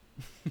happy.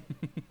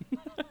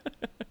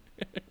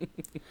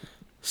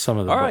 some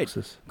of the All right,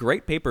 boxes.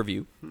 great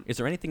pay-per-view. Is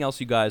there anything else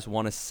you guys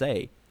want to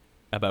say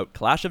about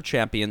Clash of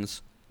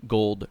Champions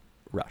Gold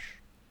Rush?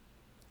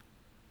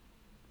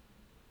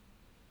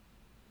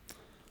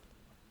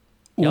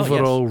 Oh, yes.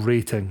 Overall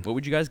rating. What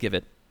would you guys give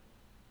it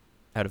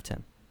out of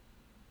 10?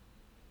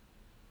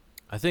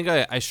 I think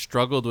I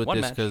struggled with One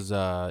this match. because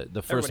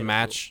the first Everybody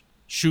match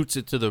shoots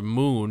it to the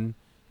moon,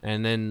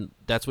 and then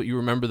that's what you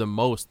remember the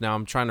most. Now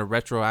I'm trying to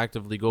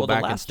retroactively go Well,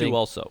 back the and last think. two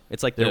also.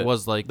 It's like there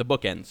was, like- the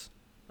bookends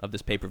of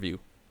this pay-per-view.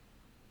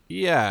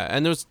 Yeah,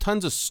 and there was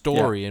tons of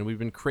story, and we've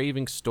been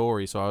craving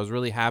story, so I was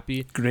really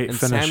happy. Great and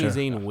finisher.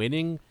 Sami Zayn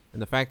winning,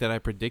 and the fact that I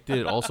predicted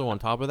it also on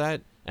top of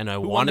that, and I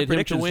Who won the wanted him to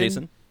predictions, win.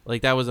 Jason?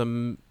 Like that was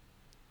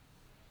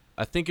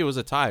I think it was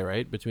a tie,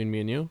 right, between me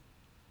and you.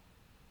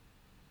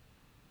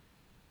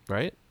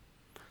 Right?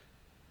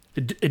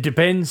 It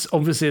depends.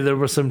 Obviously, there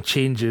were some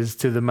changes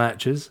to the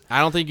matches. I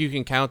don't think you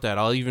can count that.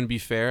 I'll even be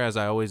fair, as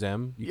I always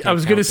am. You I can't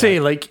was going to count say,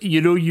 that. like,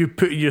 you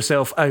put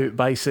yourself out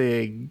by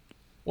saying,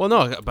 Well,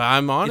 no, but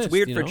I'm honest. It's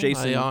weird you for know?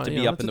 Jason I, to you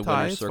be know, up in it's the a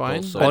tie, winner's it's circle.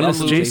 fine. So I Honest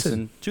welcome lose.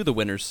 Jason. to the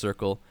winner's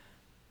circle.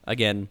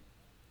 Again,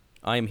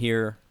 I am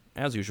here,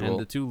 as usual, And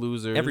the two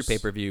losers. every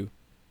pay-per-view,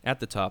 at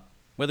the top.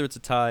 Whether it's a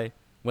tie,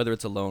 whether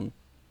it's alone,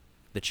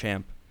 the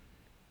champ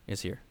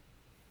is here.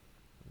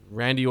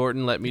 Randy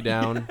Orton let me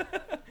down.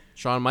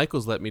 Shawn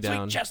Michaels let me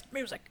down. Sweet chest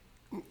music.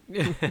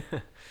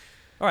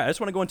 All right, I just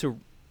want to go into...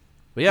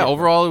 But yeah, Yeah,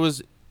 overall it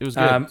was good.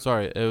 Um,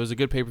 Sorry, it was a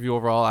good pay-per-view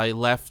overall. I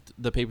left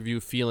the pay-per-view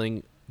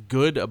feeling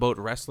good about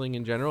wrestling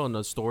in general and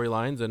the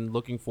storylines, and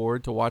looking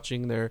forward to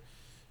watching their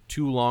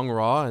too long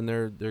Raw and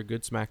their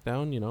good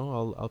SmackDown. You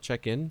know, I'll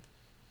check in,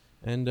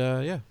 and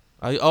yeah.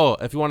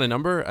 If you want a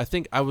number, I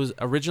think I gave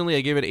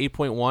it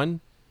 8.1.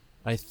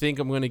 I think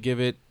I'm gonna give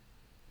it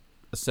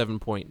a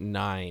 7.9.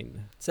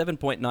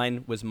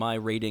 7.9 was my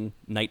rating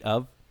night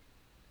of.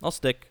 I'll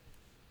stick.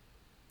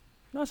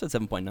 No, I said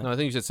 7.9. No, I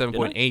think you said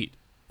 7.8.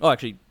 Oh,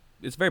 actually,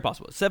 it's very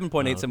possible. 7.8, Oh,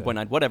 okay.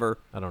 7.9, whatever.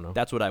 I don't know.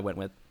 That's what I went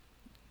with.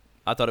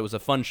 I thought it was a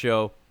fun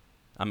show.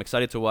 I'm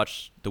excited to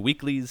watch the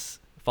weeklies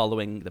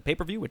following the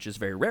pay-per-view, which is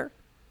very rare.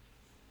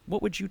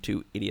 What would you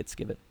two idiots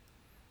give it?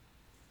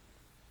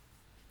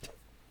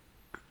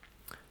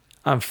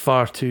 I'm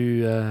far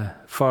too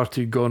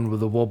gone with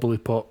the wobbly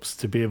pops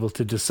to be able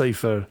to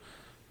decipher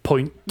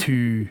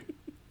 0.2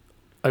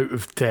 out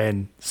of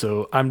 10.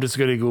 So I'm just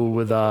going to go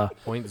with a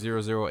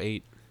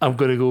 0.008. I'm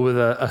going to go with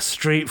a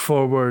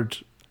straightforward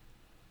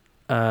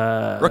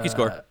Rookie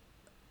score.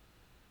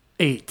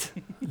 8.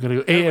 I'm going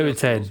to go 8 out of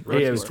 10. 8 out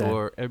Rookie of 10.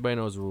 score. Everybody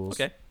knows rules.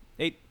 Okay,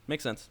 8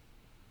 makes sense.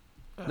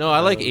 No, I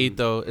like 8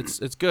 though. It's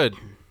good.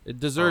 It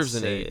deserves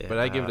an say, 8, but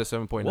I give it a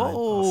 7.9.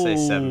 I'll say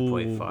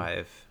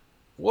 7.5.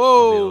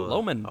 Whoa!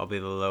 Lowman. I'll be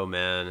the low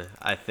man.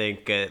 I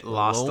think it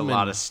lost a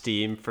lot of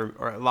steam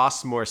it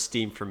lost more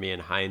steam for me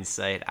in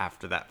hindsight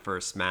after that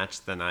first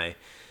match than I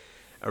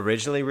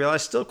originally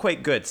realized. Still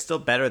quite good. Still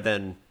better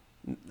than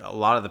a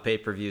lot of the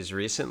pay-per-views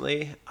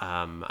recently.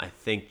 I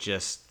think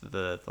just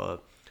the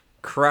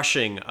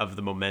crushing of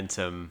the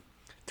momentum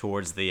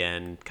towards the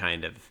end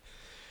kind of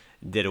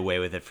did away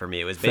with it for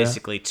me. It was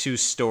basically 2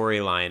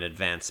 storyline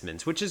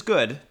advancements, which is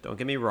good. Don't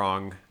get me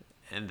wrong.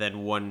 And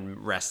then 1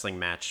 wrestling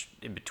match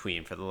in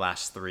between for the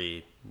last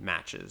 3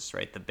 matches,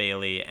 right? The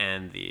Bayley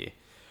and the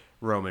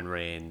Roman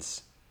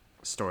Reigns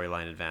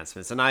storyline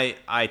advancements. And I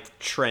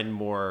trend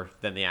more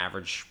than the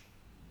average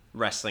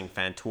wrestling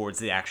fan towards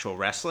the actual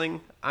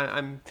wrestling.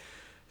 I'm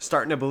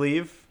starting to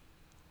believe,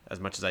 as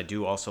much as I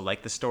do also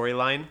like the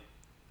storyline.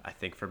 I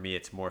think for me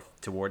it's more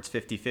towards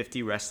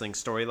 50-50 wrestling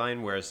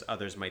storyline, whereas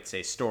others might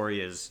say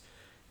story is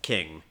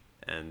king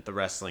and the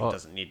wrestling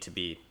doesn't need to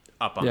be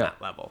up on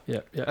that level. Yeah.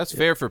 That's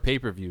fair for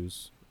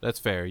pay-per-views. That's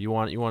fair. You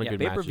want a good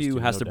match. Pay-per-view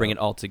has to bring it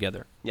all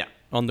together. Yeah.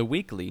 On the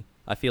weekly,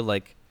 I feel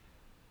like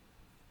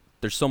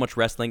there's so much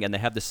wrestling and they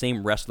have the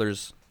same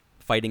wrestlers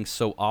fighting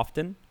so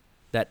often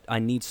that I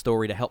need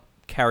story to help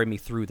carry me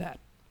through that.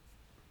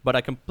 But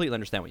I completely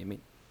understand what you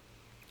mean.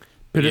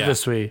 Put Yeah. it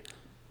this way.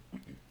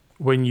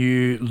 When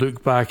you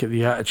look back at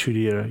the Attitude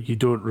Era, you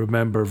don't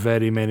remember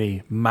very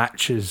many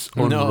matches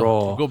on No,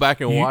 Raw. go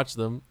back and You- watch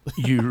them.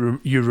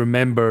 You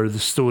remember the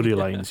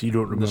storylines. You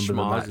don't remember the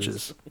schmozzes.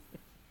 matches.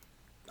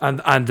 And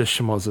the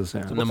schmozzes,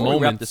 yeah. And the Before we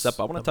wrap moments. this up,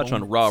 I want to The touch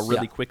on Raw moments.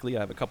 really Yeah. quickly. I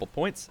have a couple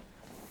points.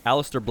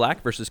 Aleister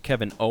Black versus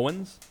Kevin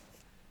Owens.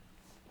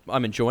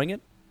 I'm enjoying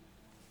it.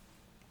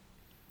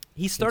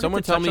 He started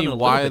someone to tell touch me on it a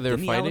why little bit, they're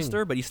didn't he, fighting?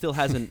 Aleister? But he still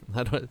hasn't.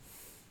 I don't-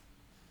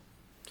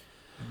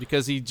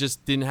 because he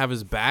just didn't have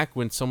his back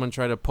when someone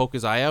tried to poke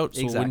his eye out.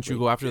 So wouldn't Exactly. you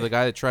go after the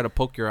guy that tried to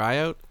poke your eye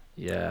out?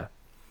 Yeah.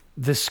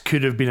 This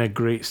could have been a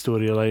great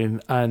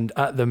storyline. And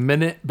at the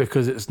minute,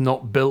 because it's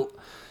not built,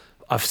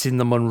 I've seen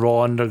them on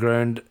Raw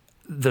Underground.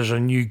 There's a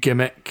new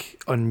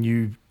gimmick, a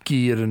new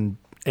gear and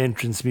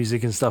entrance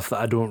music and stuff that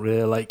I don't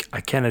really like. I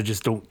kind of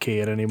just don't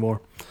care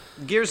anymore.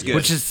 Gear's good.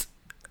 Which is,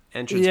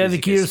 Entrance yeah, the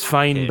music gear's is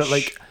fine, but ish.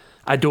 like,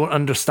 I don't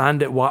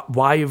understand it.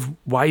 Why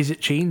is it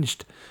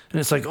changed? And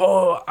it's like,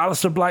 oh,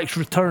 Aleister Black's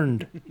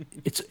returned.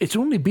 It's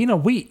only been a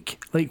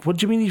week. Like, what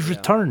do you mean he's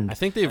returned? I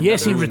think they've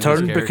yes, he ruined his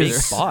returned character.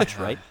 because Botch,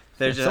 right?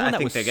 They're just. Someone I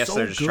that was think. I guess so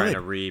they're just trying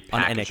to good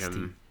on repackage NXT.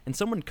 him. And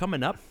someone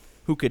coming up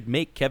who could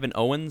make Kevin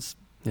Owens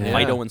Yeah.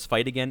 fight Owens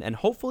fight again, and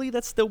hopefully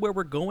that's still where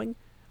we're going.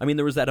 I mean,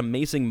 there was that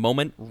amazing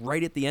moment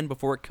right at the end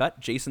before it cut.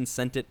 Jason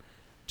sent it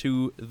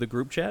to the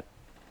group chat.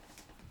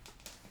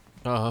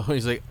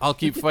 He's like, I'll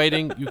keep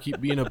fighting. You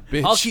keep being a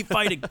bitch. I'll keep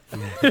fighting.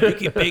 You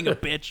keep being a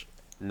bitch.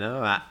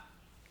 No,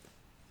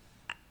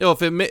 Yo,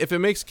 if it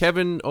makes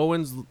Kevin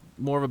Owens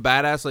more of a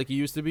badass like he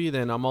used to be,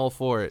 then I'm all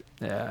for it.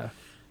 Yeah.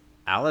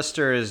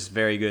 Alistair is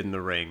very good in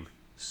the ring,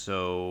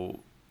 so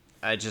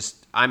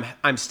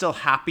I'm still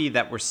happy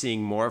that we're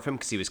seeing more of him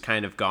because he was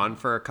kind of gone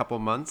for a couple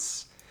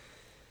months.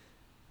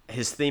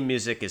 His theme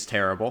music is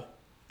terrible.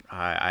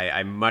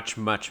 I much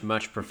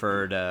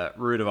preferred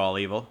Root of All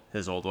Evil,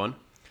 his old one,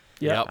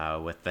 Yeah.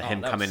 with the Oh,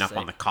 him that was coming up sick.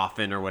 on the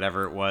coffin or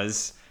whatever it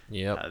was.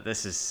 Yep.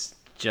 This is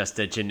just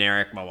a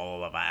generic blah, blah,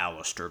 blah, blah,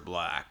 Alistair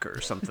Black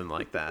or something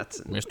like that.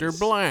 And Mr. it's-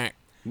 Black.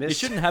 It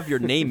shouldn't have your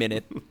name in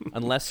it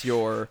unless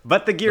you're.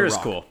 But the gear The is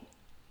Rock. cool.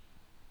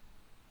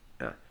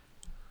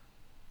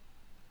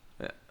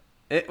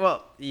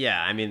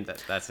 Yeah. I mean,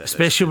 that's it. There's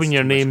Especially when too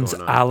your much name's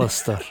going on.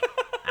 Alistair.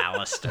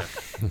 Alistair.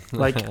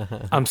 Like,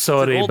 I'm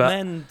sorry, Old but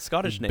man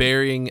Scottish name.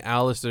 Burying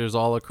Alistairs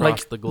all across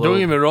like, the globe. don't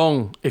get me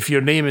wrong. If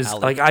your name is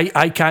Ali. like,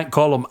 I can't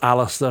call him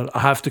Alistair. I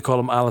have to call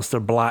him Alistair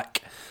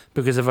Black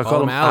because if I call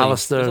him him Ali.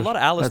 Alistair, There's a lot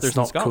of Alistairs that's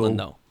in not Scotland,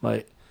 cool. though.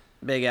 Like,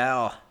 Big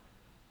Al.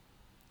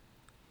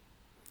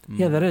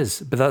 yeah, there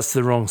is, but that's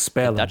the wrong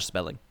spelling. Dutch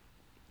spelling.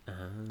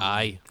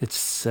 Aye.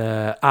 It's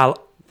The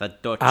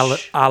Dutch.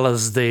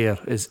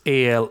 Alasdair is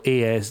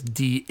Alasdair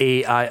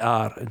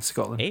in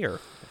Scotland. Air.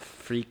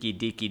 Freaky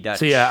deaky Dutch.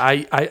 So yeah,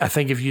 I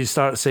think if you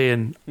start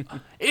saying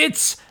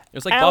it's It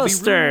was like Bobby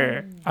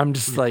Alistair, I'm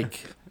just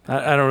like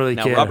I don't really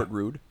Now care. Robert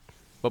Roode,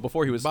 but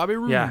before he was Bobby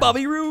Roode. Yeah.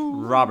 Bobby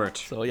Roode. Robert.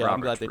 So yeah,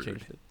 I'm glad they Roode.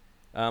 changed it.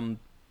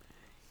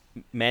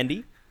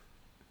 Mandy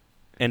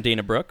and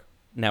Dana Brooke,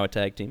 now a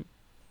tag team.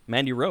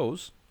 Mandy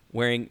Rose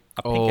wearing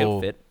a pink Oh.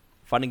 outfit,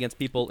 fighting against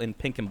people in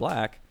pink and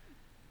black.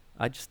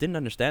 I just didn't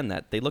understand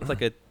that. They looked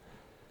like a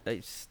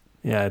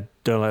Yeah, I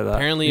don't like that.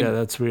 Apparently- yeah,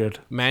 that's weird.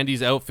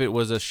 Mandy's outfit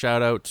was a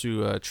shout out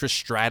to Trish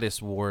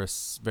Stratus wore a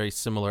very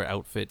similar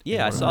outfit. in yeah,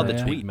 I one of saw her the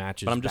yeah. tweet,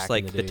 matches. but I'm just back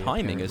in like the day,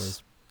 timing apparently.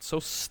 is so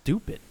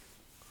stupid.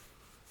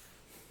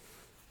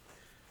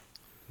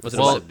 Was it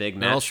Well, about- a big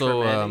And match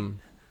also, for Mandy?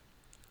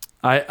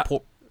 I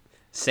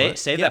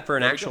Save Yeah, that for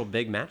an there we actual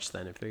big match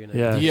then if they're gonna.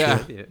 Yeah.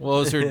 yeah. sure. Well, it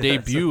was her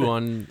debut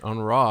on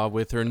Raw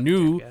with her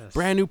guess.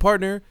 brand new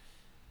partner.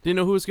 Didn't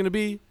know who it was gonna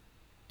be.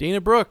 Dana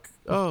Brooke.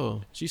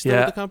 Oh, she's still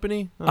Yeah. with the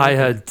company. Oh, I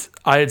okay.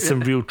 had some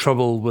real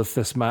trouble with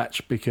this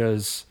match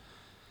because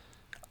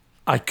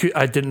I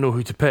didn't know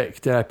who to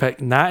pick. Did I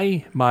pick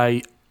Natty,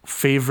 my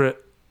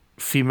favorite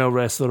female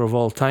wrestler of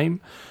all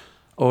time,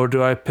 or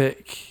do I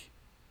pick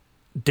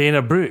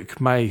Dana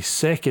Brooke, my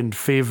second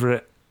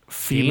favorite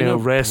female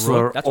Dana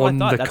wresler That's what I on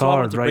thought. the That's why I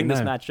wanted card to right bring this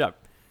now? match up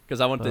because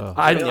I wanted to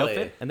I- show the Really?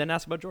 outfit and then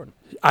ask about Jordan.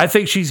 I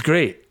think she's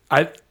great.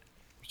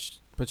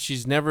 But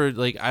she's never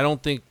like I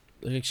don't think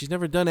like she's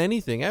never done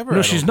anything ever. I No,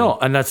 don't she's think. not,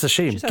 and that's a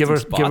shame. She's had Give her,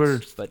 some give her,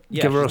 spots, but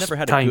yeah, give her she's never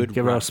had a time. good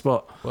Give her a run.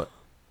 spot.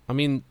 I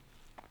mean,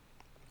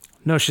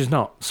 No, she's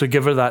not. So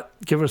give her that.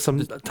 Give her some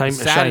the time to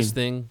shine. saddest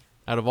thing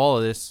out of all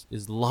of this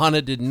is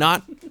Lana did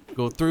not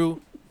go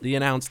through the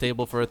announce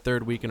table for a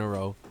third week in a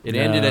row. It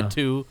ended Yeah. at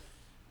 2.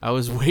 I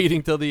was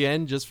waiting till the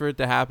end just for it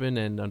to happen,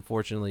 and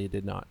unfortunately, it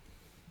did not.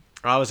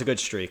 Oh, it was a good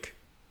streak.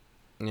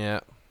 Yeah,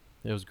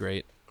 it was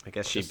great. I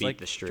guess she Just beat like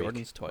the streak.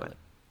 Jordan's toilet.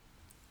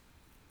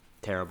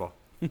 Terrible.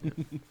 Oh,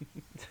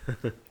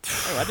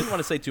 I didn't want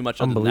to say too much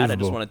other than that. I just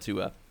Unbelievable. wanted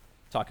to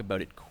talk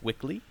about it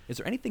quickly. Is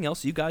there anything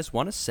else you guys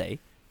want to say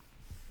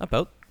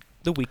about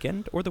the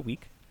weekend or the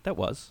week that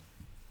was?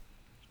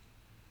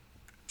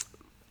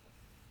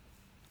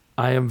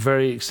 I am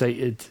very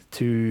excited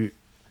to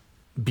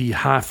be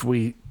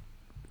halfway.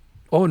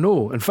 Oh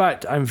no! In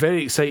fact, I'm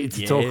very excited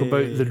to talk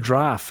about the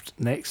draft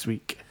next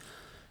week.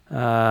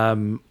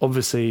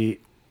 Obviously,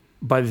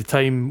 by the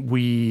time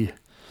we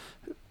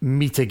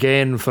meet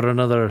again for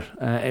another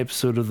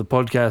episode of the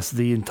podcast,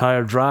 the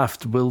entire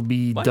draft will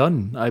be What?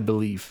 done. I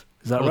believe.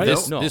 Is that Well, right?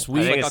 this- No, this I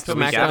week, think it's October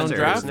the week 7th after, or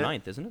draft? isn't it?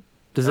 9th, isn't it?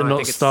 Does No, it I not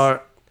think it's-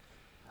 start?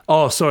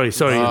 Oh, sorry.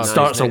 No, It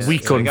starts a it's-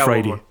 week we on got one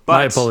Friday. more. My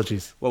But-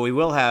 apologies. What we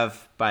will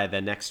have by the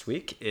next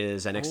week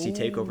is NXT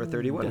Takeover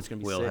 31. that's gonna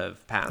be We'll sick.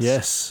 have passed.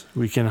 Yes,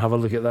 we can have a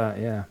look at that.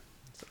 Yeah.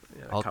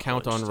 Yeah, a I'll couple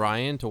count on interesting-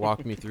 Ryan to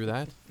walk me through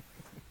that.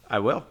 I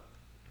will.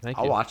 Thank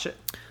I'll you. watch it.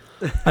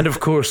 And of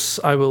course,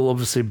 I will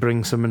obviously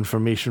bring some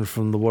information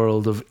from the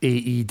world of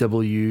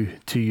AEW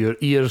to your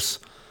ears.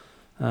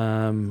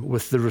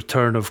 With the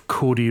return of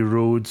Cody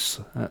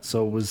Rhodes, that's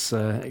always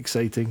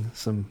exciting.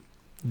 Some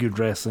good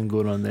wrestling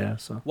going on there.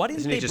 So Why didn't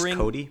Isn't they he just bring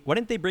Cody? Why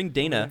didn't they bring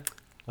Dana?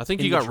 I think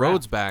in you the got draft?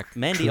 Rhodes back.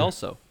 Mandy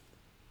also.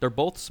 They're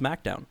both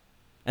SmackDown.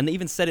 And they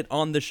even said it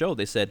on the show.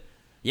 They said,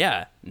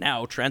 yeah,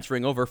 now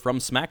transferring over from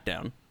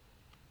SmackDown,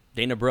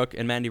 Dana Brooke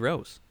and Mandy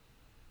Rose.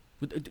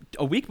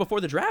 A week before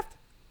the draft?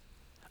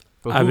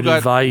 But I who would got,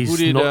 advise who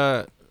did,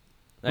 not-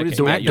 who did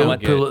Okay, SmackDown you know don't what?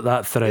 get? pull at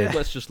that thread.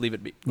 Let's just leave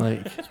it be.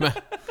 Like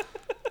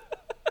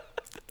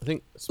I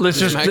think Let's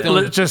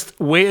just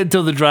wait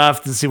until the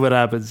draft and see what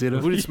happens. You know,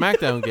 Who did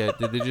SmackDown get?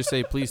 Did they just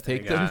say please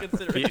take them?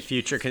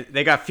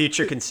 They got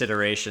future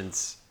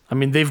considerations. I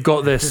mean, they've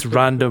got this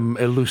random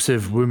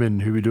elusive woman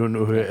who we don't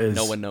know who it is.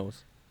 No one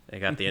knows. They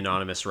got the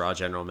anonymous Raw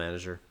general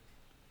manager.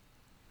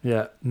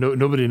 Yeah,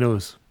 nobody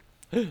knows.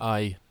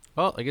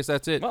 Well, I guess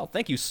that's it. Well,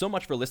 thank you so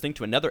much for listening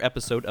to another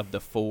episode of the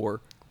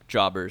Four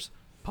Jobbers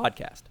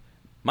podcast.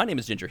 My name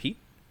is Ginger Heat.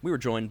 We were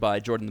joined by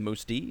Jordan the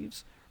Moose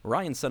Steves,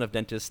 Ryan Son of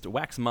Dentist,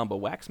 Wax Mamba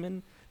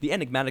Waxman, the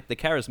enigmatic, the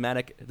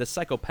charismatic, the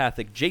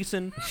psychopathic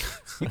Jason.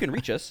 You can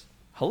reach us,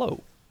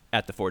 hello,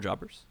 at the Four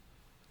Jobbers,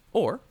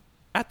 or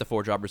at the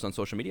Four Jobbers on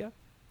social media.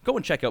 Go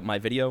and check out my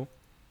video.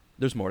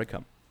 There's more to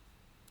come.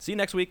 See you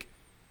next week,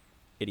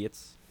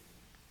 idiots.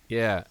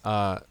 Yeah,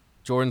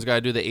 Jordan's got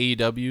to do the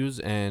AEWs,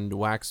 and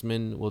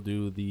Waxman will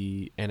do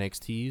the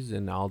NXTs,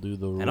 and I'll do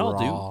the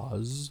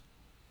Raws.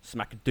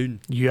 SmackDown.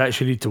 You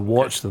actually need to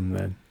watch them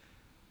then.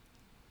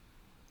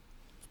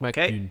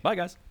 Okay. Bye,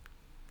 guys.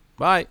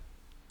 Bye.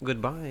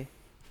 Goodbye.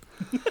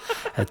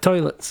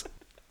 Toilets.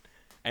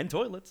 And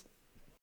toilets.